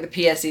do like the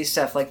PSE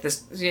stuff, like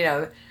this,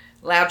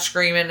 loud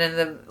screaming and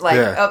the like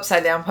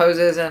upside down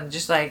poses and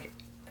just like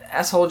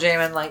asshole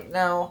jamming. Like,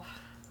 no,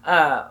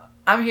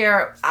 I'm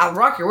here. I'll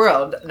rock your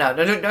world. No,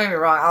 don't get me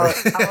wrong. I'll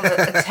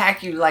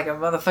attack you like a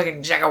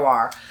motherfucking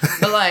jaguar.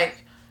 But like,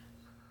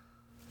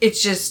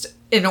 it's just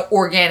in an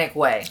organic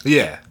way.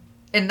 Yeah.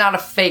 And not a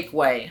fake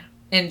way.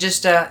 And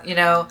just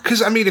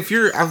because I mean,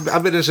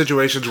 I've been in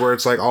situations where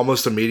it's like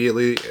almost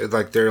immediately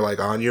like they're like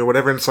on you or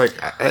whatever, and it's like,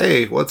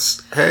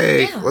 let's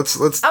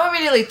I'm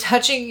immediately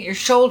touching your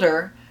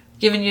shoulder,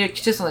 giving you a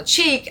kiss on the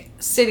cheek,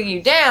 sitting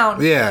you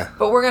down. Yeah.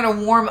 But we're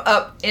gonna warm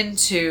up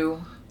into.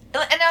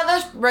 And now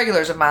there's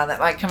regulars of mine that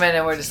might come in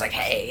and we're just like,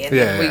 hey,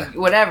 and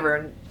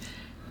whatever.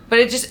 But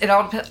it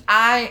all depends.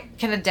 I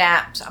can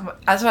adapt.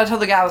 That's what I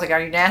told the guy. I was like,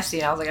 are you nasty?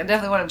 And I was like, I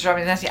definitely want to describe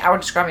me as nasty. I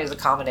would describe me as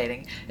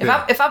accommodating.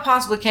 If I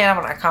possibly can, I'm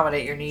going to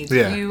accommodate your needs.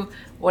 Yeah. You,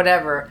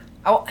 whatever.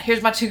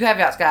 Here's my 2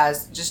 caveats,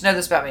 guys. Just know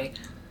this about me.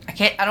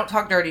 I don't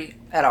talk dirty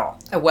at all.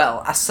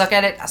 Well, I suck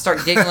at it. I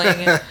start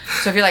giggling.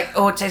 So if you're like,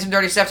 oh, say some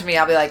dirty stuff to me,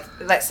 I'll be like,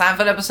 that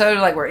Seinfeld episode,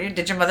 like, where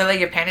did your mother lay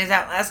your panties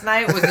out last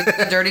night with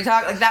the dirty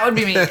talk? Like, that would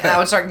be me. And I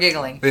would start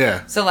giggling.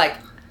 Yeah. So, like,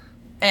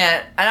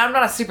 and I'm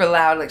not a super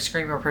loud, like,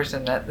 screamer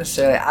person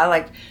necessarily. I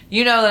like,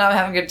 that I'm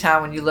having a good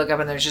time when you look up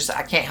and there's just,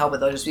 I can't help it.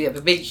 There'll just be a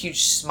big,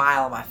 huge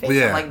smile on my face.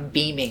 Yeah. I'm, like,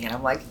 beaming. And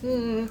I'm like,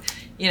 and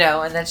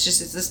that's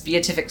just, it's this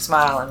beatific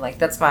smile. And, like,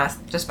 that's my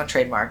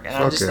trademark. And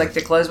I just like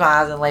to close my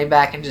eyes and lay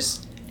back and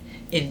just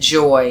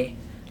enjoy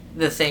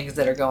the things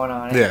that are going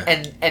on. Yeah.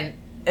 And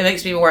it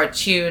makes me more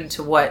attuned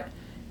to what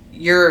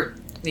you're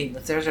needing.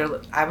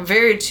 I'm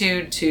very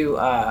attuned to,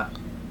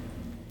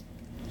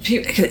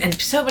 and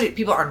so many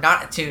people are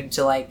not attuned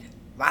to like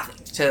my thing.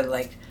 To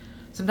like,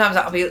 sometimes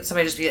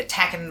somebody just be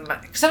attacking.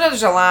 Sometimes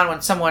there's a line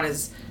when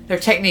their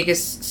technique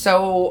is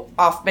so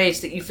off base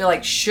that you feel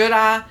like, should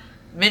I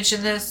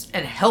mention this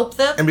and help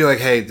them and be like,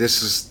 hey,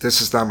 this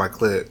is not my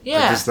clit.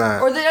 Yeah,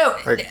 not, or they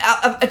don't. Like,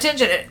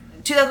 attention.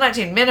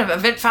 2019, men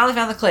have finally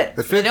found the clit.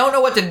 They don't know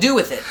what to do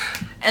with it.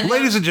 And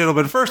ladies and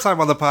gentlemen, first time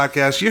on the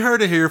podcast, you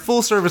heard it here,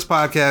 Full Service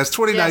Podcast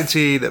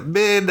 2019. Yes.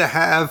 Men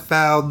have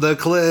found the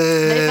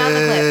clit. They found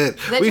the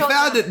clit. We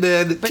found it,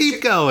 men.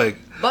 Keep going.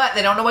 But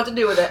they don't know what to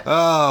do with it.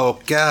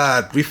 Oh,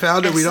 God. We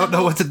found it. We don't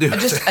know what to do with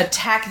it. Just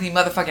attack the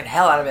motherfucking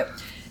hell out of it.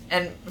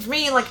 And for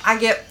me, like, I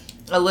get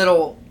a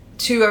little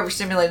too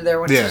overstimulated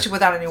there especially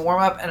without any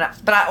warm up.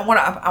 But I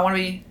want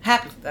to be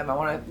happy for them. I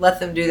want to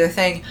let them do their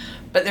thing.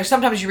 But there's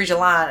sometimes you reach a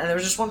line, and there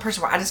was just one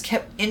person where I just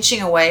kept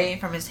inching away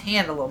from his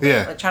hand a little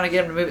bit, like trying to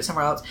get him to move it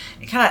somewhere else.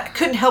 And I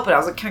couldn't help it. I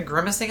was like kind of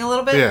grimacing a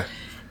little bit,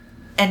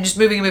 and just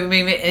moving, and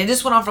it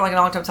just went on for like a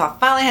long time. So I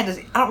finally had to.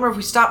 I don't remember if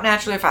we stopped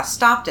naturally or if I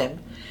stopped him.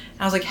 And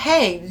I was like,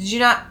 "Hey,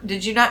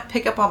 did you not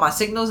pick up on my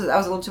signals? That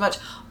was a little too much.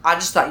 I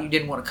just thought you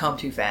didn't want to come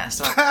too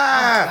fast." Like,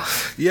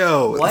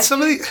 yo, what?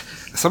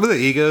 Some of the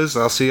egos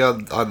I'll see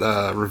on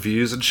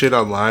reviews and shit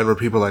online where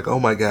people are like, oh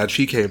my God,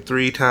 she came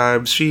 3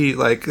 times. She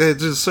like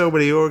just so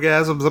many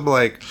orgasms. I'm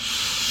like,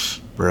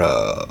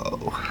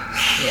 bro.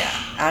 Yeah,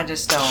 I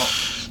just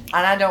don't.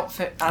 And I don't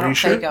fake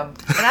them.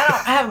 And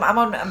I'm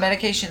on a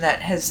medication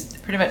that has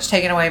pretty much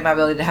taken away my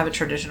ability to have a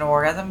traditional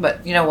orgasm.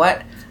 But you know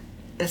what?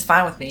 It's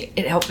fine with me.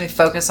 It helps me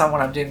focus on what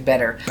I'm doing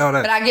better. Oh,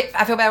 nice. But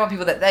I feel bad when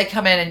people that they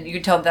come in and you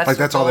can tell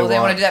that's all they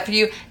want to do that for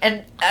you.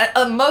 And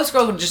most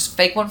girls would just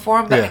fake one for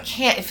them, but I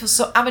can't. It feels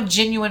so. I'm a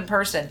genuine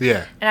person.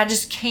 Yeah. And I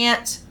just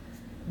can't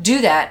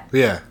do that.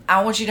 Yeah.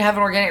 I want you to have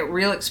an organic,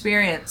 real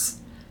experience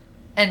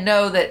and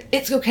know that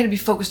it's okay to be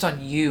focused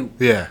on you.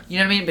 Yeah. You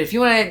know what I mean? But if you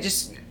want to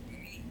just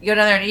go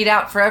down there and eat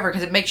out forever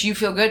because it makes you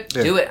feel good,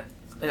 do it.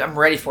 I'm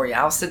ready for you.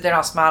 I'll sit there and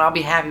I'll smile. I'll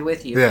be happy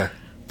with you. Yeah.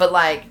 But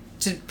like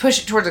to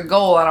push it towards a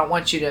goal, I don't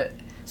want you to.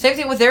 Same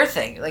thing with their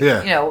thing. Like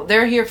you know,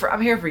 they're here for.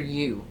 I'm here for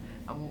you.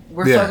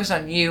 We're focused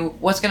on you.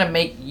 What's gonna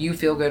make you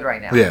feel good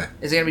right now? Yeah.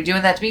 Is it gonna be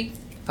doing that to me?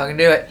 Fucking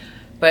do it.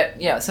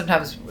 But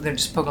sometimes they're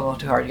just poking a little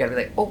too hard. You gotta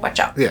be like, oh, watch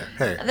out. Yeah.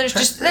 Hey. And there's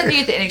just then you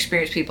get the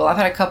inexperienced people. I've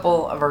had a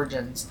couple of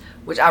virgins,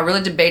 which I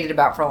really debated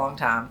about for a long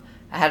time.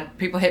 I had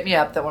people hit me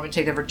up that wanted me to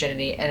take their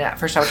virginity, and at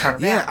first I would turn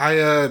them down.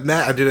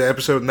 I did an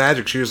episode with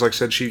Magic. She was like,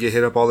 said she'd get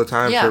hit up all the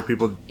time for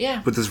people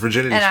with this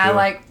virginity. And skill. I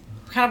like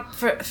kind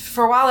of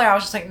for a while there, I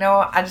was just like,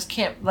 no, I just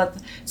can't let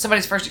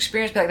somebody's first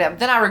experience be like that. But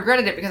then I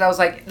regretted it because I was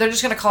like, they're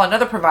just gonna call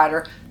another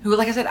provider who,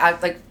 like I said, I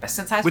like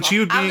since high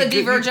school, I'm the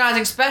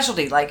de-virginizing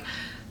specialty, like.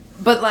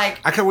 But like,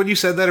 when you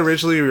said that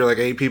originally, you were like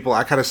 8 people.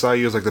 I kind of saw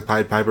you as like the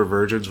Pied Piper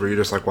virgins, where you're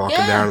just like walking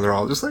down and they're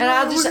all just like. And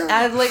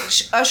I like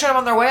usher them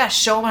on their way. I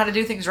show them how to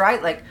do things right.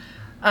 Like,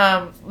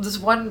 this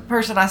one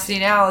person I see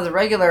now as a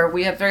regular.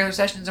 We have regular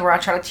sessions where I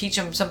try to teach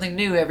them something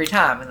new every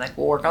time, and like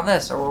we'll work on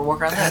this or we'll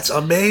work on That's this.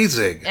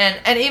 amazing.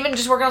 And even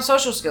just working on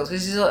social skills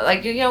because he's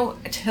like giving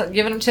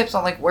him tips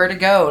on like where to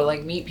go to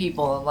like meet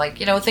people and like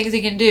things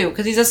he can do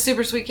because he's a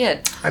super sweet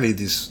kid. I need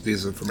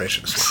these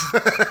informations.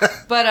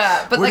 But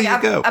where like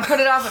I put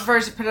it off at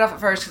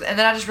first, and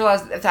then I just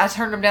realized if I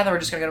turned them down, they were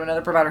just gonna go to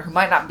another provider who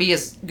might not be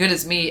as good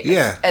as me,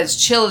 as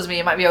chill as me.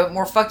 It might be a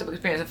more fucked up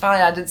experience. And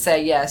finally, I did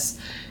say yes,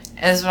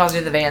 and this is when I was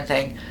doing the van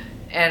thing,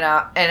 and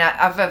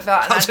I felt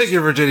I'll take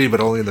your virginity, but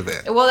only in the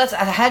van. Well,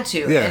 I had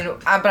to, yeah.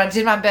 But I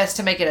did my best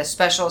to make it as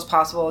special as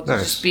possible, to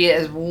just be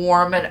as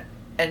warm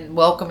and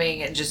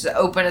welcoming and just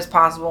open as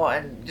possible,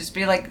 and just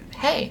be like,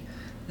 hey,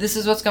 this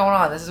is what's going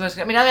on. This is what's.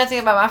 I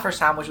think about my first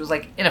time, which was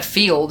like in a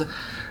field.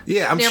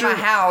 Yeah, near my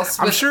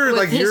house. With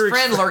his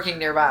friend lurking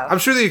nearby. I'm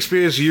sure the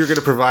experience you're going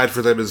to provide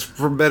for them is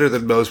better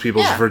than most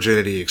people's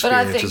virginity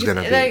experience is going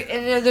to be.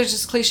 And there's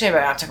this cliche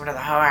about I took him to the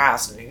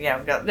house, and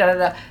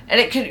and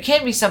it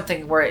can be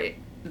something where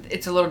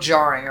it's a little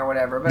jarring or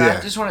whatever. But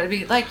I just wanted to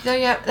be like,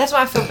 that's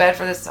why I feel bad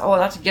for this. Oh,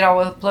 not to get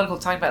all the political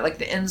talking about like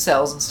the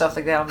incels and stuff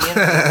like that on the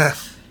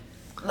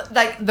internet.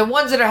 Like the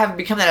ones that have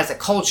become that as a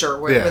culture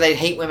where they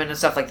hate women and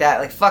stuff like that.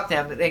 Like fuck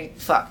them.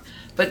 Fuck.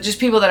 But just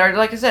people that are,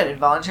 like I said,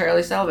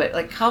 involuntarily celibate.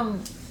 Like,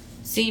 come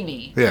see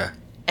me. Yeah.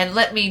 And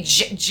let me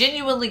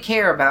genuinely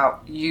care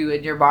about you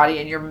and your body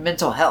and your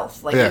mental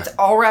health. Like, it's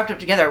all wrapped up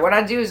together. What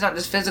I do is not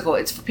just physical.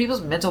 It's for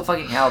people's mental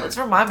fucking health. It's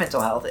for my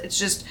mental health. It's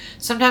just,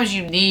 sometimes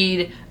you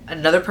need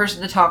another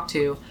person to talk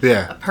to.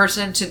 Yeah. A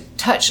person to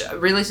touch.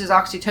 Releases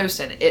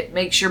oxytocin. It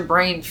makes your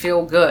brain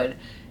feel good.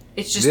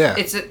 It's just,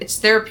 it's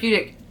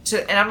therapeutic.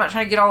 And I'm not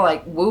trying to get all,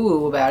 like,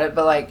 woo-woo about it,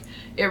 but, like,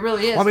 it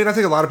really is. Well, I mean, I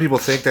think a lot of people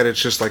think that it's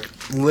just like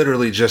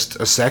literally just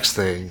a sex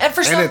thing. And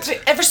for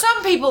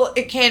some people,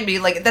 it can be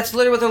like that's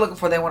literally what they're looking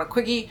for. They want a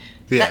quickie,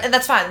 and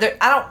that's fine.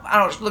 I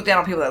don't look down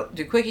on people that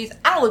do quickies.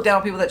 I don't look down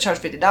on people that charge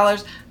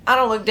 $50. I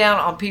don't look down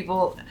on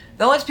people.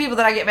 The only people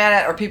that I get mad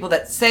at are people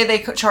that say they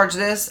charge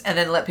this and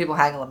then let people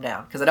haggle them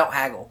down because I don't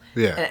haggle.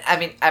 Yeah. And I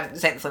mean,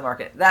 this ain't the flea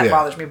market. That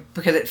bothers me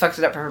because it fucks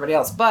it up for everybody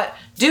else. But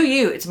do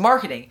you? It's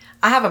marketing.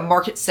 I have a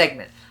market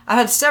segment. I've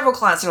had several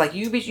clients that are like,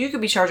 you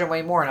could be charging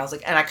way more. And I was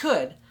like, and I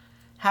could.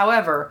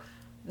 However,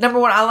 number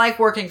one, I like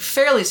working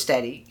fairly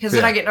steady because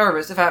then I get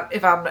nervous if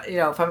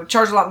I'm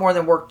charged a lot more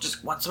than work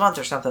just once a month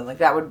or something like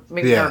that would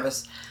make me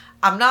nervous.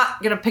 I'm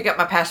not gonna pick up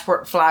my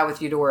passport and fly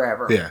with you to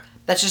wherever. Yeah,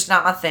 that's just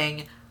not my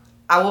thing.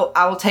 I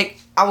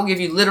will give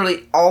you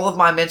literally all of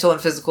my mental and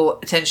physical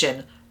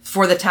attention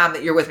for the time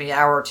that you're with me, an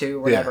hour or two,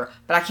 or whatever. Yeah.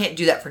 But I can't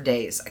do that for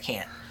days. I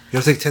can't. You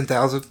don't think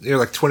 10,000? You're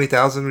like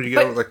 20,000 when you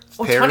go like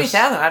Paris?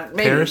 20,000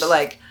 maybe, Paris?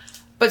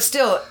 But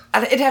still,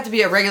 it'd have to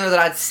be a regular that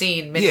I'd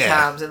seen many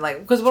times, and like,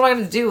 because what am I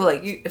going to do?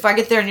 Like, if I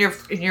get there and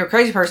you're a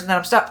crazy person, then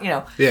I'm stuck,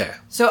 Yeah.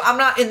 So I'm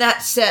not in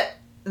that set.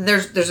 And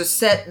there's a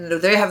set, and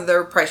they have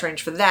their price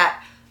range for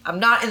that.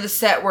 I'm not in the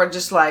set where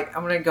just like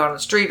I'm going to go on the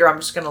street, or I'm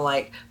just going to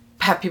like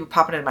have people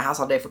popping into my house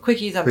all day for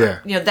quickies.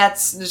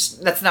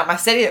 That's not my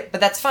set,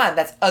 but that's fine.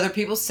 That's other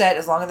people's set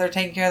as long as they're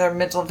taking care of their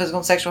mental and physical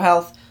and sexual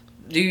health.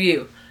 Do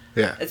you?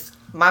 Yeah. It's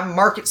my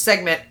market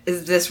segment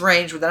is this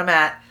range that I'm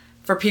at.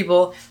 For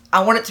people,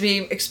 I want it to be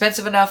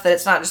expensive enough that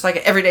it's not just like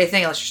an everyday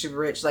thing unless you're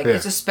super rich. Like,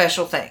 it's a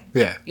special thing.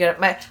 Yeah.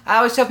 I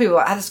always tell people,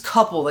 I had this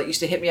couple that used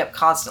to hit me up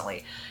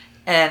constantly.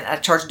 And I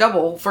charged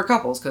double for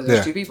couples because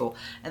there's 2 people.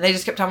 And they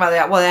just kept talking about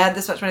that. Well, they had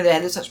this much money, they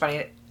had this much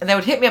money. And they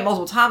would hit me up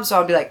multiple times,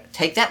 so I'd be like,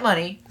 take that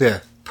money,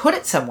 put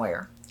it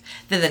somewhere.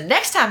 Then the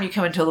next time you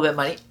come into a little bit of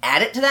money,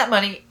 add it to that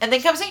money, and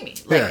then come see me.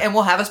 And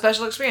we'll have a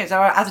special experience.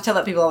 I have to tell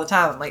that people all the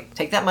time. I'm like,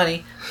 take that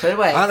money, put it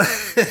away,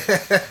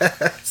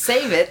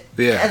 save it,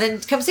 and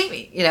then come see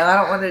me. I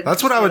don't want to.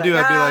 That's what I would do.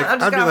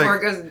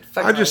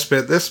 I just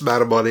spent this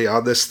amount of money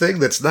on this thing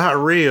that's not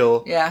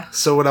real. Yeah.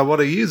 So when I want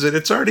to use it,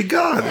 it's already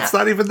gone. Yeah. It's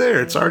not even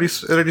there. It's already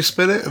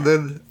spent it, and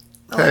then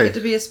I like it to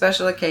be a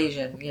special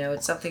occasion. You know,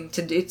 it's something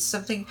to do. It's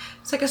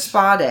like a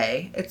spa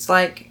day. It's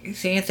like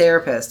seeing a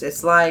therapist.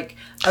 It's like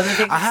other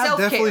things. I have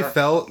self-care. definitely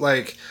felt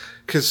like,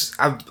 because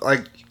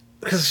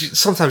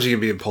sometimes you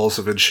can be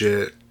impulsive and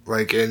shit.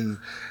 Like, and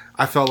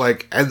I felt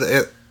like,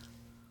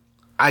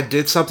 I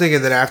did something,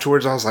 and then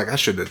afterwards I was like, I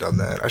shouldn't have done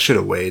that. I should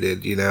have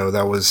waited. You know, but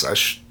that was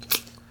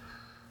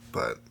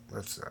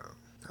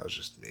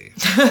just me.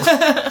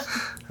 I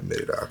made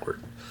it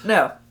awkward.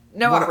 No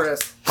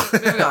awkwardness.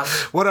 Moving on.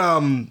 What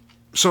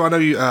So I know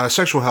you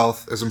sexual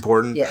health is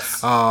important.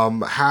 Yes.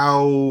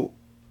 How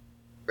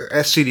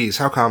STDs?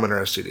 How common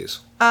are STDs?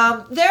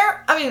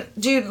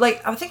 Dude,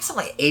 like I think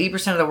something like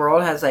 80% of the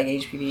world has like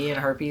HPV and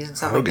herpes and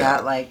stuff like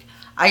that. Like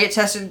I get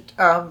tested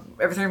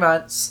every 3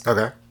 months.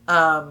 Okay.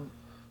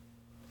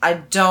 I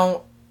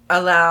don't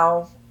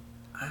allow.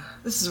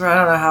 This is where I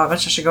don't know how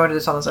much I should go into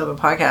this on this open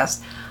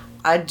podcast.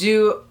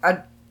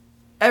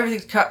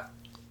 Everything's cut.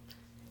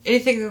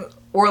 Anything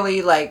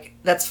orally, like,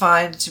 that's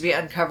fine to be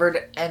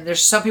uncovered. And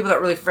there's some people that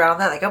really frown on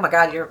that. Like, oh my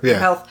God, your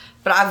health.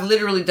 But I've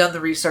literally done the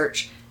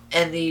research.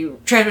 And the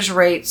transmission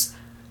rates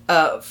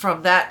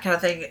from that kind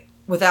of thing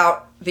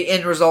without the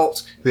end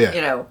result,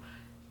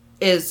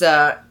 is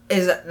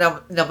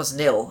almost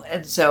nil.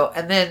 And so,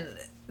 and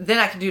then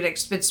I can do an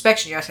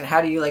inspection. You're asking,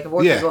 how do you, like,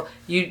 avoid people?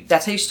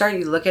 That's how you start.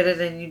 You look at it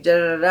and you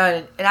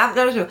da-da-da-da. And I've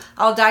noticed,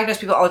 I'll diagnose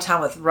people all the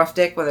time with rough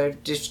dick, where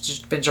they've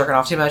just been jerking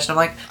off too much. And I'm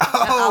like,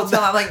 I'll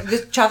tell them, I'm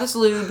like, try this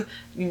lube.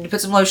 You need to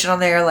put some lotion on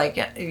there. Like,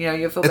 you'll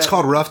feel better. It's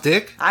called rough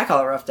dick? I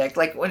call it rough dick.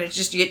 Like, when it's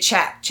just, you get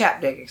chap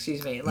dick,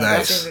 excuse me. Like,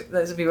 nice.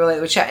 That's people relate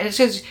with chap. And it's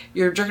because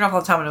you're jerking off all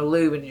the time in a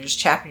lube and you're just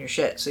chapping your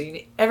shit. So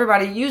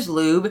everybody use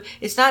lube.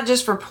 It's not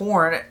just for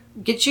porn.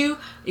 You can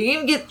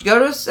even go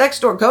to a sex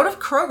store, go to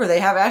Kroger,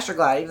 they have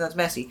Astroglide, even though it's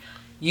messy.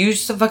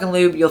 Use some fucking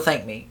lube, you'll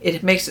thank me.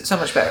 It makes it so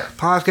much better.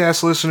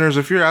 Podcast listeners,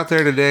 if you're out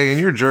there today and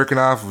you're jerking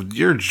off,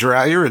 you're a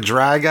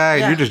dry guy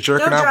and you're just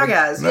jerking off. Dry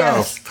guys,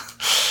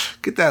 yes.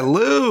 Get that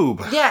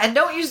lube. Yeah, and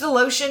don't use the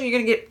lotion. You're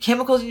gonna get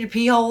chemicals in your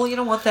pee hole. You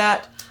don't want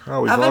that.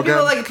 Oh, I've had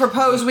people like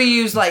propose we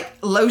use like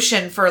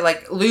lotion for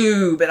like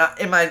lube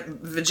in my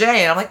vajay,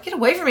 and I'm like, get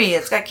away from me!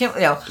 It's got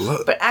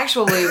but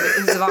actual lube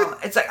is the bomb.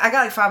 It's like I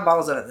got like 5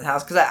 bottles of it in the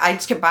house because I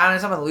just kept buying it,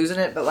 so I'm losing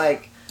it. But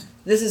like,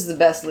 this is the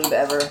best lube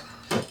ever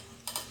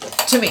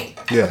to me.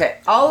 Yeah. Okay,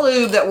 all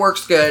lube that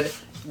works good,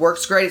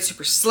 works great. It's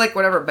super slick,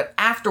 whatever. But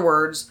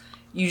afterwards,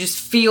 you just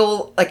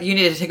feel like you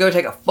need to go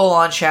take a full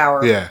on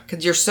shower. Yeah.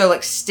 Because you're so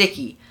like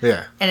sticky.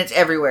 Yeah. And it's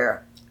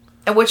everywhere.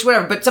 And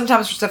whatever, but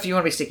sometimes for stuff you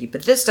want to be sticky.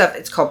 But this stuff,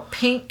 it's called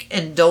Pink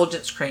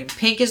Indulgence Cream.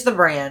 Pink is the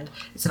brand.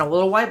 It's in a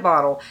little white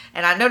bottle.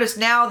 And I noticed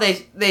now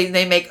they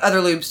make other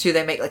lubes too.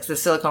 They make like the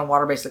silicone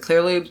water-based, the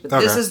clear lubes.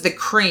 But this is the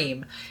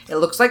cream. It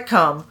looks like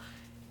cum,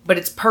 but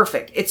it's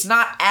perfect. It's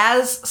not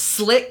as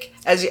slick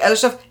as the other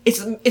stuff. It's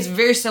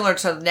very similar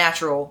to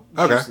natural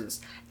juices.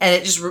 And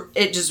it just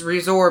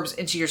resorbs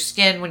into your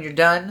skin when you're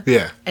done.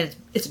 Yeah. And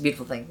it's a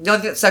beautiful thing. The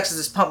only thing that sucks is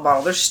this pump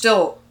bottle. There's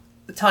still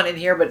a ton in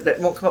here, but it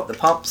won't come up the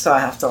pump, so I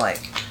have to like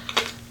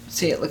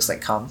see. It looks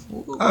like cum.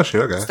 Oh shit,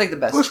 okay. It's like the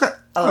best.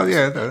 Oh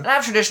yeah. And I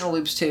have traditional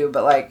lubes too,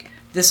 but like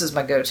this is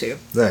my go-to.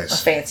 Nice. My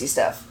fancy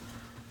stuff.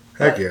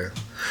 Heck yeah.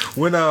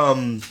 When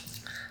I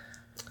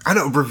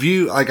know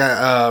review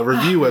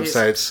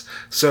websites.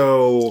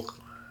 So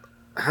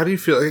how do you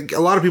feel? Like,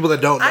 a lot of people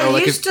that don't know,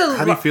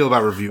 how do you feel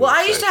about review? Well, websites?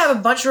 I used to have a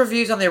bunch of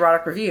reviews on the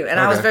Erotic Review, and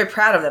I was very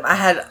proud of them. I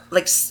had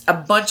like a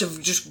bunch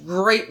of just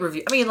great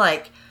reviews. I mean,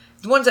 like.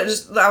 The ones that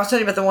I was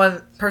telling you about the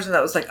one person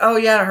that was like, oh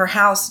yeah, her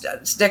house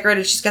is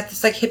decorated. She's got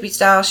this like hippie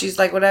style. She's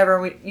like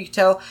whatever. And you can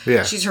tell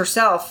she's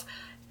herself.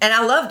 And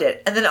I loved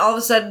it. And then all of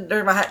a sudden,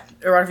 during my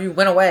review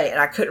went away,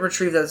 and I couldn't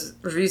retrieve those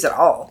reviews at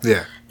all.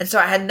 Yeah. And so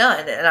I had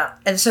none.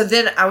 And so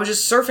then I was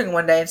just surfing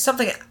one day, and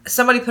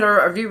somebody put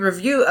a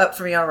review up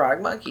for me on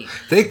Erotic Monkey.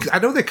 I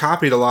know they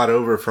copied a lot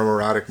over from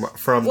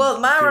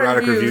my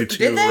Erotic Review to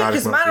did they?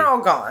 Because mine are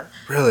all gone.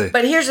 Really?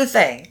 But here's the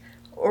thing.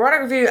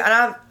 Erotic Review,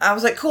 and I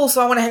was like, cool, so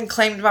I went ahead and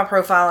claimed my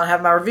profile and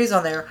have my reviews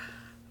on there.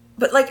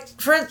 But, like,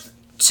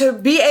 to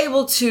be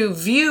able to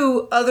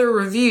view other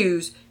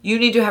reviews, you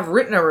need to have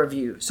written a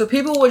review. So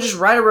people would just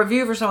write a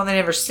review for someone they've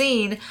never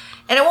seen,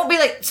 and it won't be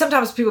like,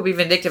 sometimes people be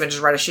vindictive and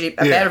just write a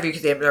bad review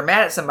because they're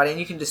mad at somebody, and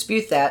you can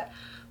dispute that.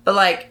 But,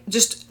 like,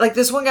 just, like,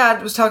 this one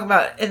guy was talking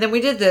about, and then we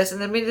did this, and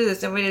then we did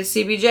this, and we did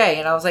CBJ,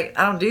 and I was like,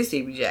 I don't do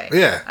CBJ.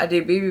 Yeah. I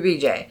do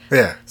BBBJ.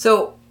 Yeah.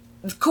 So...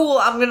 cool,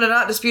 I'm gonna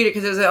not dispute it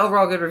because it was an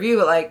overall good review,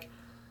 but like,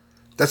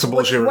 that's a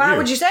bullshit review. Why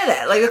would you say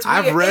that? Like, that's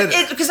weird. I've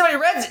read because somebody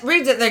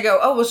reads it and they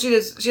go, oh well, she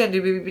doesn't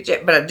do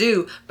BBBJ, but I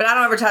do, but I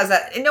don't advertise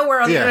that. And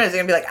nowhere on the internet is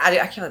gonna be like, I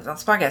can't live on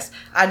this podcast.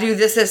 I do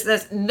this,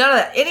 none of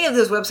that. Any of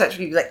those websites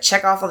where you like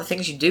check off all the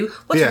things you do.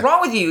 What's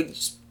wrong with you?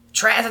 It's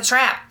a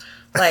trap.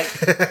 Like,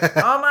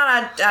 all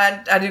mine,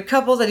 I do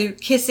couples, I do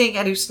kissing,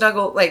 I do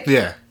snuggle, like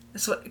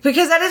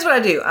because that is what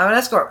I do. I'm an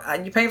escort.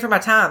 You're paying for my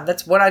time.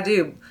 That's what I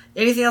do.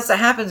 Anything else that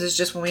happens is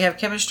just when we have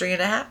chemistry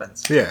and it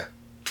happens. Yeah.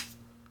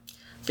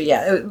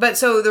 But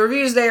so the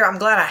reviews there, I'm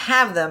glad I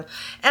have them.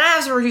 And I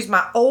have some reviews.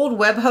 My old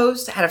web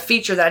host had a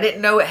feature that I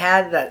didn't know it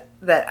had that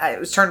it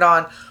was turned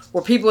on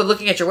where people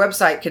looking at your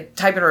website could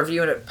type in a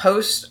review and it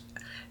post.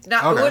 It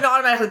wouldn't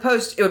automatically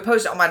post. It would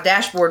post on my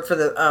dashboard for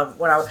the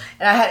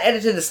and I had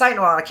edited the site in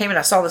a while. And I came in,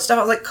 I saw this stuff.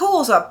 I was like,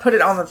 cool. So I put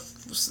it on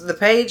the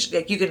page.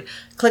 Like you can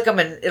click them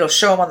and it'll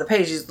show them on the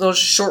page. These little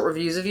short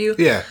reviews of you.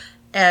 Yeah.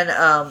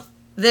 And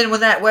then when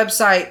that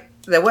website,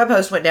 the web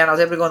host went down, I was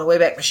able to go on the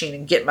Wayback Machine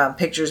and get my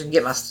pictures and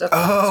get my stuff.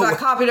 Oh. So I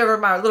copied over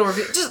my little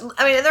review.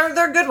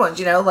 They're good ones,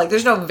 Like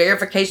there's no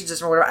verification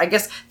system or whatever. I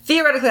guess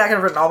theoretically I could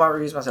have written all my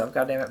reviews myself.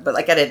 God damn it! But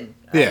like I didn't.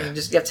 Yeah. I mean,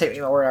 just you have to take me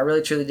at my word. I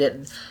really truly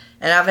didn't.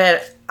 And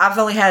I've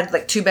only had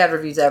like 2 bad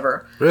reviews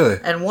ever. Really?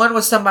 And one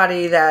was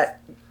somebody that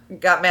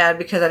got mad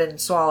because I didn't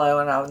swallow,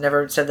 and I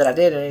never said that I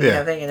did and kind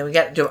of thing. And then we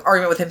got into an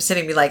argument with him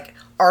sending me like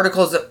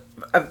articles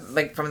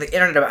like from the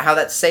internet about how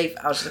that's safe.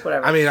 I was just like,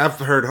 whatever. I mean, I've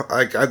heard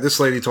this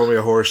lady told me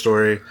a horror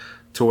story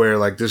to where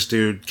like this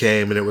dude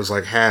came and it was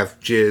like half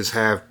jizz,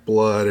 half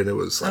blood, and it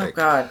was like, oh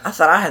god, I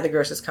thought I had the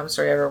grossest cum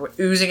story ever,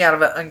 oozing out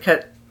of an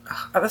uncut.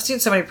 I've seen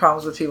so many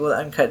problems with people with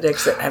uncut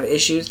dicks that have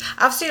issues.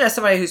 I've seen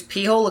somebody whose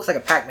pee hole looks like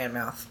a Pac-Man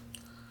mouth.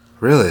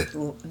 Really?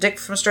 Dick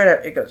from straight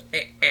up, it goes.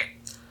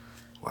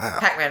 Wow.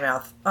 Pac-Man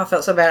mouth. I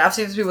felt so bad. I've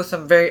seen people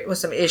with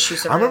some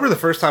issues. I remember the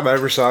first time I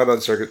ever saw it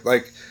on circuit.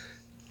 Like,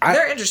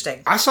 they're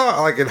interesting. I saw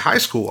it like in high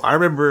school. I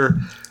remember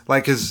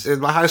like, cause in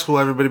my high school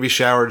everybody be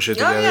showering shit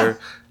together,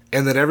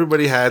 and then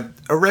everybody had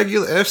a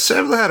regular.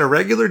 Several had a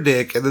regular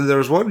dick, and then there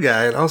was one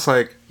guy, and I was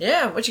like,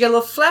 yeah, but you got a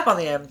little flap on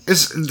the end.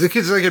 It's the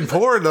kids like in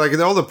porn, like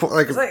all the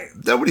like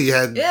nobody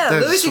had. Yeah,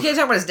 Louis C.K.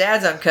 talking about his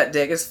dad's uncut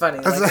dick. It's funny.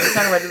 Like, he's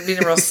talking about being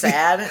real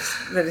sad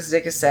that his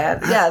dick is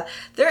sad. Yeah,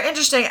 they're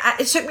interesting.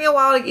 It took me a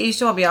while to get used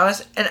to. I'll be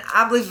honest, and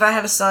I believe if I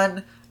had a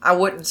son, I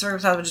wouldn't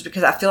circumcise him just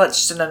because I feel like it's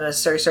just an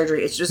unnecessary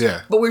surgery. It's just,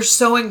 but we're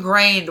so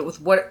ingrained with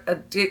what a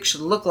dick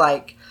should look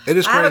like. It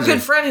is crazy. I have a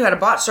good friend who had a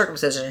botched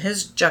circumcision, and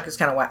his junk is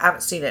kind of whack. I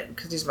haven't seen it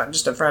because he's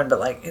just a friend, but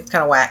like it's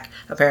kind of whack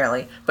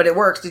apparently. But it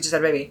works. He just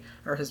had a baby,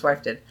 or his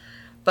wife did.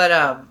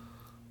 But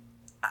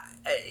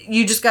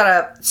you just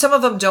gotta. Some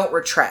of them don't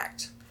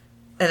retract,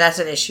 and that's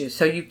an issue.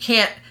 So you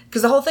can't,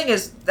 because the whole thing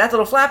is that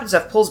little flap and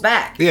stuff pulls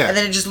back, and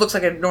then it just looks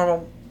like a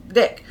normal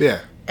dick.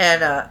 Yeah,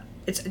 and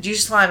it's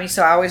juice slimy,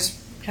 so I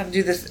always kind of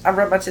do this. I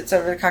rub my tits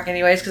over the cock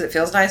anyways because it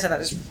feels nice, and I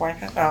just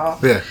whack it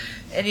off. Yeah.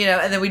 And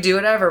and then we do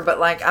whatever. But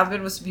like I've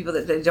been with some people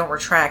that they don't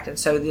retract, and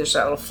so there's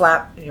that little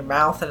flap in your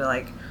mouth, and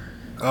like,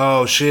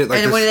 oh shit!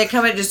 Like, and when they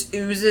come, it just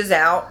oozes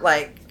out,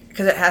 like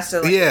because it has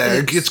to. Like,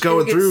 it's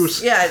going through.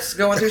 Yeah, it's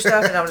going through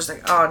stuff, and I'm just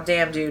like, oh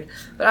damn, dude.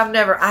 But I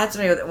had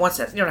somebody that once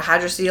that what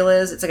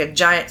Hydrocele is. It's like a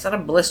giant. It's not a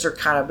blister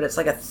kind of, but it's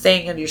like a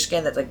thing under your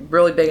skin that's like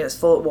really big and it's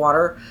full of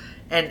water,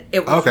 and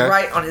it was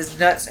right on his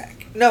nutsack.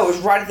 No, it was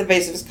right at the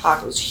base of his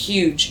cock. It was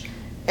huge,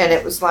 and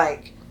it was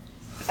like.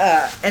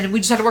 And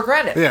we just had to work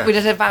around it. Yeah. We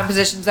just had to find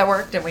positions that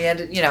worked, and we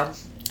ended.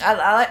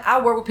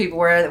 I work with people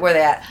where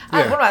they at.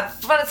 One of my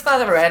funnest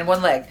class I've ever had,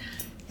 one leg.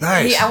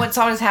 Nice. I went and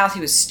saw him in his house. He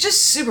was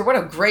just super. What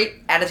a great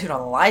attitude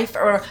on life.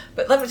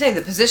 But let me tell you,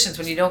 the positions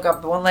when you don't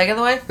got the one leg in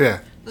the way. Yeah.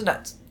 It was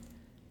nuts.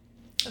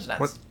 It was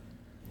nuts.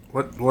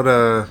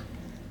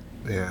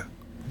 Yeah.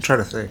 I'm trying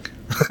to think.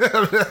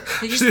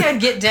 You just kind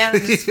of get down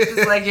and just put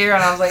his leg here,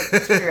 and I was like,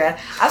 that's pretty rad.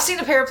 I've seen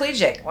a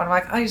paraplegic. One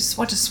of my, he's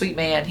such a sweet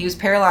man. He was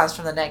paralyzed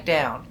from the neck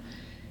down.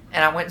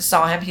 And I went and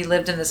saw him. He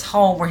lived in this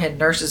home where he had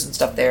nurses and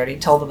stuff there. And he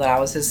told them that I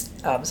was his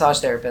massage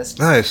therapist.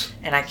 Nice.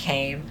 And I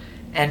came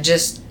and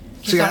just...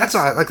 that's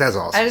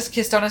awesome. I just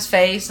kissed on his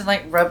face and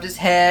like rubbed his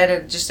head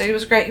and just it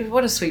was great.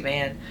 What a sweet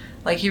man.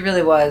 Like he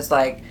really was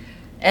like...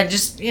 And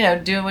just,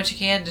 doing what you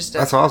can just to...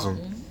 That's awesome.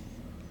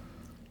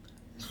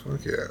 Mm-hmm.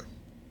 Fuck yeah.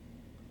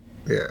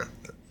 Yeah.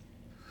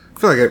 I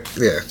feel like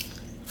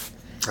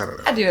I don't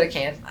know. I do what I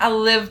can. I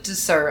live to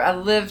serve. I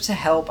live to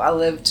help. I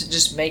live to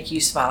just make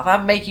you smile. If I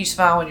make you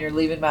smile when you're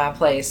leaving my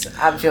place,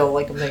 I feel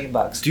like $1 million.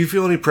 Do you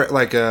feel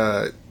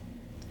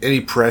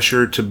any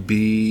pressure to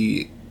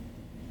be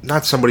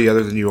not somebody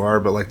other than you are,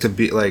 but like to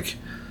be like?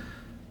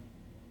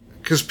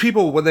 Because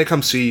people, when they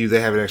come see you,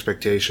 they have an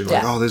expectation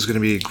like, oh, this is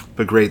going to be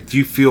great. Do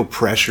you feel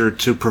pressure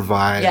to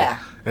provide? Yeah.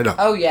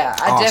 Oh yeah,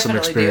 I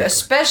definitely do.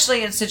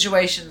 Especially in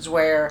situations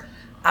where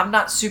I'm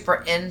not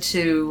super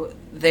into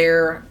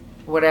their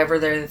whatever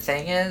their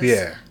thing is.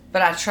 Yeah.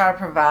 But I try to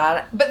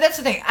provide. But that's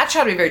the thing. I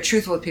try to be very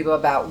truthful with people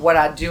about what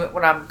I do,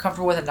 what I'm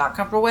comfortable with and not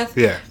comfortable with.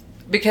 Yeah.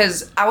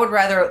 Because I would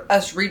rather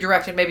us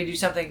redirect and maybe do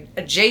something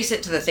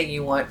adjacent to the thing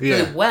you want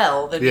really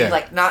well than be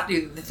like not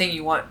do the thing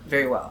you want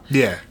very well.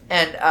 Yeah.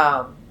 And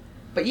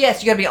but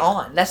yes, you got to be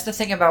on. That's the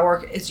thing about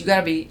work is you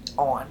got to be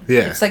on.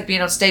 Yeah. It's like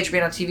being on stage or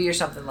being on TV or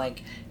something.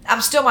 Like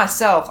I'm still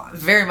myself,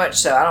 very much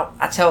so.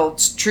 I tell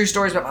true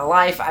stories about my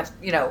life. I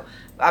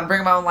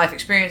bring my own life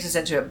experiences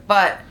into it,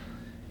 but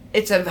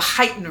it's a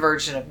heightened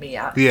version of me.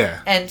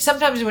 And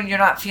sometimes when you're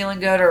not feeling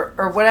good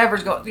or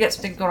whatever's going, you got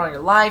something going on in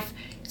your life,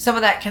 some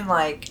of that can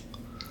like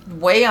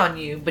weigh on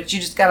you, but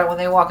you just gotta, when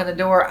they walk in the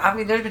door, I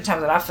mean, there's been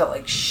times that I felt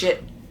like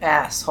shit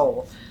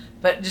asshole,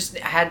 but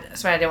just I had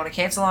somebody I didn't want to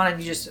cancel on,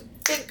 and you just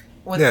think,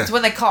 Yeah. It's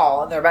when they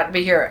call and they're about to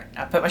be here.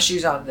 I put my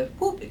shoes on, the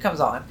whoop, it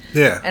comes on.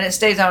 Yeah. And it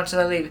stays on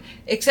until they leave.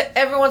 Except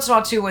every once in a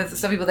while, too, with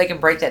some people, they can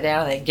break that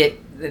down and they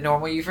get the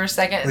normal you for a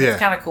second. And it's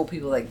kind of cool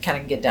people that kind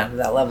of get down to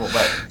that level.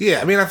 But yeah,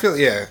 I mean, I feel,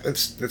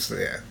 it's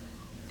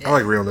I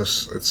like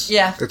realness.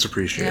 It's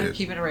appreciated. Yeah,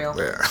 keeping it real.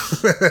 Yeah.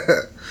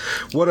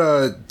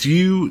 What, do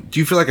you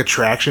feel like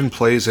attraction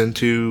plays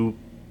into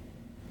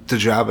the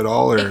job at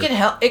all? Or? It can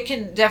help. It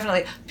can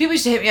definitely. People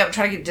used to hit me up and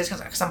try to get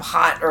discounts because I'm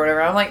hot or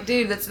whatever. I'm like,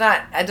 dude, that's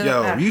not. It doesn't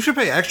matter. You should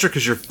pay extra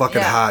because you're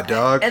fucking hot,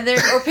 dog. And there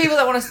are people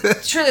that want to.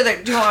 Truly,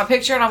 like, do you want my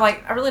picture? And I'm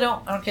like, I really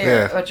don't. I don't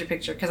care about your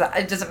picture because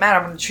it doesn't matter.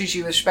 I'm going to treat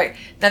you with respect.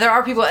 Now there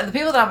are people, and the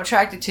people that I'm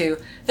attracted to.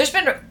 There's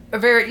been a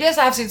very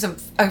I've seen some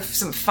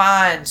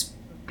fine,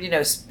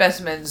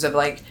 specimens of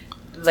like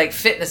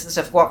fitness and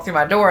stuff walk through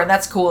my door, and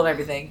that's cool and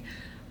everything.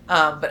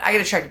 But I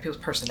get attracted to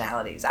people's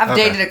personalities. I've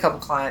dated a couple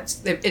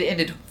clients. It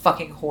ended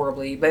fucking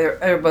horribly,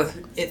 but they're both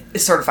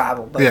it's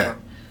certifiable. But,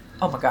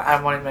 oh my god, I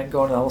don't want to even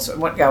go into the whole.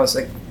 One guy was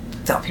like,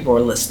 thought people were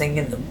listening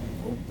in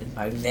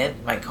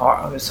my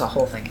car. It was a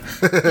whole thing.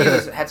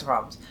 He had some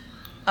problems.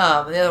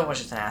 And the other one was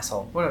just an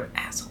asshole. What an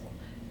asshole.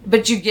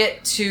 But you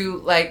get to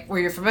like where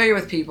you're familiar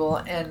with people,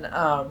 and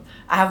I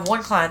have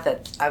one client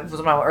that was one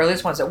of my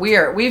earliest ones that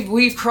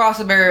we've crossed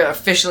the barrier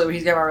officially.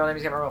 He's got my real name,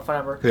 he's got my real phone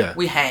number. Yeah.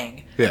 We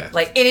hang. Yeah.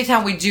 Like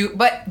anytime we do,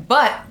 but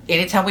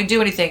anytime we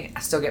do anything, I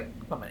still get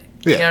my money.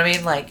 Yeah. You know what I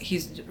mean? Like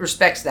he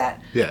respects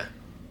that. Yeah.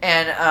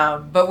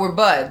 And but we're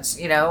buds.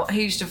 He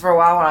used to for a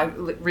while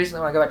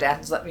when I go back to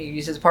Athens, let me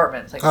use his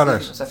apartment, like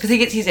nice. stuff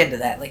because he's into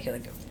that, like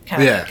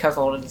kind of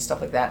cuckold and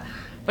stuff like that.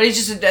 But he's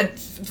just a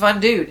fun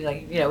dude.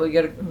 Like we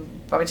go to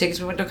probably tickets.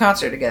 We went to a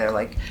concert together.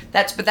 Like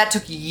but that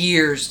took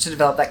years to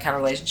develop that kind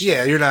of relationship.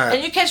 Yeah, you're not.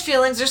 And you catch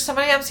feelings. There's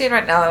somebody I'm seeing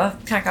right now that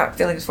I've kind of got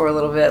feelings for a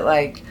little bit,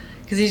 like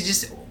because he's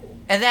just,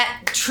 and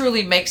that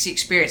truly makes the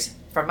experience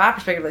from my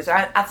perspective.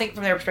 I think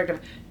from their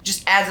perspective,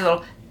 just adds a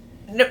little.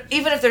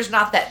 Even if there's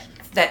not that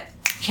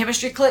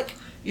chemistry click,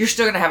 you're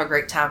still gonna have a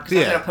great time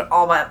because I'm gonna put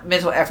all my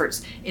mental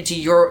efforts into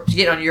to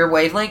get on your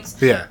wavelengths.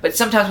 Yeah. But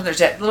sometimes when there's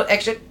that little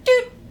extra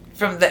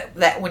from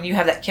that when you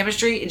have that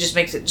chemistry, it just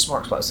makes it just more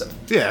explosive.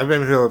 Yeah, I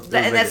mean, and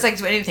that's like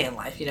to anything in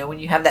life, when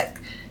you have that,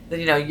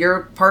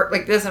 your part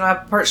like this and my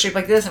part shaped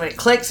like this, and when it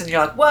clicks, and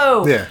you're like,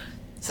 whoa. Yeah.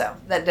 So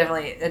that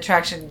definitely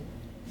attraction,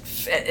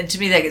 and to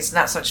me, like it's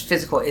not so much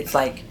physical; it's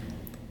like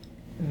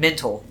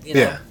mental.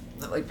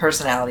 Like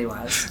personality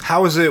wise.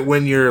 How is it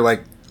when you're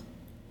like,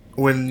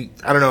 when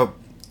I don't know,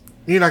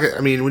 you're not.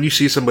 I mean, when you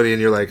see somebody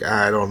and you're like,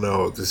 I don't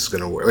know if this is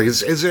gonna work. Like,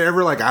 is there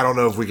ever like, I don't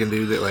know if we can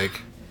do that,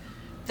 like.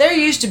 There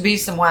used to be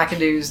some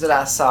wackadoos that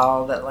I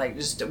saw that like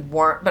just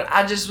weren't, but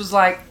I just was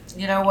like,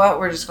 you know what,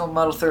 we're just gonna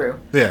muddle through.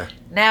 Yeah.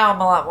 Now I'm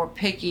a lot more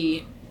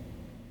picky.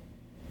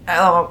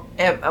 I'm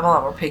a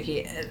lot more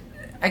picky,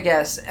 I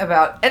guess,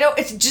 about. I know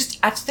it's just.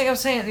 I think I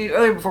was saying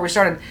earlier before we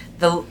started.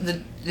 The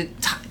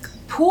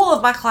pool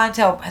of my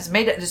clientele has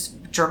made this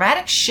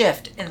dramatic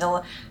shift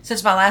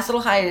since my last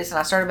little hiatus, and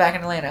I started back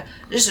in Atlanta.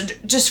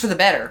 Just for the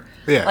better.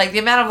 Yeah. Like the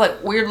amount of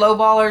like weird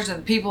lowballers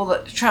and people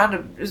that are trying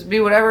to just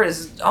be whatever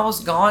is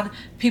almost gone.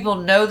 People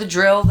know the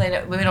drill. We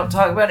don't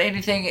talk about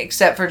anything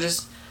except for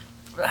just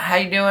how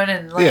you doing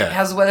and like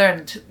how's the weather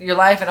and your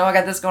life, and I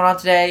got this going on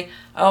today.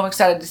 Oh, I'm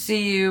excited to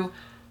see you.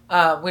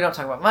 We don't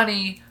talk about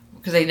money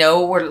because they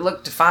know where to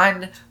look to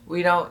find.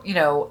 We don't,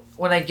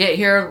 when they get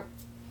here,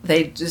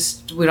 we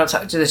don't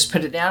talk, just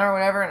put it down or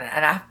whatever.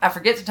 And I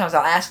forget sometimes.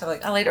 I'll ask, I'm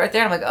like, I laid it right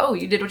there. And I'm like, oh,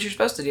 you did what you're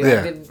supposed to do.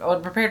 Yeah. I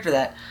wasn't prepared for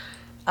that.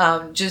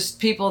 Just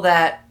people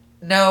that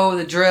know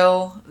the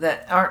drill,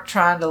 that aren't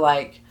trying to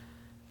like,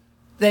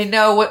 they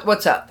know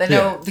what's up. They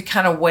know the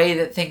kind of way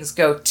that things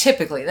go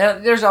typically.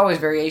 There's always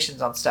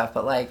variations on stuff,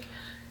 but like,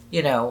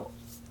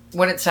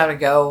 when it's time to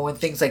go and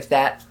things like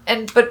that.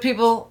 But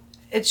people,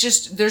 there's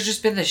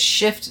just been this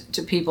shift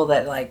to people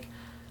that like,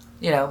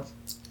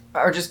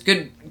 are just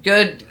good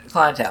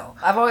clientele.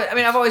 I've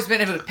always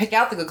been able to pick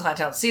out the good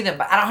clientele and see them,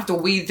 but I don't have to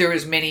weed through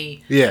as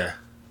many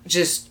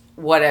just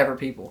whatever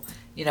people.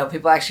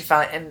 People actually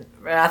find, and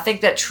I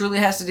think that truly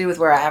has to do with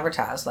where I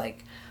advertise.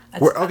 Like,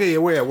 where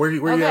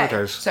you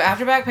advertise? So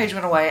after Backpage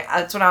went away,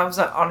 that's when I was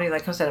on,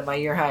 like I said, in my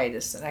year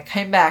hiatus, and I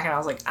came back and I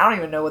was like, I don't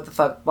even know what the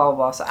fuck, blah blah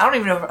blah. So I don't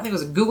even know. I think it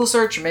was a Google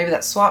search or maybe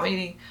that swap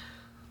meeting.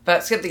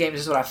 But Skip the Game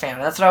is what I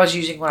found. That's what I was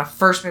using when I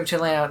first moved to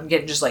Atlanta and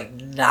getting just like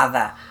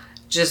nada,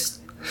 just.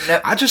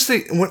 No, I just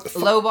think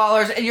low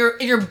ballers, and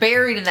you're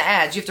buried in the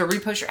ads. You have to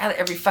repost your ad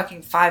every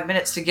fucking 5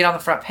 minutes to get on the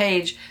front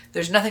page.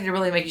 There's nothing to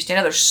really make you stand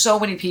out. There's so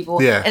many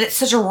people, and it's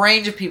such a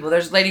range of people.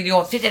 There's a lady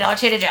doing $50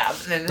 China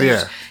jobs, and then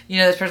there's,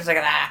 this person's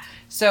like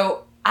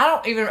So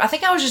I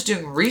think I was just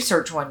doing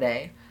research one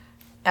day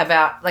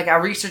about like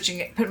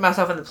putting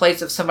myself in the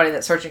place of somebody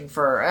that's searching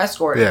for an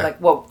escort, and like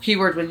what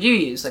keywords would you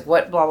use, like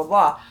what blah blah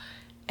blah,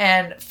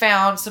 and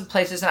found some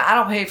places. And I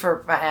don't pay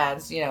for my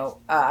ads,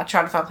 I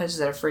try to find places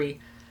that are free.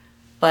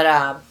 But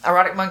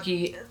Erotic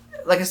Monkey,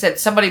 like I said,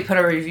 somebody put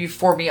a review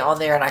for me on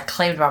there, and I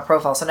claimed my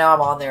profile, so now I'm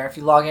on there. If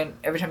you log in,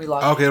 every time you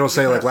log in, it'll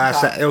say like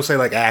it'll say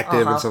like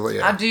active and stuff like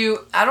that. I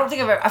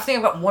think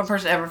I've got one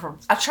person ever from.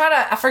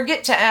 I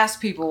forget to ask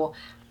people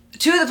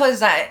two of the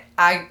places I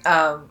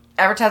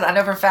advertise, I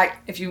know for a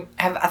fact, if you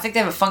have, I think they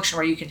have a function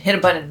where you can hit a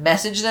button and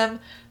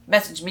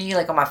message me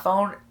like on my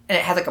phone, and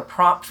it has like a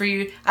prompt for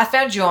you. I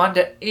found you on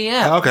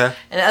EM. Okay.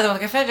 And the other one,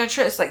 like, I found you on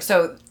Trist. Like,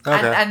 so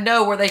Okay. I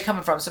know where they're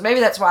coming from. So maybe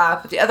that's why,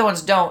 but the other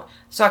ones don't.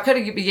 So I could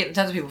be getting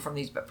tons of people from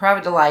these, but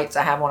Private Delights,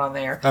 I have one on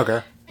there.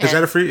 Okay. Is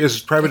that a free? Is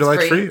Private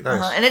Delights free?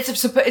 Nice. And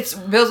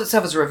it bills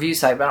itself as a review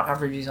site, but I don't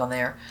have reviews on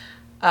there.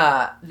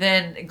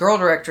 Then Girl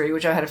Directory,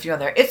 which I had a few on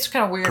there. It's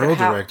kind of weird Girl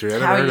how Directory, I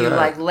never how heard of you that.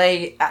 like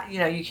lay.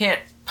 You can't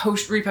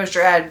repost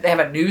your ad. They have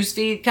a news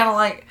feed, kind of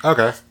like.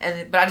 Okay.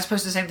 But I just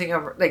post the same thing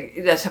over. Like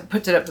it just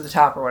puts it up to the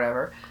top or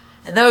whatever.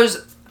 And there's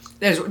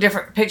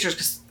different pictures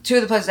because two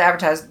of the places to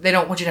advertise, they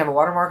don't want you to have a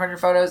watermark on your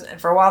photos. And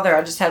for a while there,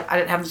 I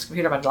didn't have this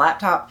computer on my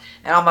laptop,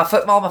 and all my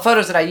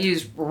photos that I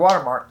used were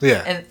watermarked.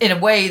 Yeah. And in a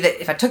way that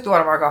if I took the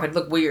watermark off, it'd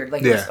look weird,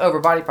 like it was over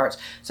body parts.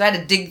 So I had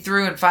to dig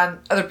through and find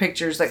other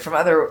pictures, like from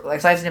other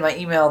sites in my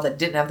email that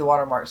didn't have the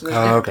watermark. So there's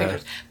different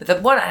pictures. But the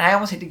one, and I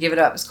almost hate to give it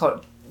up, it's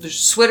called there's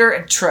Switter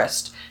and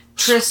Trist.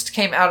 Trist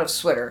came out of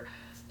Switter.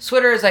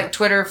 Switter is like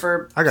Twitter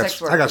for sex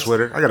workers. I got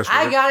Twitter. I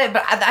got it,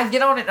 but I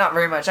get on it not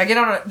very much. I get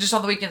on it just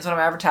on the weekends when I'm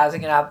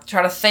advertising, and I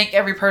try to thank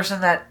every person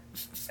that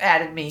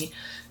added me.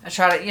 I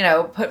try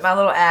to, put my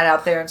little ad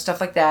out there and stuff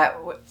like that.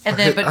 And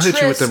then, but I'll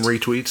hit you with them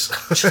retweets.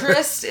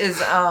 Trist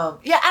is, I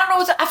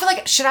don't know. I feel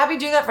like, should I be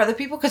doing that for other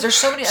people? Because there's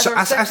so many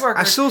other sex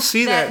workers. I still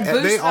see that.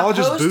 And they all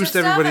just boost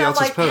everybody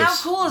else's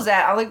posts. How cool is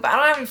that? I don't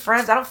have any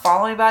friends. I don't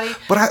follow anybody.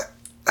 But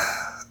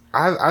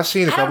I've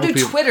seen a couple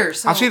people. Twitter.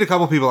 So. I've seen a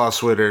couple people on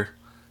Twitter,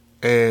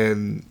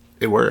 and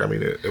it worked. I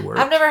mean, it worked.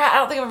 I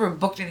don't think I've ever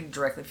booked anything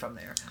directly from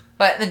there.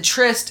 But then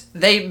Trist,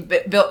 they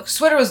built.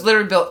 Twitter was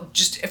literally built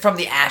just from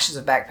the ashes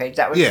of Backpage.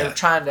 That was they were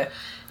trying to.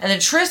 And then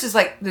Trist is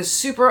like this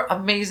super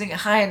amazing,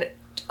 high-end,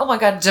 oh my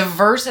god,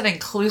 diverse and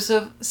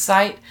inclusive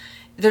site.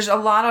 There's a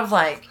lot of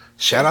like.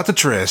 Shout out to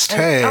Trist.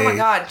 Hey. Oh my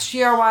god,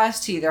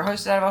 TRYST. They're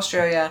hosted out of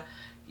Australia.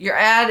 Your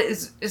ad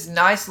is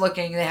nice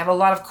looking. They have a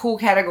lot of cool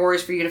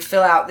categories for you to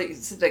fill out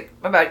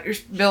about your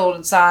build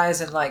and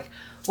size and like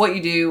what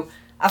you do.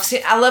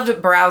 I love to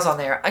browse on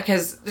there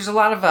because there's a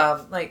lot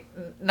of like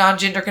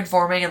non-gender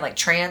conforming and like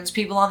trans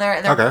people on there,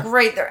 and they're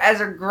great. Their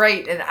ads are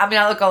great, and I mean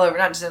I look all over,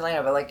 not just in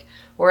Atlanta, but like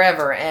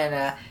wherever.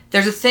 And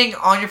there's a thing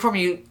on your form.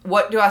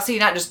 What do I see?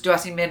 Not just do I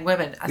see men,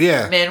 women. I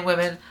see men,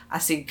 women. I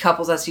see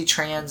couples. I see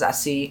trans. I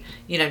see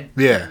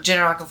gender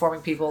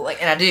non-conforming people.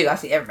 Like, and I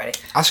see everybody.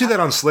 I see that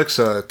on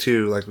Slixa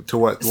too. Like to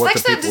what Slixa,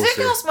 the people does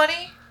it cost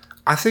money?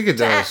 I think it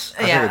does.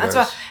 That's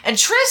why. And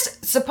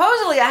Trist,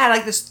 supposedly I had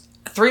like this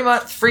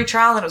 3-month free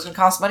trial and it was going to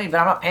cost money, but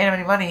I'm not paying them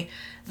any money.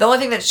 The only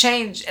thing that's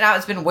changed, and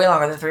it's been way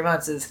longer than 3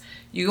 months, is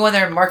you go in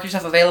there and mark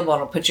yourself available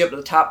and it'll put you up to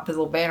the top, put a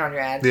little banner on your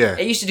ad. Yeah.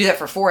 It used to do that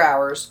for 4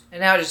 hours, and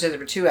now it just does it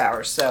for 2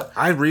 hours. So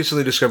I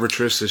recently discovered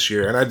Trist this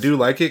year, and I do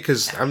like it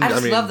because I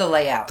love the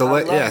layout.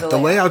 The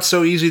layout's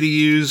so easy to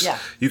use. Yeah.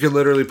 You can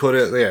literally put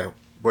it,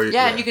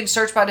 and you can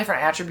search by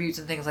different attributes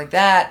and things like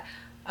that.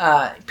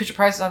 Put your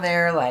prices on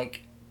there,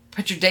 like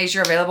put your days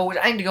you're available, which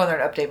I need to go in there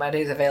and update my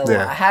days available.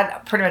 Yeah. I had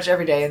pretty much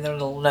every day and then a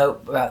little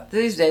note about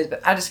these days,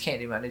 but I just can't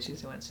do Monday,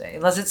 Tuesday, Wednesday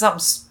unless it's something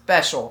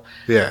special.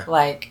 Yeah.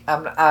 Like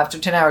after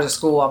 10 hours of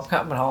school, I'm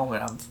coming home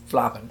and I'm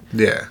flopping.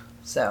 Yeah.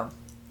 So,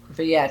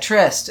 but yeah,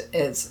 Trist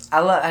is I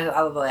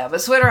love the layout.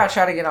 But Twitter, I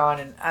try to get on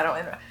and I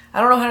don't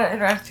know how to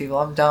interact with people.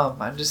 I'm dumb.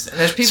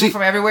 There's people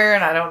from everywhere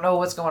and I don't know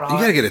what's going on. You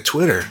gotta get a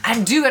Twitter.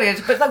 I do gotta get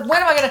it, but like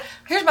when am I gonna?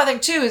 Here's my thing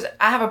too: is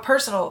I have a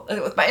personal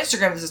with my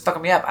Instagram. This is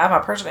fucking me up. I have my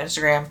personal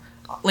Instagram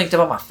linked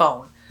up on my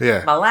phone.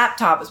 Yeah. My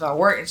laptop is my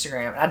work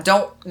Instagram.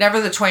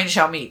 Never the twain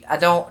shall meet. I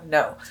don't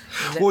know.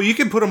 Well, you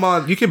can put them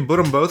on. You can put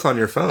them both on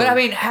your phone. But I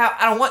mean, I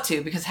don't want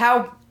to because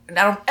I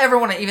don't ever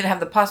want to even have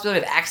the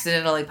possibility of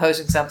accidentally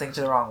posting something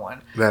to the wrong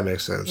one. That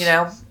makes sense.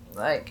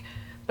 But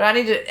I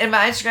need to. And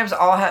my Instagrams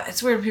all have.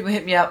 It's weird when people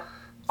hit me up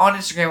on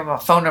Instagram with my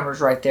phone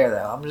number's right there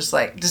though. I'm just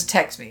like, just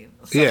text me.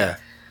 Yeah.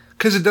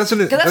 Because it doesn't.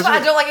 Because that's why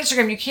I don't like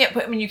Instagram. You can't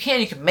put. I mean, you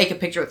can make a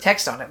picture with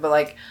text on it, but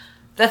like,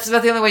 that's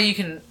about the only way you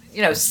can.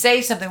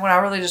 Say something when I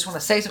really just want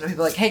to say something to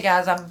people like, hey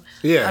guys, I'm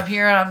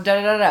here and I'm da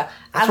da da da.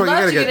 That's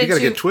why you gotta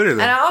get Twitter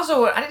then. And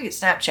I need to get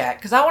Snapchat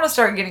because I want to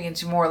start getting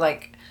into more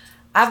like,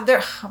 oh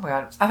my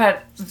god, I've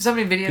had so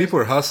many videos. People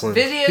are hustling.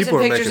 Videos and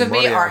pictures of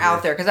me are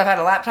out there because I've had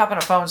a laptop and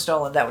a phone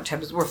stolen that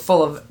were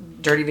full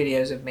of dirty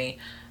videos of me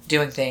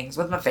doing things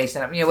with my face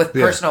in them, with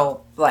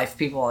personal life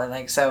people and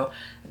like so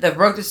they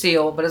broke the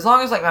seal. But as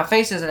long as like my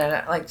face isn't in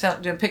it, like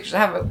doing pictures, I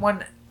have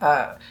one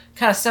kind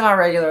of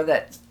semi-regular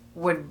that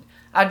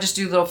I'd just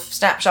do little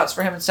snapshots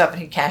for him and stuff,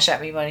 and he'd cash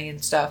at me money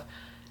and stuff.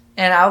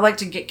 And I would like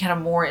to get kind of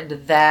more into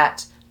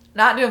that.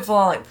 Not doing full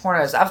on like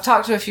pornos. I've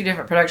talked to a few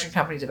different production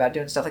companies about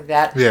doing stuff like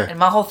that. Yeah. And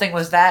my whole thing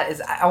was I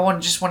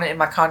just want it in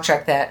my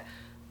contract that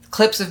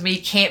clips of me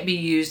can't be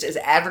used as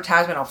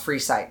advertisement on free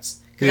sites.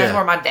 Because that's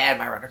where my dad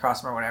might run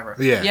across them or whatever.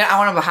 Yeah. Yeah, I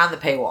want them behind the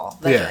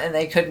paywall. And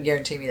they couldn't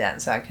guarantee me that,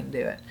 and so I couldn't do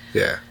it.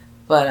 Yeah.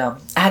 But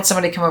I had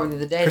somebody come over the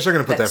other day. Because they're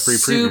going to put that free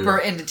preview. Super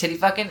into titty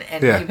fucking,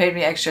 and he paid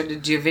me extra to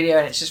do a video,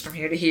 and it's just from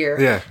here to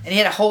here. Yeah. And he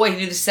had a whole way. He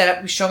knew the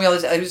setup. He showed me all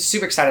these. He was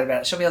super excited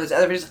about it. Showed me all these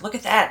other videos. Look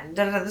at that. And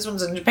this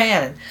one's in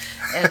Japan.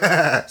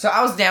 And so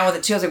I was down with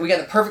it too. I was like, we got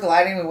the perfect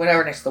lighting. We went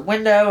over next to the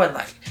window and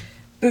like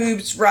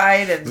boobs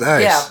right, and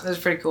yeah, it was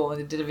pretty cool.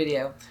 And did a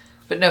video,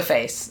 but no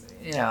face.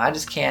 You know, I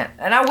just can't.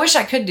 And I wish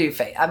I could do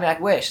face. I mean, I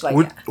wish. Like,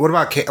 what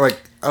about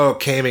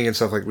camming and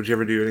stuff? Like, would you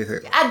ever do anything?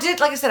 I did.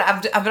 Like I said,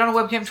 I've been on a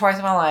webcam twice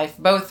in my life,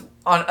 both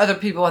on other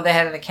people. They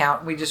had an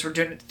account. We just were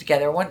doing it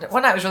together. One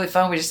night was really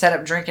fun. We just sat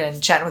up drinking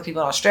and chatting with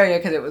people in Australia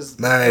because it was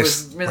nice. It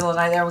was middle of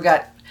the night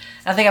there.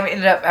 I think I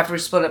ended up after we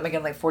split up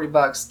making like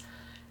 $40.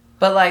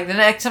 But like the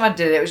next time I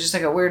did it, it was just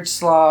like a weird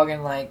slog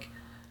and like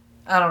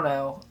I don't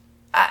know.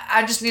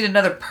 I just need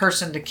another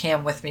person to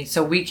cam with me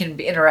so we can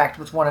interact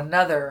with one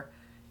another.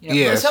 You know,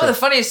 yeah, some of the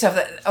funniest stuff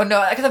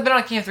because I've been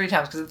on cam 3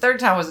 times. Because the third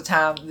time was the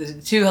time the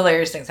 2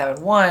 hilarious things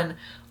happened. One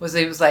was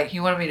he was like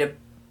he wanted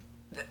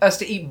us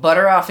to eat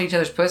butter off each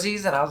other's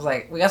pussies, and I was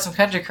like, we got some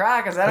country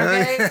crock. Is that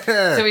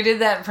okay? So we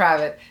did that in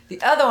private.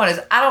 The other one is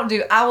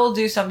I will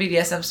do some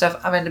BDSM stuff.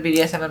 I'm into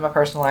BDSM in my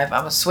personal life.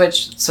 I'm a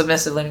switch,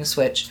 submissive leaning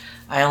switch.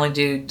 I only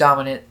do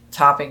dominant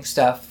topping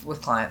stuff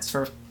with clients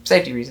for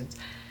safety reasons.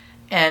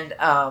 And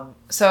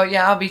so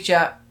yeah, I'll beat you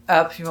up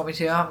if you want me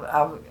to.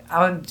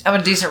 I'm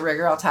a decent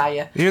rigger. I'll tie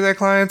you. You hear that,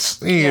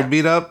 clients? You get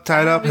beat up,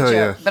 tied up. Hell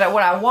yeah. But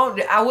what I won't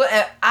do,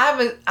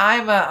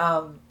 I'm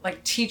a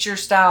like teacher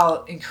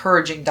style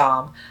encouraging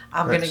dom.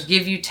 I'm going to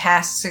give you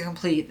tasks to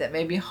complete that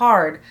may be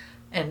hard,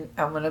 and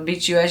I'm going to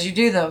beat you as you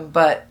do them.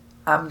 But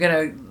I'm going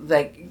to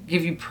like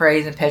give you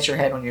praise and pet your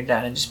head when you're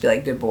done, and just be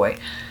like, good boy.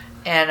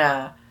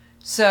 And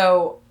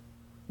so.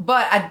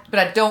 But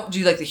I don't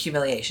do like the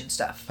humiliation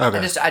stuff.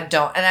 Okay. I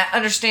don't. And I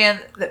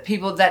understand that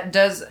people that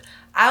does.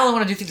 I only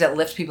want to do things that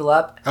lift people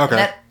up. Okay. And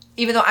that,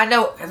 even though I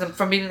know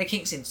from being in the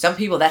kink scene, some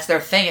people that's their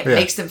thing. It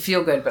makes them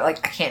feel good. But like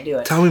I can't do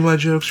it. Tell me my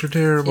jokes are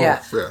terrible.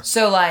 Yeah.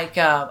 So like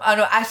I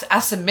know I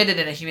submitted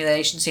in a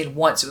humiliation scene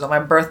once. It was on my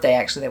birthday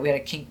actually that we had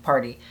a kink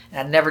party, and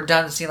I'd never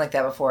done a scene like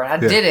that before. And I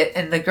did it,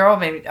 and the girl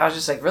made me. I was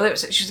just like really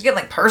upset. She was getting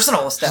like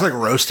personal stuff. She's like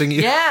roasting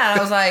you. Yeah, and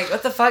I was like,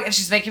 what the fuck? And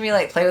she's making me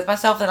like play with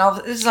myself.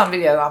 And this is on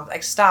video. I'm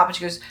like, stop. And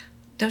she goes,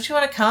 don't you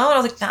want to come? And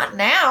I was like, not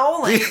now.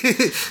 Like,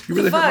 you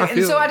really hurt my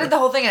feelings. And so I did the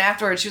whole thing, and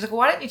afterwards she was like, well,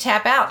 why didn't you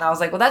tap out? And I was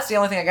like, well, that's the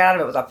only thing I got out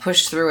of it was I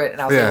pushed through it, and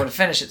I was able to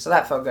finish it, so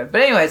that felt good. But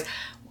anyways,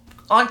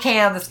 on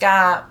cam, this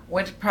guy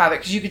went to private,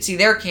 because you could see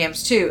their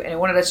cams too, and he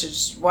wanted us to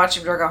just watch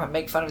him jerk off and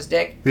make fun of his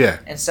dick. Yeah.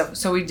 And stuff.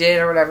 So we did,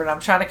 or whatever, and I'm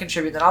trying to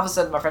contribute. Then all of a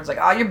sudden, my friend's like,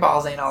 oh, your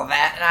balls ain't all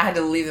that. And I had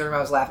to leave the room. I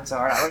was laughing so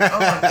hard. I was like, oh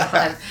my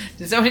God.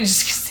 Did somebody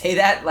just say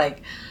that?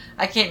 Like,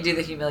 I can't do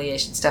the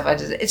humiliation stuff.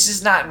 It's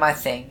just not my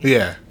thing.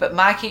 Yeah. But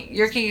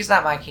your kink is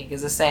not my kink,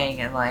 is a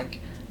saying, and like,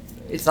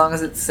 as long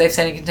as it's safe,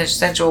 sane, and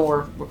consensual,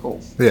 we're cool.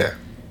 Yeah,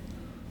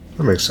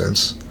 that makes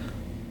sense.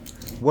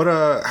 What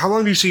how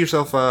long do you see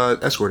yourself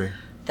escorting?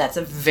 That's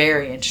a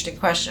very interesting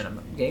question.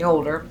 I'm getting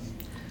older.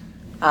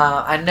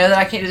 I know that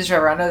I can't do this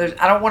forever. I know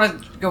I don't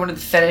want to go into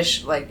the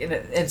fetish like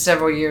in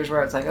several years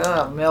where it's like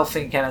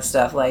milfing kind of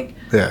stuff like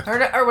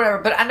or whatever.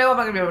 But I know I'm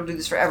not gonna be able to do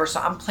this forever,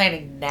 so I'm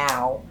planning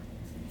now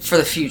for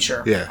the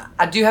future. Yeah.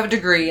 I do have a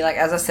degree, like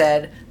as I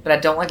said, but I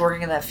don't like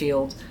working in that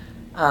field.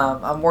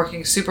 I'm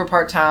working super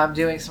part-time,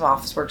 doing some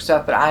office work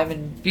stuff, but I'm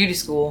in beauty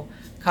school,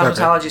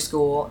 cosmetology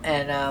school,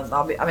 and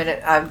I've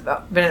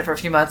been in it for a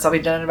few months. I'll be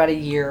done in about a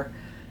year.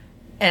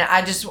 And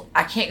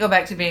I can't go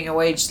back to being a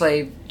wage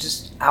slave.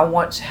 I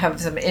want to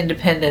have some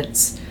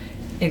independence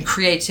and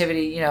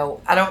creativity. You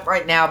know, I don't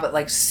right now, but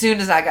like soon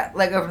as I got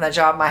let go from that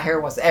job, my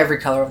hair was every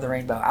color of the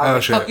rainbow. I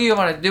was like, fuck you, I'm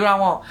going to do what I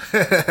want.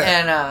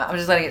 And I'm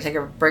just letting it take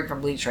a break from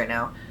bleach right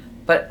now.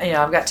 But, you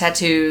know, I've got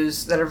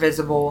tattoos that are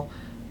visible.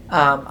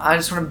 I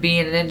just want to be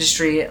in an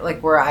industry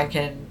like where I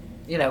can,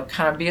 you know,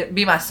 kind of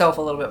be myself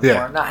a little bit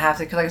more. Not have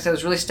to, because like I said, I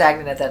was really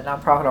stagnant at that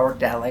nonprofit I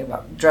worked at, like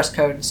about dress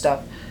code and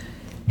stuff.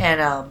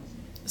 And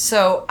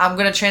so I'm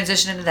going to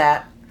transition into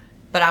that,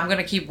 but I'm going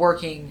to keep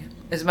working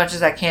as much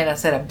as I can. I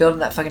said I'm building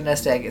that fucking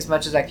nest egg as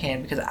much as I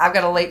can, because I've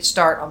got a late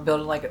start on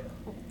building like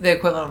the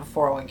equivalent of a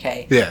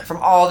 401k. Yeah. From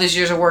all these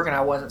years of working,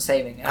 I wasn't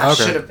saving. And I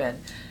should have been.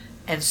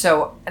 And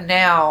so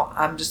now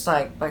I'm just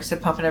like I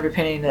said, pumping every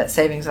penny into that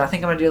savings. And I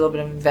think I'm going to do a little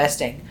bit of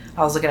investing.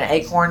 I was looking at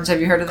Acorns.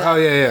 Have you heard of that? Oh,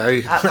 yeah.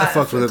 I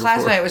fucked with it before. My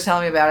classmate was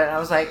telling me about it, and I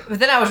was like, but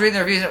then I was reading the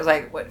reviews, and it was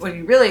like, when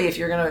you really, if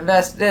you're going to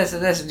invest this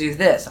and this and do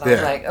this. And I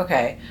was like,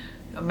 okay,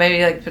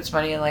 maybe like put some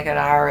money in like an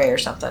IRA or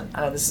something.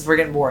 I know we're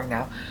getting boring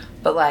now.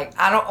 But like,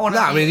 I don't want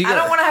to. I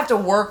don't want to have to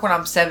work when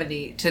I'm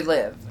 70 to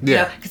live. You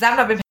know, because I've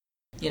not been.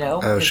 You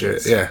know. Oh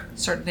shit! Yeah.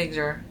 Certain things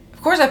are.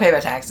 Of course, I pay my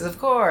taxes. Of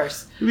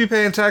course. You be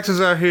paying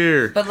taxes out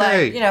here. But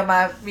like, you know,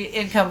 my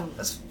income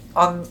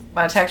on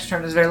my tax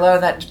return is very low,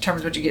 and that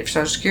determines what you get for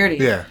Social Security.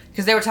 Yeah.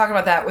 Because they were talking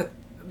about that with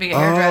being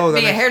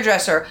a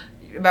hairdresser,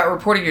 about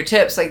reporting your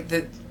tips. Like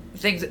the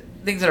things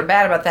that are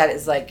bad about that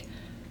is like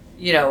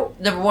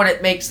number one,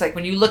 it makes, like,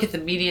 when you look at the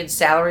median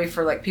salary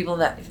for, like, people in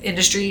that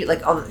industry,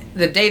 like, on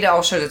the data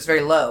all shows it's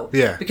very low.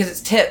 Yeah. Because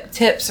it's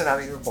tips are not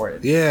being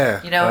reported.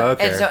 Yeah.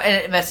 Okay.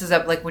 And it messes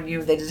up, like, when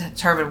they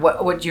determine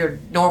what your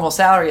normal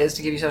salary is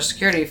to give you Social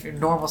Security. If your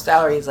normal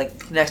salary is,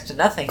 like, next to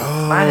nothing.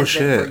 Mine has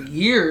been for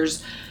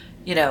years,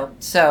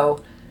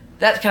 so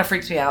that kind of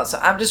freaks me out. So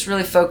I'm just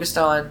really focused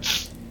on,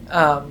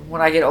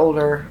 when I get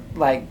older,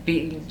 like,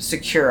 being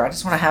secure. I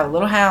just want to have a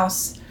little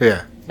house.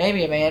 Yeah.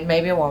 Maybe a man,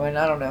 maybe a woman.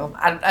 I don't know.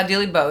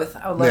 Ideally both.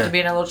 I would love to be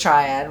in a little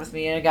triad with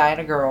me and a guy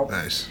and a girl.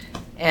 Nice.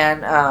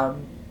 And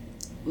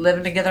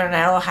living together in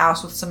a little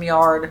house with some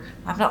yard.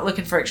 I'm not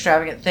looking for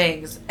extravagant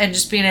things. And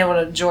just being able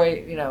to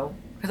enjoy,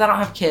 because I don't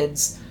have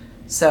kids.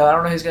 So I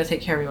don't know who's going to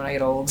take care of me when I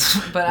get old.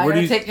 But I'm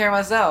going to take care of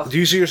myself. Do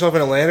you see yourself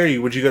in Atlanta?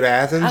 Or would you go to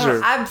Athens?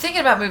 I'm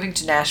thinking about moving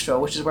to Nashville,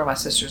 which is where my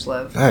sisters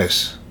live.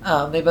 Nice.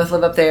 They both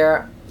live up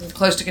there,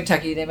 close to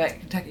Kentucky. They met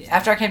Kentucky.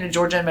 After I came to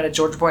Georgia and met a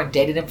Georgia boy and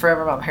dated him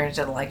forever, my parents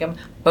didn't like him.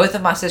 Both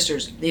of my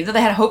sisters, even though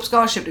they had a Hope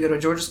Scholarship to go to a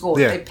Georgia school,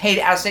 they paid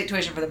out-of-state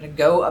tuition for them to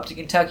go up to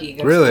Kentucky and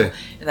go to school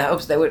in the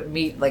hopes they wouldn't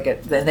meet, and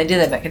they did.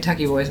 They met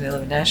Kentucky boys and they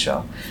live in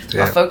Nashville.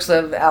 My folks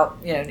live out,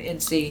 in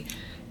NC.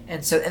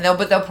 And so,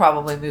 they'll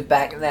probably move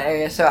back in that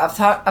area. So I've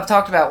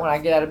talked about when I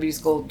get out of beauty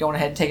school, going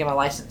ahead and taking my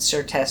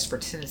licensure test for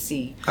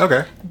Tennessee.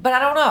 Okay. But I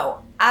don't know.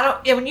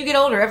 When you get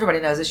older, everybody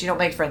knows this. You don't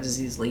make friends as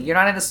easily. You're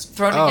not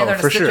thrown together in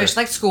a situation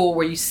like school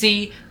where you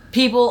see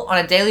people on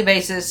a daily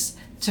basis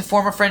to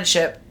form a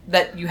friendship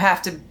that you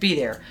have to be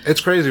there.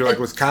 It's crazy. Like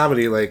with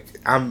comedy, like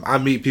I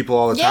meet people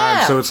all the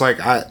time. So it's like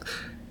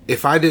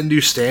if I didn't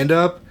do stand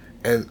up.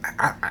 And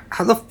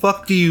how the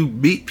fuck do you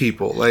meet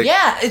people? Like,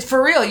 yeah, it's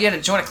for real. You had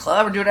to join a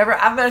club or do whatever.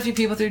 I've met a few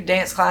people through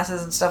dance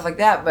classes and stuff like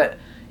that, but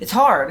it's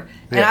hard.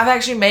 And I've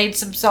actually made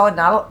some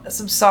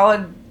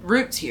solid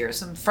roots here,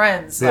 some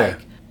friends. Like,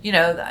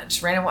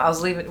 just random. I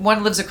was leaving.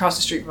 One lives across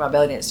the street from my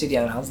belly dance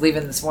studio, and I was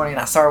leaving this morning,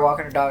 and I saw her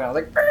walking her dog, and I was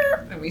like,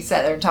 Burr! And we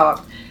sat there and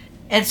talked.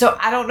 And so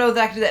I don't know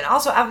that I can do that. And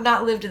also, I've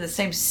not lived in the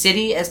same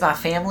city as my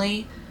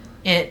family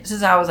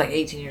since I was like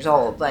 18 years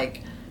old.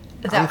 Like.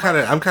 I'm kind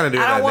of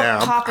doing that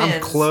now.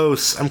 I'm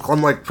close.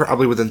 I'm like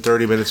probably within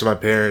 30 minutes of my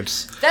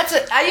parents. When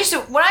I used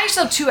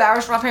to live 2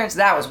 hours from my parents,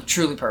 that was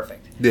truly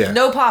perfect. Yeah.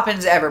 No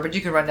pop-ins ever, but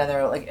you could run down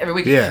there like every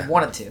week if you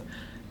wanted to.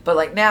 But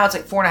like now it's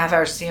like 4.5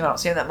 hours to see them. I don't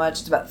see them that much.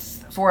 It's about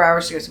 4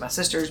 hours to go see my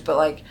sisters. But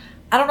like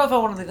I don't know if I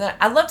want to leave that.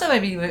 I'd love to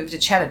maybe move to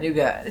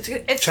Chattanooga.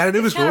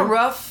 Chattanooga's kind of cool.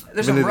 rough.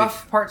 There's some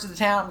rough parts of the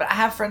town, but I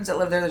have friends that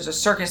live there. There's a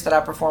circus that I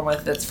perform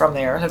with that's from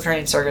there. It's a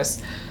training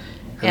circus.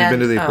 Have you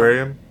been to the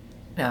aquarium?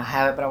 No, I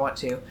haven't, but I want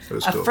to.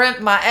 Cool.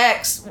 My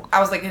ex, I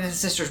was like in his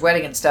sister's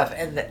wedding and stuff,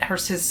 and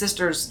his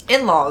sister's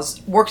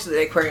in-laws works at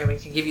the aquarium and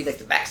can give you like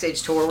the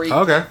backstage tour where you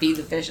can feed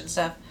the fish and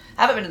stuff.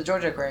 I haven't been to the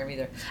Georgia Aquarium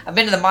either. I've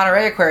been to the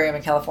Monterey Aquarium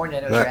in California,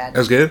 and it was rad.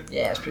 That's good?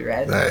 Yeah, it's pretty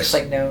rad. Nice. It's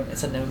like known.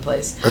 It's a known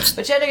place.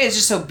 But Chattanooga is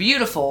just so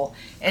beautiful,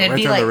 and it'd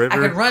be like I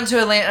could run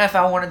to Atlanta if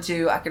I wanted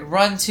to. I could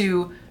run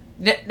to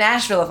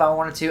Nashville if I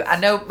wanted to. I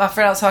know my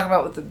friend I was talking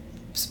about with the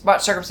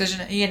spot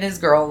circumcision, he and his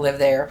girl live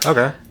there.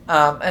 Okay.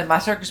 And my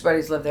circus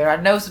buddies live there. I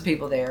know some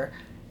people there,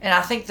 and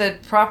I think the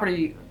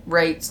property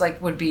rates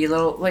would be a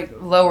little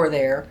lower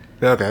there.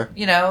 Okay.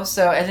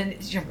 So and then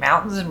your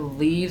mountains and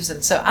leaves,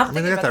 and so I'm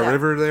thinking they got about that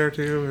river there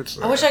too.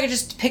 I wish I could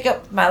just pick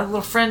up my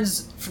little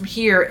friends from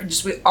here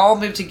and we all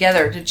move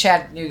together to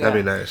Chattanooga.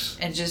 That'd be nice.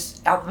 And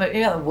just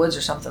maybe out in the woods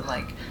or something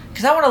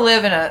because I want to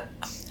live in a.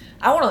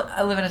 I want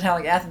to live in a town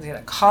like Athens, in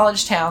a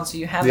college town, so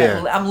you have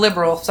that. I'm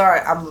liberal. Sorry,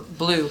 I'm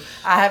blue.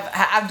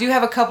 I do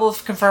have a couple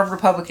of confirmed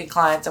Republican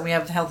clients, and we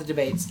have healthy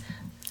debates.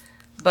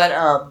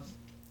 But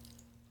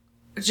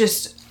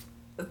just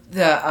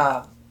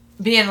the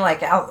being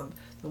out in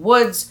the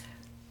woods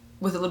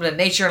with a little bit of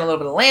nature and a little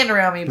bit of land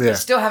around me, but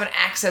still having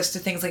access to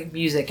things like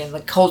music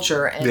and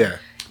culture and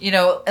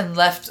and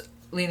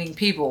left-leaning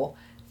people.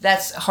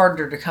 That's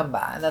harder to come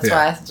by, and that's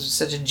why Athens is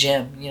such a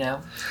gem,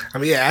 I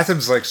mean,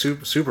 Athens is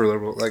super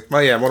liberal. Like,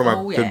 one of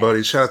my good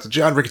buddies. Shout out to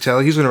John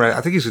Riccatelli. He's gonna write.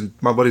 I think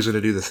my buddy's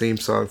gonna do the theme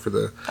song for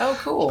the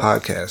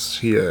podcast.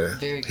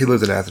 He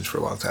lived in Athens for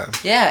a long time.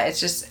 Yeah, it's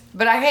just,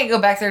 but I can't go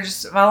back there.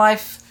 Just my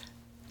life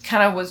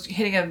kind of was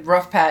hitting a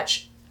rough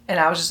patch, and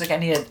I was just like, I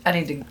need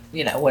to,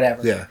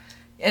 whatever. Yeah.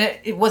 And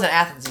it wasn't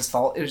Athens'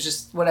 fault. It was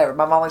just whatever.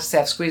 My mom likes to say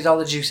I've squeezed all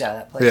the juice out of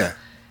that place. Yeah.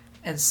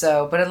 And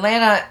so, but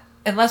Atlanta.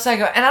 Unless I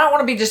go, and I don't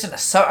want to be just in a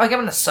suburb. I'm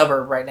in a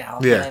suburb right now,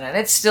 Atlanta, and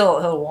it's still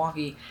a little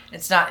wonky.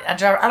 It's not. I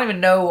don't even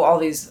know all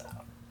these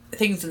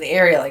things in the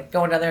area,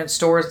 going down there in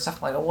stores and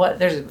stuff. I'm like, what?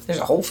 There's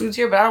a Whole Foods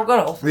here, but I don't go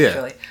to Whole Foods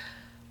really.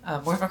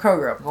 Where's my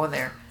Kroger? I'm going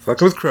there.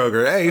 Fucking with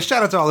Kroger. Hey,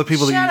 shout out to all the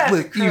people that you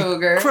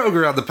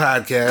Kroger on the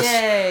podcast.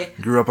 Yay!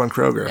 Grew up on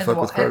Kroger.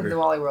 Fuck with Kroger. In the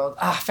Wally World.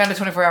 I found a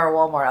 24-hour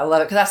Walmart. I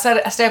love it because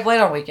I stay up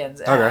late on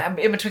weekends. Okay. I'm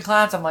in between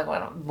clients. I'm like,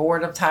 I'm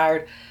bored. I'm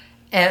tired.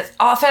 And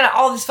I found out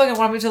all this fucking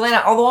when I moved to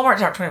Atlanta, all the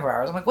Walmarts aren't 24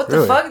 hours. I'm like, what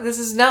the fuck? This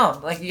is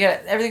dumb.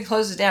 Everything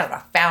closes down. And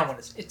I found one.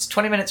 It's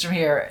 20 minutes from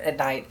here at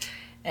night.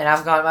 And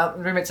I've gone. My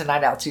roommate's a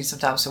night owl too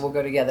sometimes, so we'll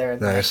go together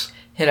and Nice. like,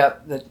 hit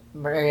up the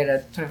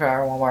Marietta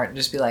 24-hour Walmart and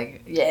just be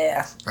like,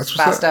 yeah, That's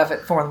buy what's up. stuff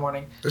at 4 in the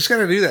morning. Just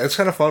gotta do that. It's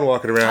kind of fun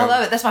walking around. I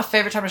love it. That's my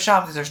favorite time to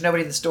shop because there's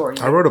nobody in the store.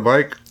 I rode a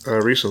bike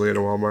recently at a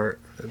Walmart.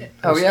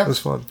 Oh, yeah? It was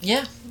fun.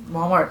 Yeah,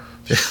 Walmart.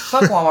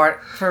 Fuck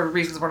Walmart for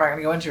reasons we're not going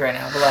to go into right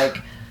now. But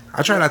like,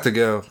 I try not to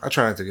go. I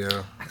can't help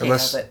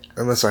it.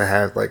 Unless I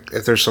have like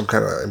if there's some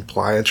kind of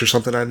appliance or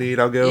something I need,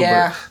 I'll go.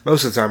 Yeah. But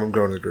most of the time I'm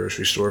going to the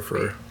grocery store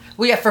for.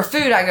 well, yeah, for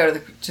food I go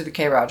to the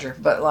K Roger,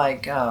 but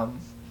like,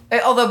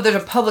 although there's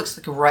a Publix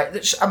like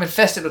right, I'm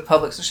infested with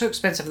Publix. They're so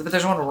expensive, but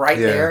there's one right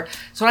Yeah. there.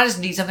 So when I just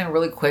need something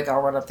really quick,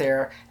 I'll run up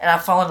there, and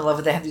I've fallen in love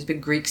with. They have these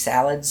big Greek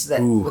salads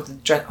that Ooh.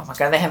 with the oh my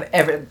god, they have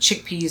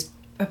chickpeas,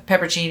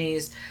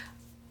 pepperoncinis,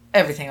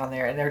 everything on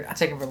there, and I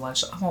take them for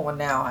lunch. I want one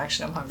now.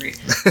 Actually, I'm hungry.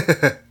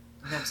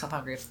 I'm so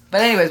hungry.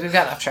 But anyways, we've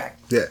gotten off track.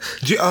 Yeah.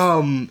 Do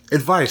you,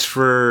 advice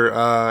for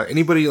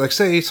anybody, like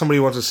say somebody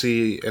wants to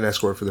see an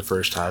escort for the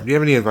first time. Do you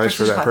have any advice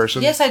for that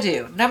person? Yes, I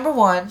do. Number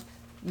one,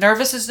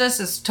 nervousness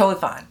is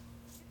totally fine.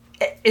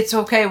 It's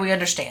okay. We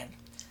understand.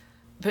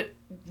 But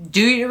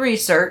do your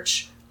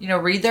research.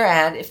 Read their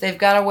ad. If they've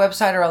got a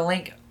website or a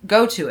link,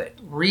 go to it.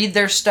 Read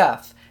their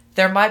stuff.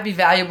 There might be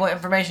valuable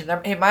information.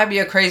 It might be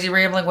a crazy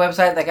rambling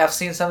website. Like I've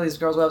seen some of these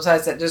girls'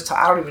 websites that just,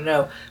 I don't even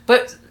know.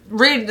 But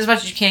read as much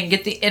as you can.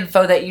 Get the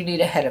info that you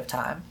need ahead of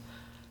time.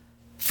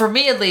 For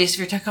me, at least,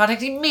 if you're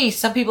contacting me,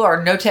 some people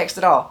are no text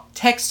at all.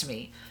 Text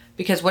me.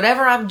 Because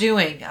whatever I'm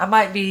doing, I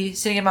might be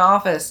sitting in my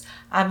office.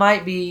 I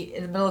might be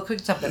in the middle of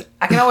cooking something.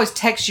 I can always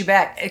text you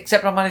back,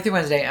 except on Monday through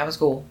Wednesday. I'm in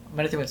school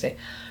Monday through Wednesday.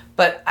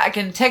 But I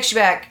can text you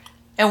back,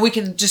 and we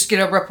can just get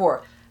a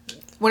rapport.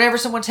 Whenever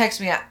someone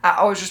texts me, I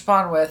always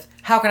respond with,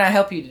 how can I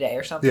help you today?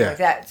 Or something like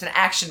that. It's an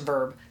action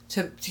verb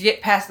to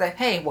get past that,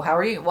 hey, well, how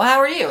are you? Well, how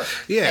are you?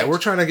 Yeah, and we're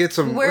trying to get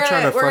some, we're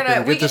trying to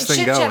fucking get this thing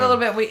We can going. chit-chat a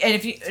little bit,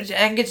 and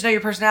I can get to know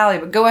your personality,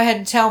 but go ahead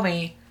and tell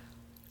me,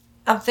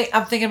 I'm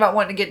thinking about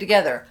wanting to get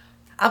together.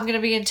 I'm going to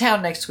be in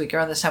town next week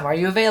around this time. Are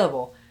you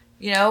available?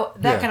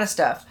 That kind of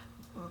stuff.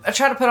 I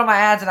try to put on my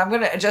ads, and I'm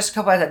going to adjust a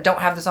couple ads that don't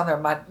have this on there,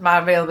 my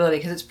availability,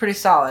 because it's pretty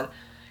solid.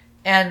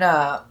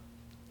 And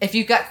if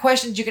you've got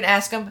questions, you can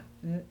ask them.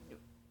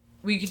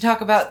 We can talk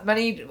about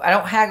money. I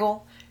don't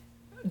haggle.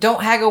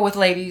 Don't haggle with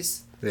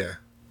ladies. Yeah.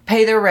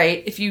 Pay their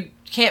rate. If you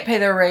can't pay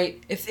their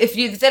rate, if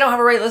they don't have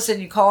a rate listed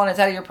and you call and it's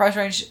out of your price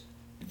range,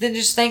 then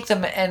just thank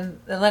them and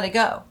let it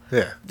go.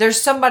 Yeah.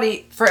 There's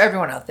somebody for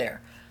everyone out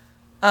there.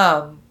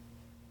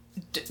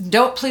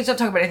 Please don't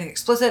talk about anything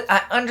explicit.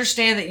 I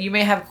understand that you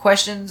may have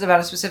questions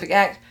about a specific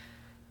act.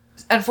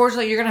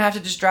 Unfortunately, you're going to have to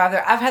just drive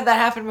there. I've had that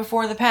happen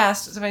before in the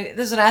past. This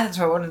is in Athens,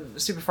 so it wasn't a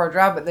super far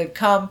drive, but they've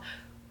come,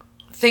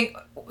 think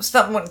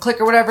something wouldn't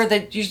click or whatever.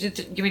 They'd usually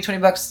give me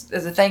 $20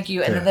 as a thank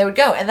you, and then they would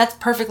go. And that's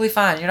perfectly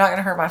fine. You're not going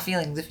to hurt my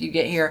feelings if you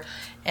get here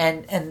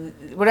and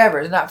whatever.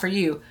 It's not for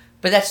you.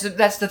 But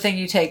that's the thing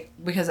you take,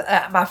 because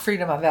my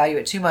freedom, I value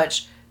it too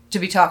much to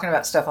be talking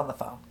about stuff on the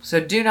phone. So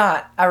do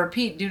not, I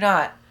repeat, do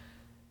not.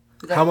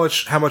 How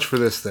much for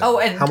this thing? Oh,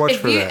 and how much if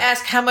for you that?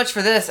 ask how much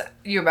for this,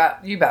 you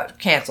about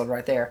canceled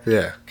right there.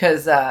 Yeah.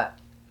 Because I'm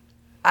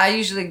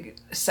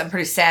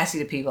pretty sassy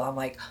to people. I'm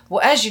like,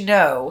 well, as you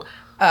know,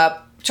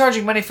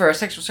 charging money for a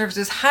sexual service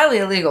is highly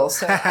illegal.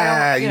 So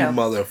I don't, you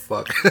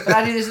motherfucker. but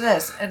I do this and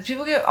this, and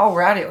people get all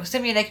rowdy. Well,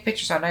 send me a naked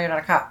picture so I know you're not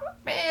a cop.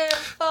 Man,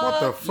 fuck What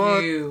the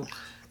fuck? you.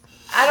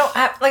 I don't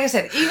have, like I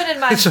said, even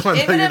in my So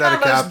I know you're not a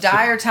cop. most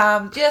dire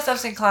times. Yes, I've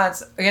seen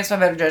clients against my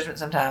better judgment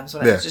sometimes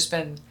when it's just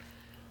been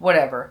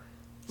whatever.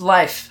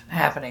 Life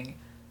happening,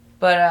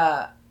 but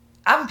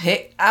when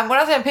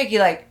I say I'm picky,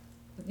 like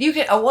you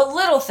can one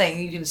little thing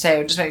you can say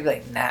would just make me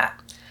like nah,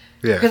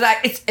 Yeah. because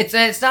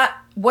it's not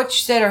what you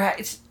said or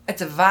it's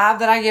a vibe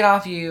that I get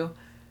off you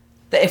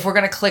that if we're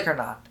gonna click or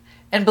not.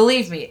 And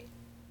believe me,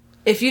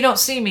 if you don't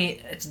see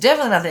me, it's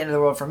definitely not the end of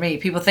the world for me.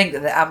 People think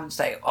that I'm just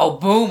like, oh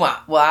boom,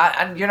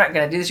 you're not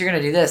gonna do this, you're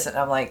gonna do this, and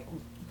I'm like,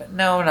 but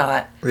no,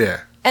 not.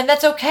 Yeah. And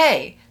that's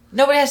okay.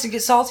 Nobody has to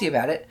get salty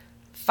about it.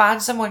 Find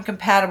someone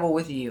compatible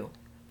with you.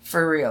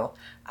 For real.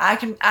 I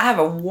have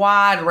a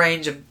wide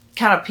range of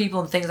kind of people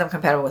and things I'm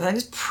compatible with. I think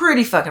it's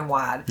pretty fucking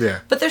wide. Yeah.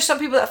 But there's some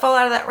people that fall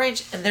out of that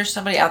range, and there's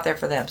somebody out there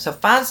for them. So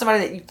find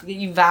somebody that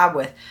you vibe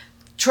with.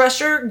 Trust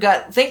your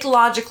gut. Think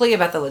logically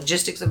about the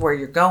logistics of where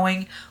you're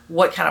going.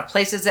 What kind of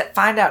place is it?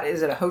 Find out,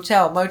 is it a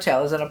hotel,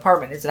 motel? Is it an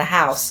apartment? Is it a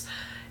house?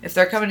 If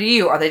they're coming to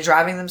you, are they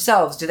driving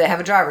themselves? Do they have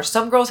a driver?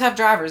 Some girls have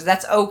drivers.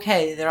 That's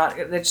okay.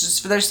 It's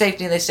just for their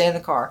safety and they stay in the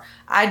car.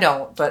 I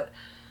don't, but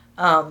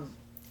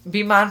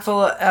be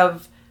mindful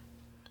of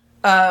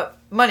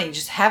money.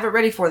 Just have it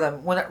ready for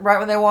them right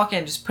when they walk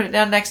in. Just put it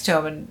down next to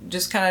them and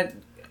just kind of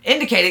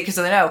indicate it because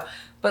they know.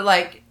 But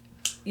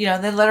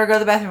then let her go to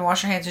the bathroom and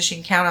wash her hands so she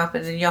can count up,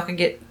 and then y'all can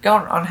get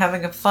going on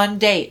having a fun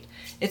date.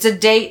 It's a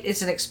date.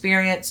 It's an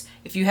experience.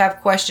 If you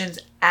have questions,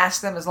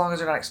 ask them as long as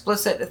they're not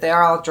explicit. If they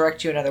are, I'll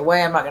direct you another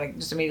way. I'm not going to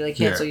just immediately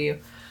cancel you.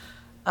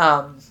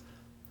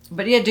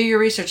 But yeah, do your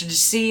research and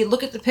just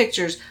look at the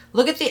pictures.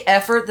 Look at the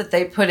effort that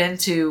they put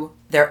into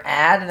their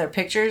ad and their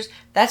pictures.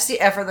 That's the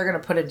effort they're going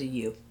to put into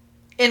you.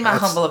 In my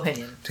humble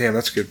opinion. Damn,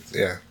 that's good.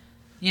 Yeah.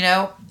 You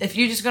know, if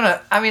you're just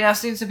gonna, I mean, I've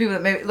seen some people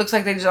that maybe it looks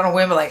like they just on a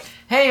whim, but like,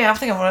 hey, I'm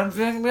thinking I'm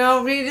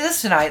gonna do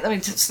this tonight. Let me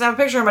snap a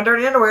picture of my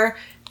dirty underwear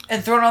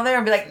and throw it on there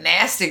and be like,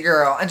 nasty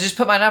girl, and just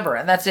put my number,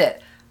 and that's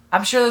it.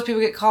 I'm sure those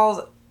people get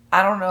calls.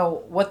 I don't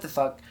know what the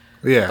fuck.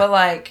 Yeah. But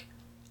like,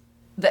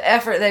 the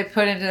effort they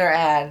put into their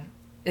ad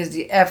is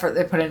the effort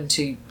they put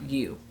into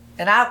you.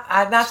 And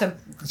I not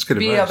to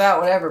be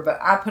about whatever, but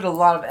I put a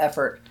lot of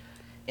effort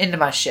into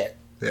my shit.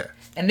 Yeah.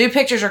 And new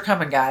pictures are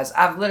coming, guys.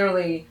 I've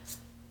literally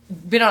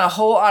been on a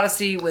whole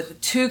odyssey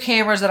with 2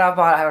 cameras that I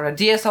bought. I have a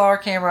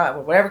DSLR camera,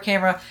 whatever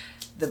camera.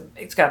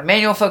 It's got a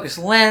manual focus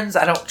lens.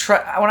 I don't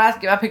trust. When I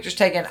get my pictures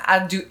taken,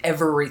 I do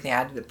everything.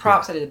 I do the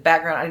props. I do the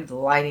background. I do the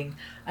lighting.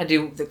 I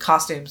do the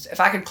costumes. If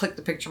I could click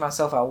the picture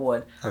myself, I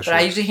would. But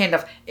I usually hand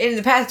off. In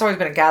the past, it's always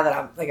been a guy that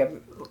I'm like a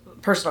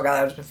personal guy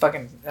that I've been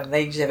fucking, and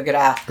they usually have a good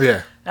eye.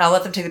 Yeah. And I'll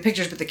let them take the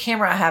pictures. But the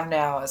camera I have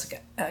now is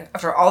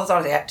after all this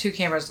odyssey, I have 2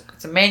 cameras.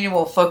 It's a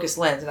manual focus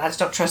lens, and I just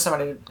don't trust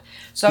somebody.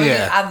 So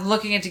I'm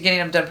looking into getting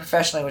them done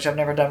professionally, which I've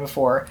never done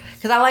before,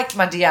 because I like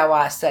my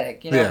DIY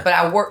aesthetic, you know. Yeah.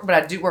 But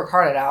I do work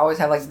hard at it. I always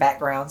have like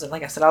backgrounds, and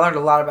like I said, I learned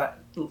a lot about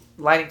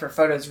lighting for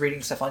photos,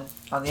 reading stuff on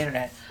the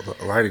internet.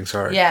 Lighting,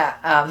 sorry.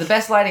 Yeah, the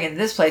best lighting in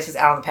this place is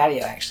out on the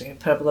patio. Actually,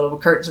 put up a little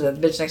curtain so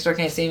that the bitch next door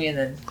can't see me, and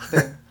then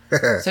boom.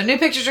 So new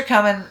pictures are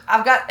coming.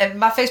 I've got and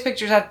my face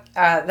pictures that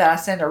I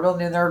send are real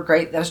new. They're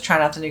great. I was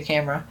trying out the new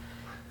camera,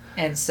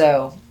 and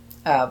so.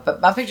 But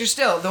my pictures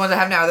still, the ones I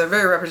have now, they're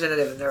very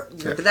representative.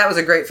 But that was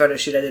a great photo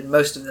shoot. I did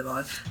most of them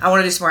on. I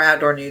want to do some more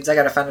outdoor nudes. I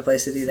got to find a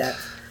place to do that.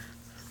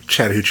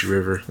 Chattahoochee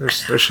River. There's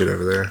shit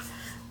over there.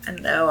 I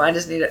know. I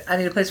just need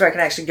a place where I can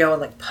actually go and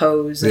like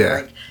pose and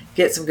like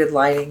get some good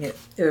lighting. It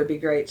would be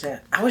great to.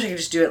 I wish I could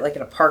just do it like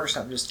in a park or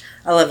something.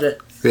 I love to.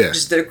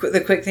 Just do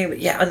the quick thing, but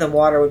in the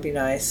water would be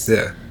nice.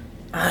 Yeah.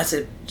 I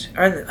can't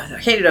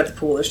do it at the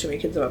pool. There's too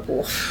many kids at my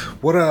pool.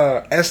 What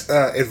advice?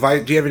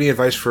 Do you have any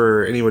advice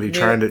for anybody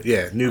trying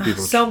to new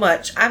people? So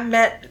much. I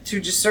met through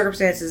just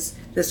circumstances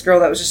this girl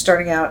that was just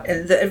starting out,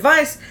 and the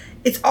advice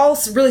it's all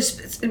really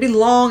it'd be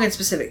long and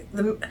specific.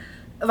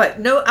 I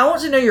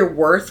want to know your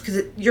worth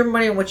because your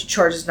money and what you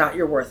charge is not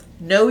your worth.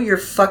 Know your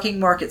fucking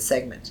market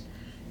segment.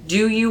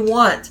 Do you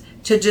want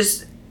to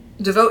just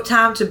devote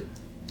time to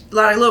a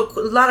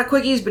lot of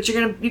quickies, but you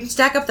can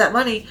stack up that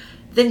money?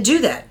 Then do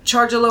that.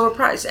 Charge a lower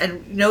price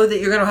and know that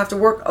you're going to have to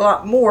work a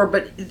lot more,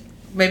 but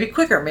maybe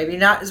quicker, maybe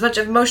not as much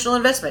emotional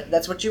investment.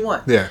 That's what you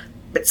want. Yeah.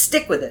 But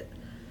stick with it.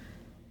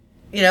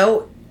 You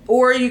know,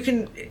 or you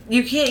can't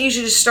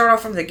usually just start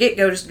off from the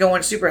get-go just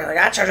going super like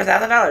I charge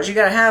 $1,000. You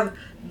got to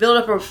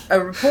build up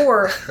a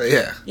rapport.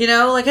 Yeah. You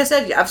know, like I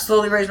said, I've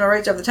slowly raised my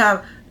rates over the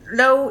time.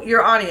 Know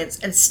your audience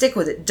and stick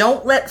with it.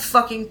 Don't let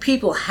fucking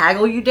people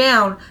haggle you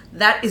down.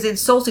 That is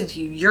insulting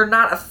to you. You're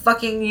not a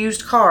fucking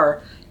used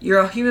car. You're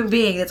a human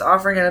being that's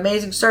offering an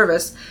amazing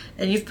service,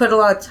 and you've put a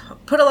lot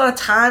of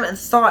time and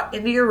thought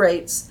into your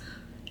rates,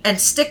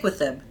 and stick with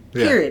them.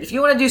 Period. Yeah. If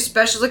you want to do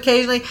specials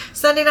occasionally,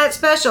 Sunday night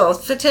special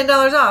for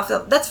 $10 off,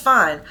 that's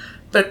fine.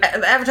 But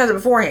advertise it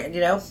beforehand.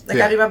 You know,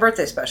 I do my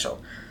birthday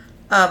special.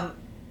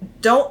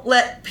 Don't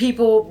let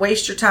people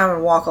waste your time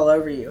and walk all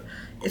over you.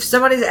 If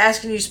somebody's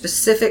asking you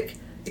specific,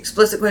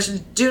 explicit questions,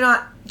 do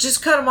not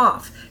just cut them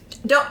off.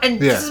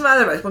 This is my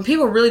other advice. When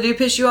people really do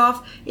piss you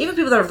off, even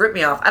people that have ripped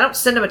me off, I don't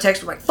send them a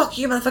text. I'm like, "Fuck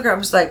you, motherfucker."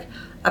 I'm just like,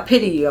 "I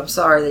pity you. I'm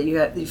sorry that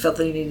you felt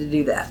that you needed to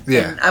do that."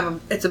 Yeah,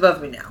 and it's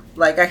above me now.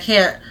 Like I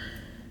can't.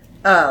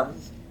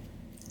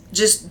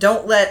 Just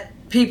don't let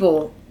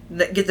people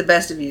get the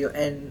best of you,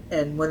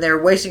 and when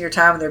they're wasting your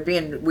time and they're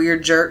being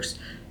weird jerks,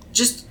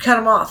 just cut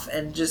them off.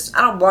 And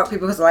I don't block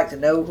people because I like to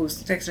know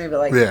who's texting me, but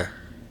like,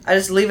 I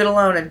just leave it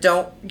alone and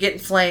don't get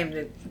inflamed.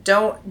 And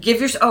don't give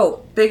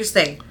biggest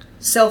thing,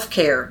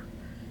 self-care.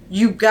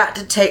 I've got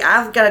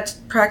to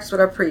practice what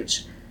I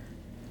preach.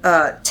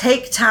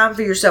 Take time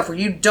for yourself where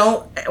you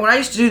don't. When I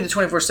used to do the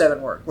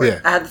 24/7 work,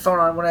 where I had the phone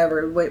on whenever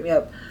it would wake me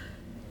up,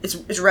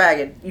 it's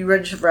ragged. You run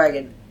yourself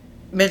ragged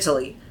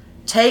mentally.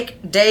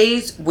 Take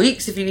days,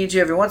 weeks if you need to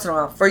every once in a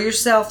while for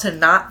yourself to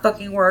not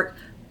fucking work.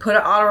 Put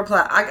an auto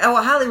reply. I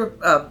will highly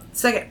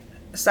second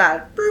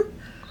aside.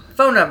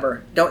 Phone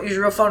number. Don't use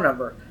your real phone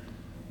number.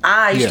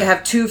 I used to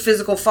have 2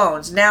 physical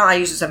phones. Now I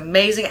use this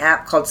amazing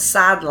app called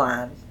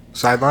Sideline.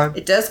 Sideline?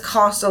 It does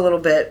cost a little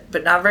bit,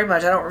 but not very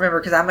much. I don't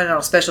remember because I'm in on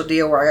a special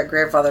deal where I got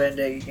grandfathered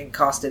into and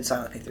costed, so I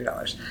only pay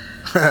 $3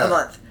 a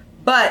month.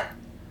 But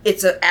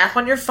it's an app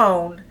on your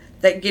phone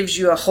that gives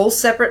you a whole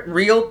separate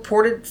real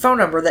ported phone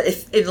number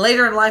that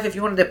later in life, if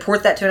you wanted to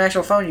port that to an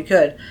actual phone, you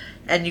could.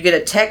 And you get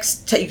a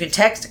text, you can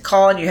text,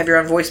 call, and you have your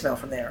own voicemail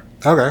from there.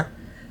 Okay.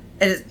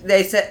 And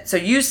they said, so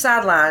use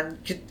Sideline,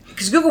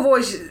 because Google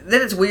Voice,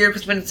 then it's weird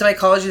because when somebody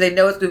calls you, they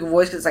know it's Google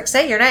Voice because it's like,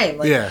 say your name.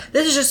 Like,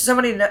 this is just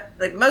somebody,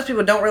 like most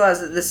people don't realize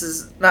that this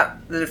is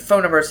not the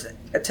phone number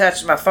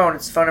attached to my phone,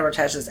 it's the phone number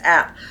attached to this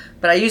app.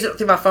 But I use it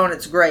through my phone,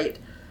 it's great.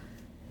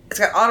 It's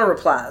got auto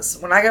replies.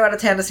 When I go out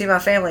of town to see my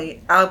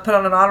family, I'll put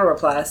on an auto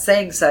reply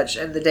saying such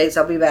and the dates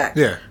I'll be back.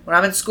 Yeah. When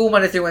I'm in school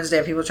Monday through Wednesday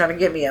and people are trying to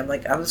get me, I'm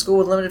like, I'm in school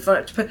with limited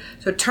phone.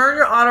 So turn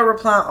your auto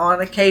reply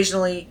on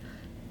occasionally.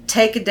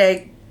 Take a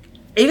day.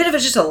 even if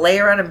it's just to lay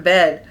around in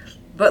bed,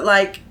 but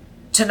like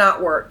to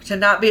not work, to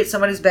not be at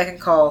somebody's beck and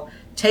call.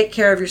 Take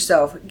care of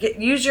yourself.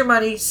 Use your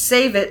money,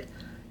 save it.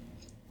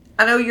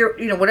 I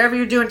know whatever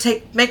you're doing,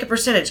 make a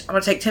percentage. I'm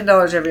gonna take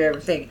 $10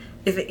 everything.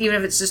 Even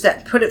if it's just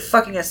that, put it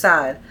fucking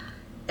aside,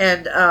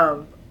 and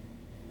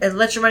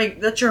let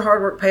your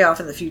hard work pay off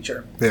in the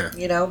future. Yeah.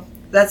 You know,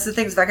 that's the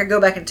things. If I could go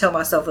back and tell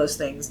myself those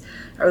things,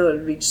 I really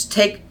would be just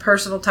take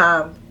personal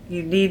time.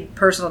 You need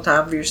personal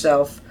time for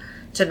yourself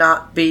to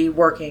not be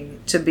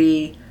working, to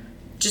be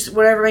just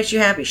whatever makes you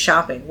happy,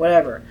 shopping,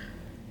 whatever,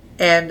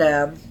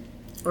 and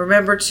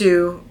remember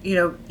to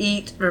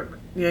eat.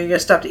 You gotta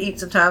stop to eat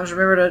sometimes.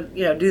 Remember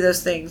to do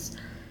those things,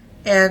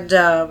 and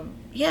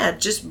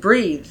just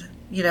breathe.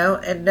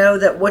 And know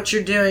that what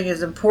you're doing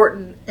is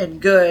important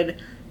and good,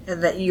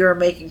 and that you're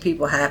making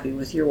people happy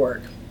with your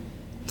work.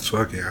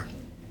 Fuck yeah.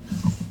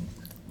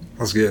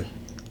 That's good.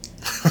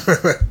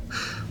 That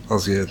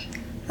was good.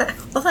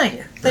 Well, thank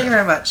you. Thank you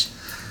very much.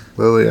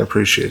 Lily, I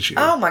appreciate you.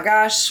 Oh my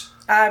gosh.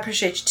 I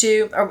appreciate you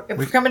too. If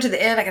we're coming to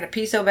the end, I gotta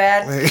pee so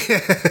bad. Thank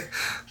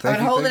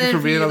you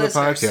for being on the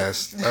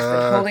podcast.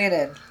 Holding it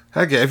in.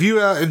 Heck yeah. If you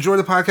enjoy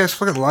the podcast,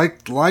 fucking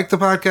like the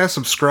podcast,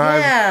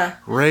 subscribe,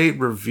 rate,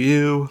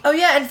 review. Oh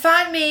yeah, and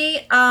find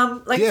me.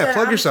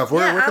 Plug yourself.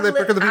 Where can the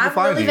people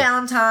find Lily you?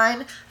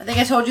 Valentine. I think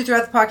I told you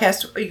throughout the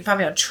podcast. You can find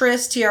me on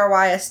Tryst,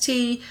 Tryst.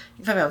 You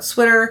can find me on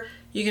Twitter.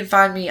 You can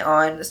find me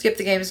on Skip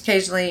the Games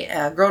occasionally,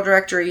 Girl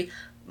Directory.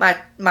 My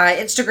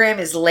Instagram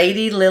is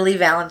Lady Lily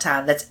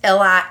Valentine. That's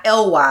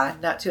Lily,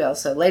 not 2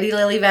 L's. So Lady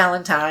Lily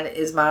Valentine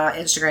is my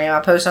Instagram.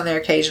 I post on there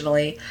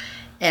occasionally.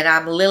 And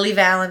I'm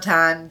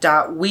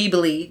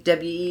lilyvalentine.weebly,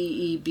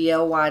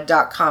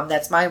 WEEBLY.com.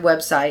 That's my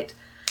website.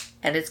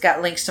 And it's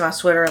got links to my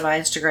Twitter and my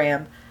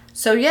Instagram.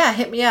 So yeah,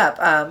 hit me up.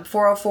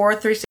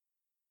 404-364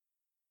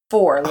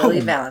 Lily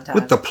Valentine.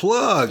 With the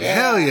plug. Yeah.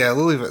 Hell yeah,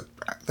 Lily.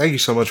 Thank you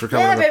so much for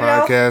coming on the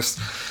podcast.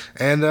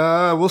 And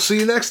we'll see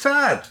you next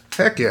time.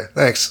 Heck yeah.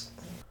 Thanks.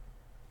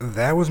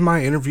 That was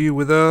my interview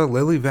with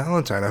Lily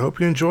Valentine. I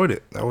hope you enjoyed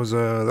it. That was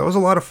a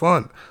lot of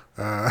fun.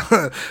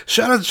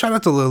 Shout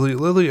out to Lily.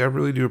 Lily, I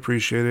really do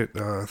appreciate it.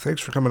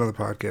 Thanks for coming on the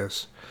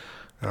podcast.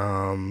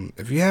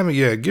 If you haven't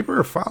yet, give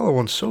her a follow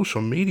on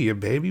social media,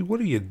 baby.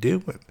 What are you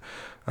doing?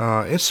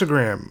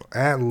 Instagram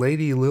at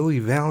Lady Lily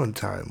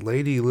Valentine.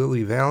 Lady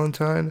Lily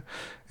Valentine.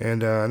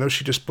 And I know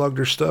she just plugged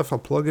her stuff. I'll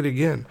plug it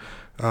again.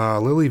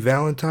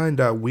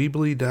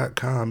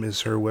 lilyvalentine.weebly.com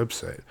is her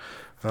website.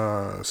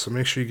 So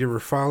make sure you give her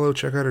a follow.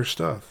 Check out her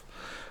stuff.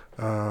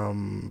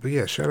 But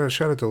yeah, shout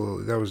out to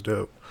Lily. That was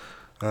dope.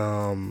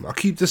 I'll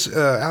keep this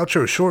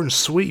outro short and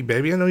sweet,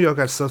 baby. I know y'all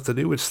got stuff to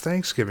do. It's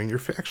Thanksgiving. Your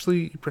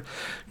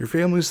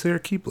family's there.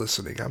 Keep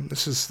listening.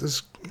 This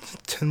is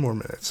 10 more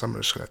minutes. I'm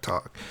just gonna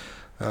talk.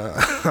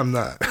 I'm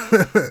not.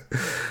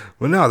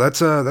 Well, no,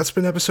 that's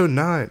been episode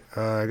 9.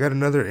 I got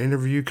another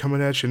interview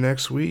coming at you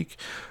next week.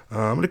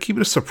 I'm gonna keep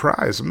it a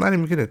surprise. I'm not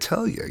even gonna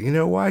tell you. You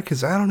know why?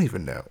 Because I don't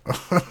even know.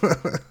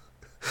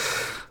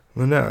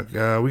 Well, no,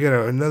 we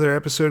got another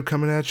episode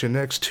coming at you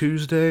next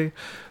Tuesday.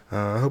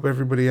 I hope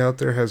everybody out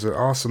there has an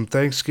awesome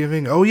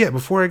Thanksgiving. Oh yeah,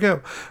 before I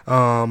go,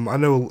 I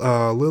know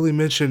Lily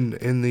mentioned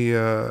in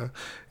the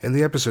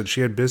episode she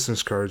had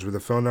business cards with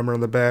a phone number on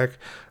the back.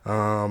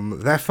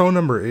 That phone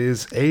number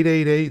is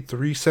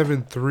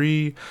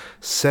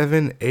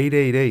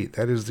 888-373-7888.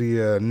 That is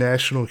the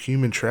National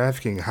Human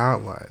Trafficking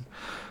Hotline.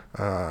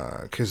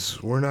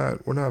 Because we're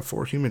not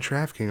for human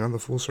trafficking on the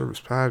Full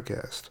Service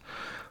Podcast.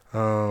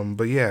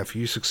 But yeah, if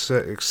you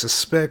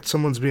suspect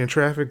someone's being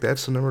trafficked,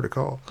 that's the number to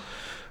call.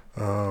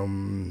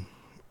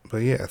 But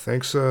yeah,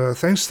 thanks for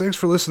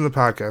listening to the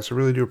podcast. I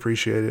really do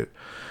appreciate it.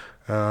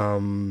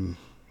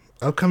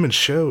 Upcoming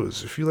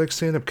shows. If you like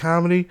stand-up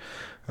comedy,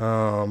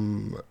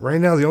 right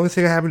now the only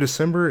thing I have in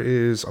December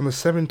is on the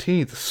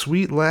 17th,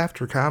 Sweet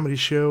Laughter Comedy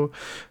Show,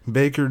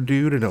 Baker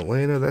Dude in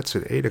Atlanta. That's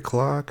at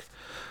 8:00.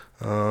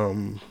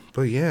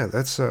 But yeah,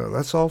 that's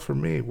all for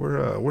me.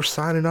 We're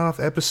signing off.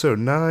 Episode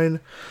 9,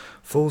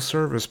 Full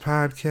Service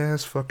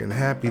Podcast. Fucking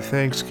happy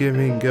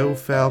Thanksgiving. Go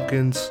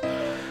Falcons.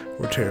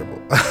 We're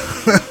terrible.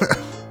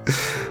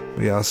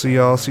 Yeah, I'll see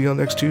y'all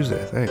next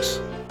Tuesday. Thanks.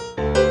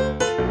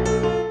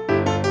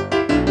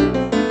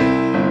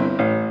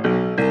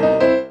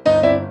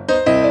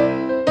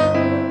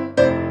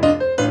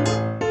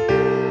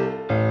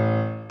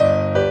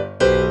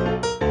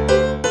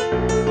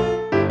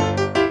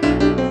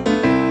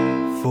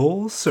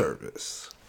 Full Service.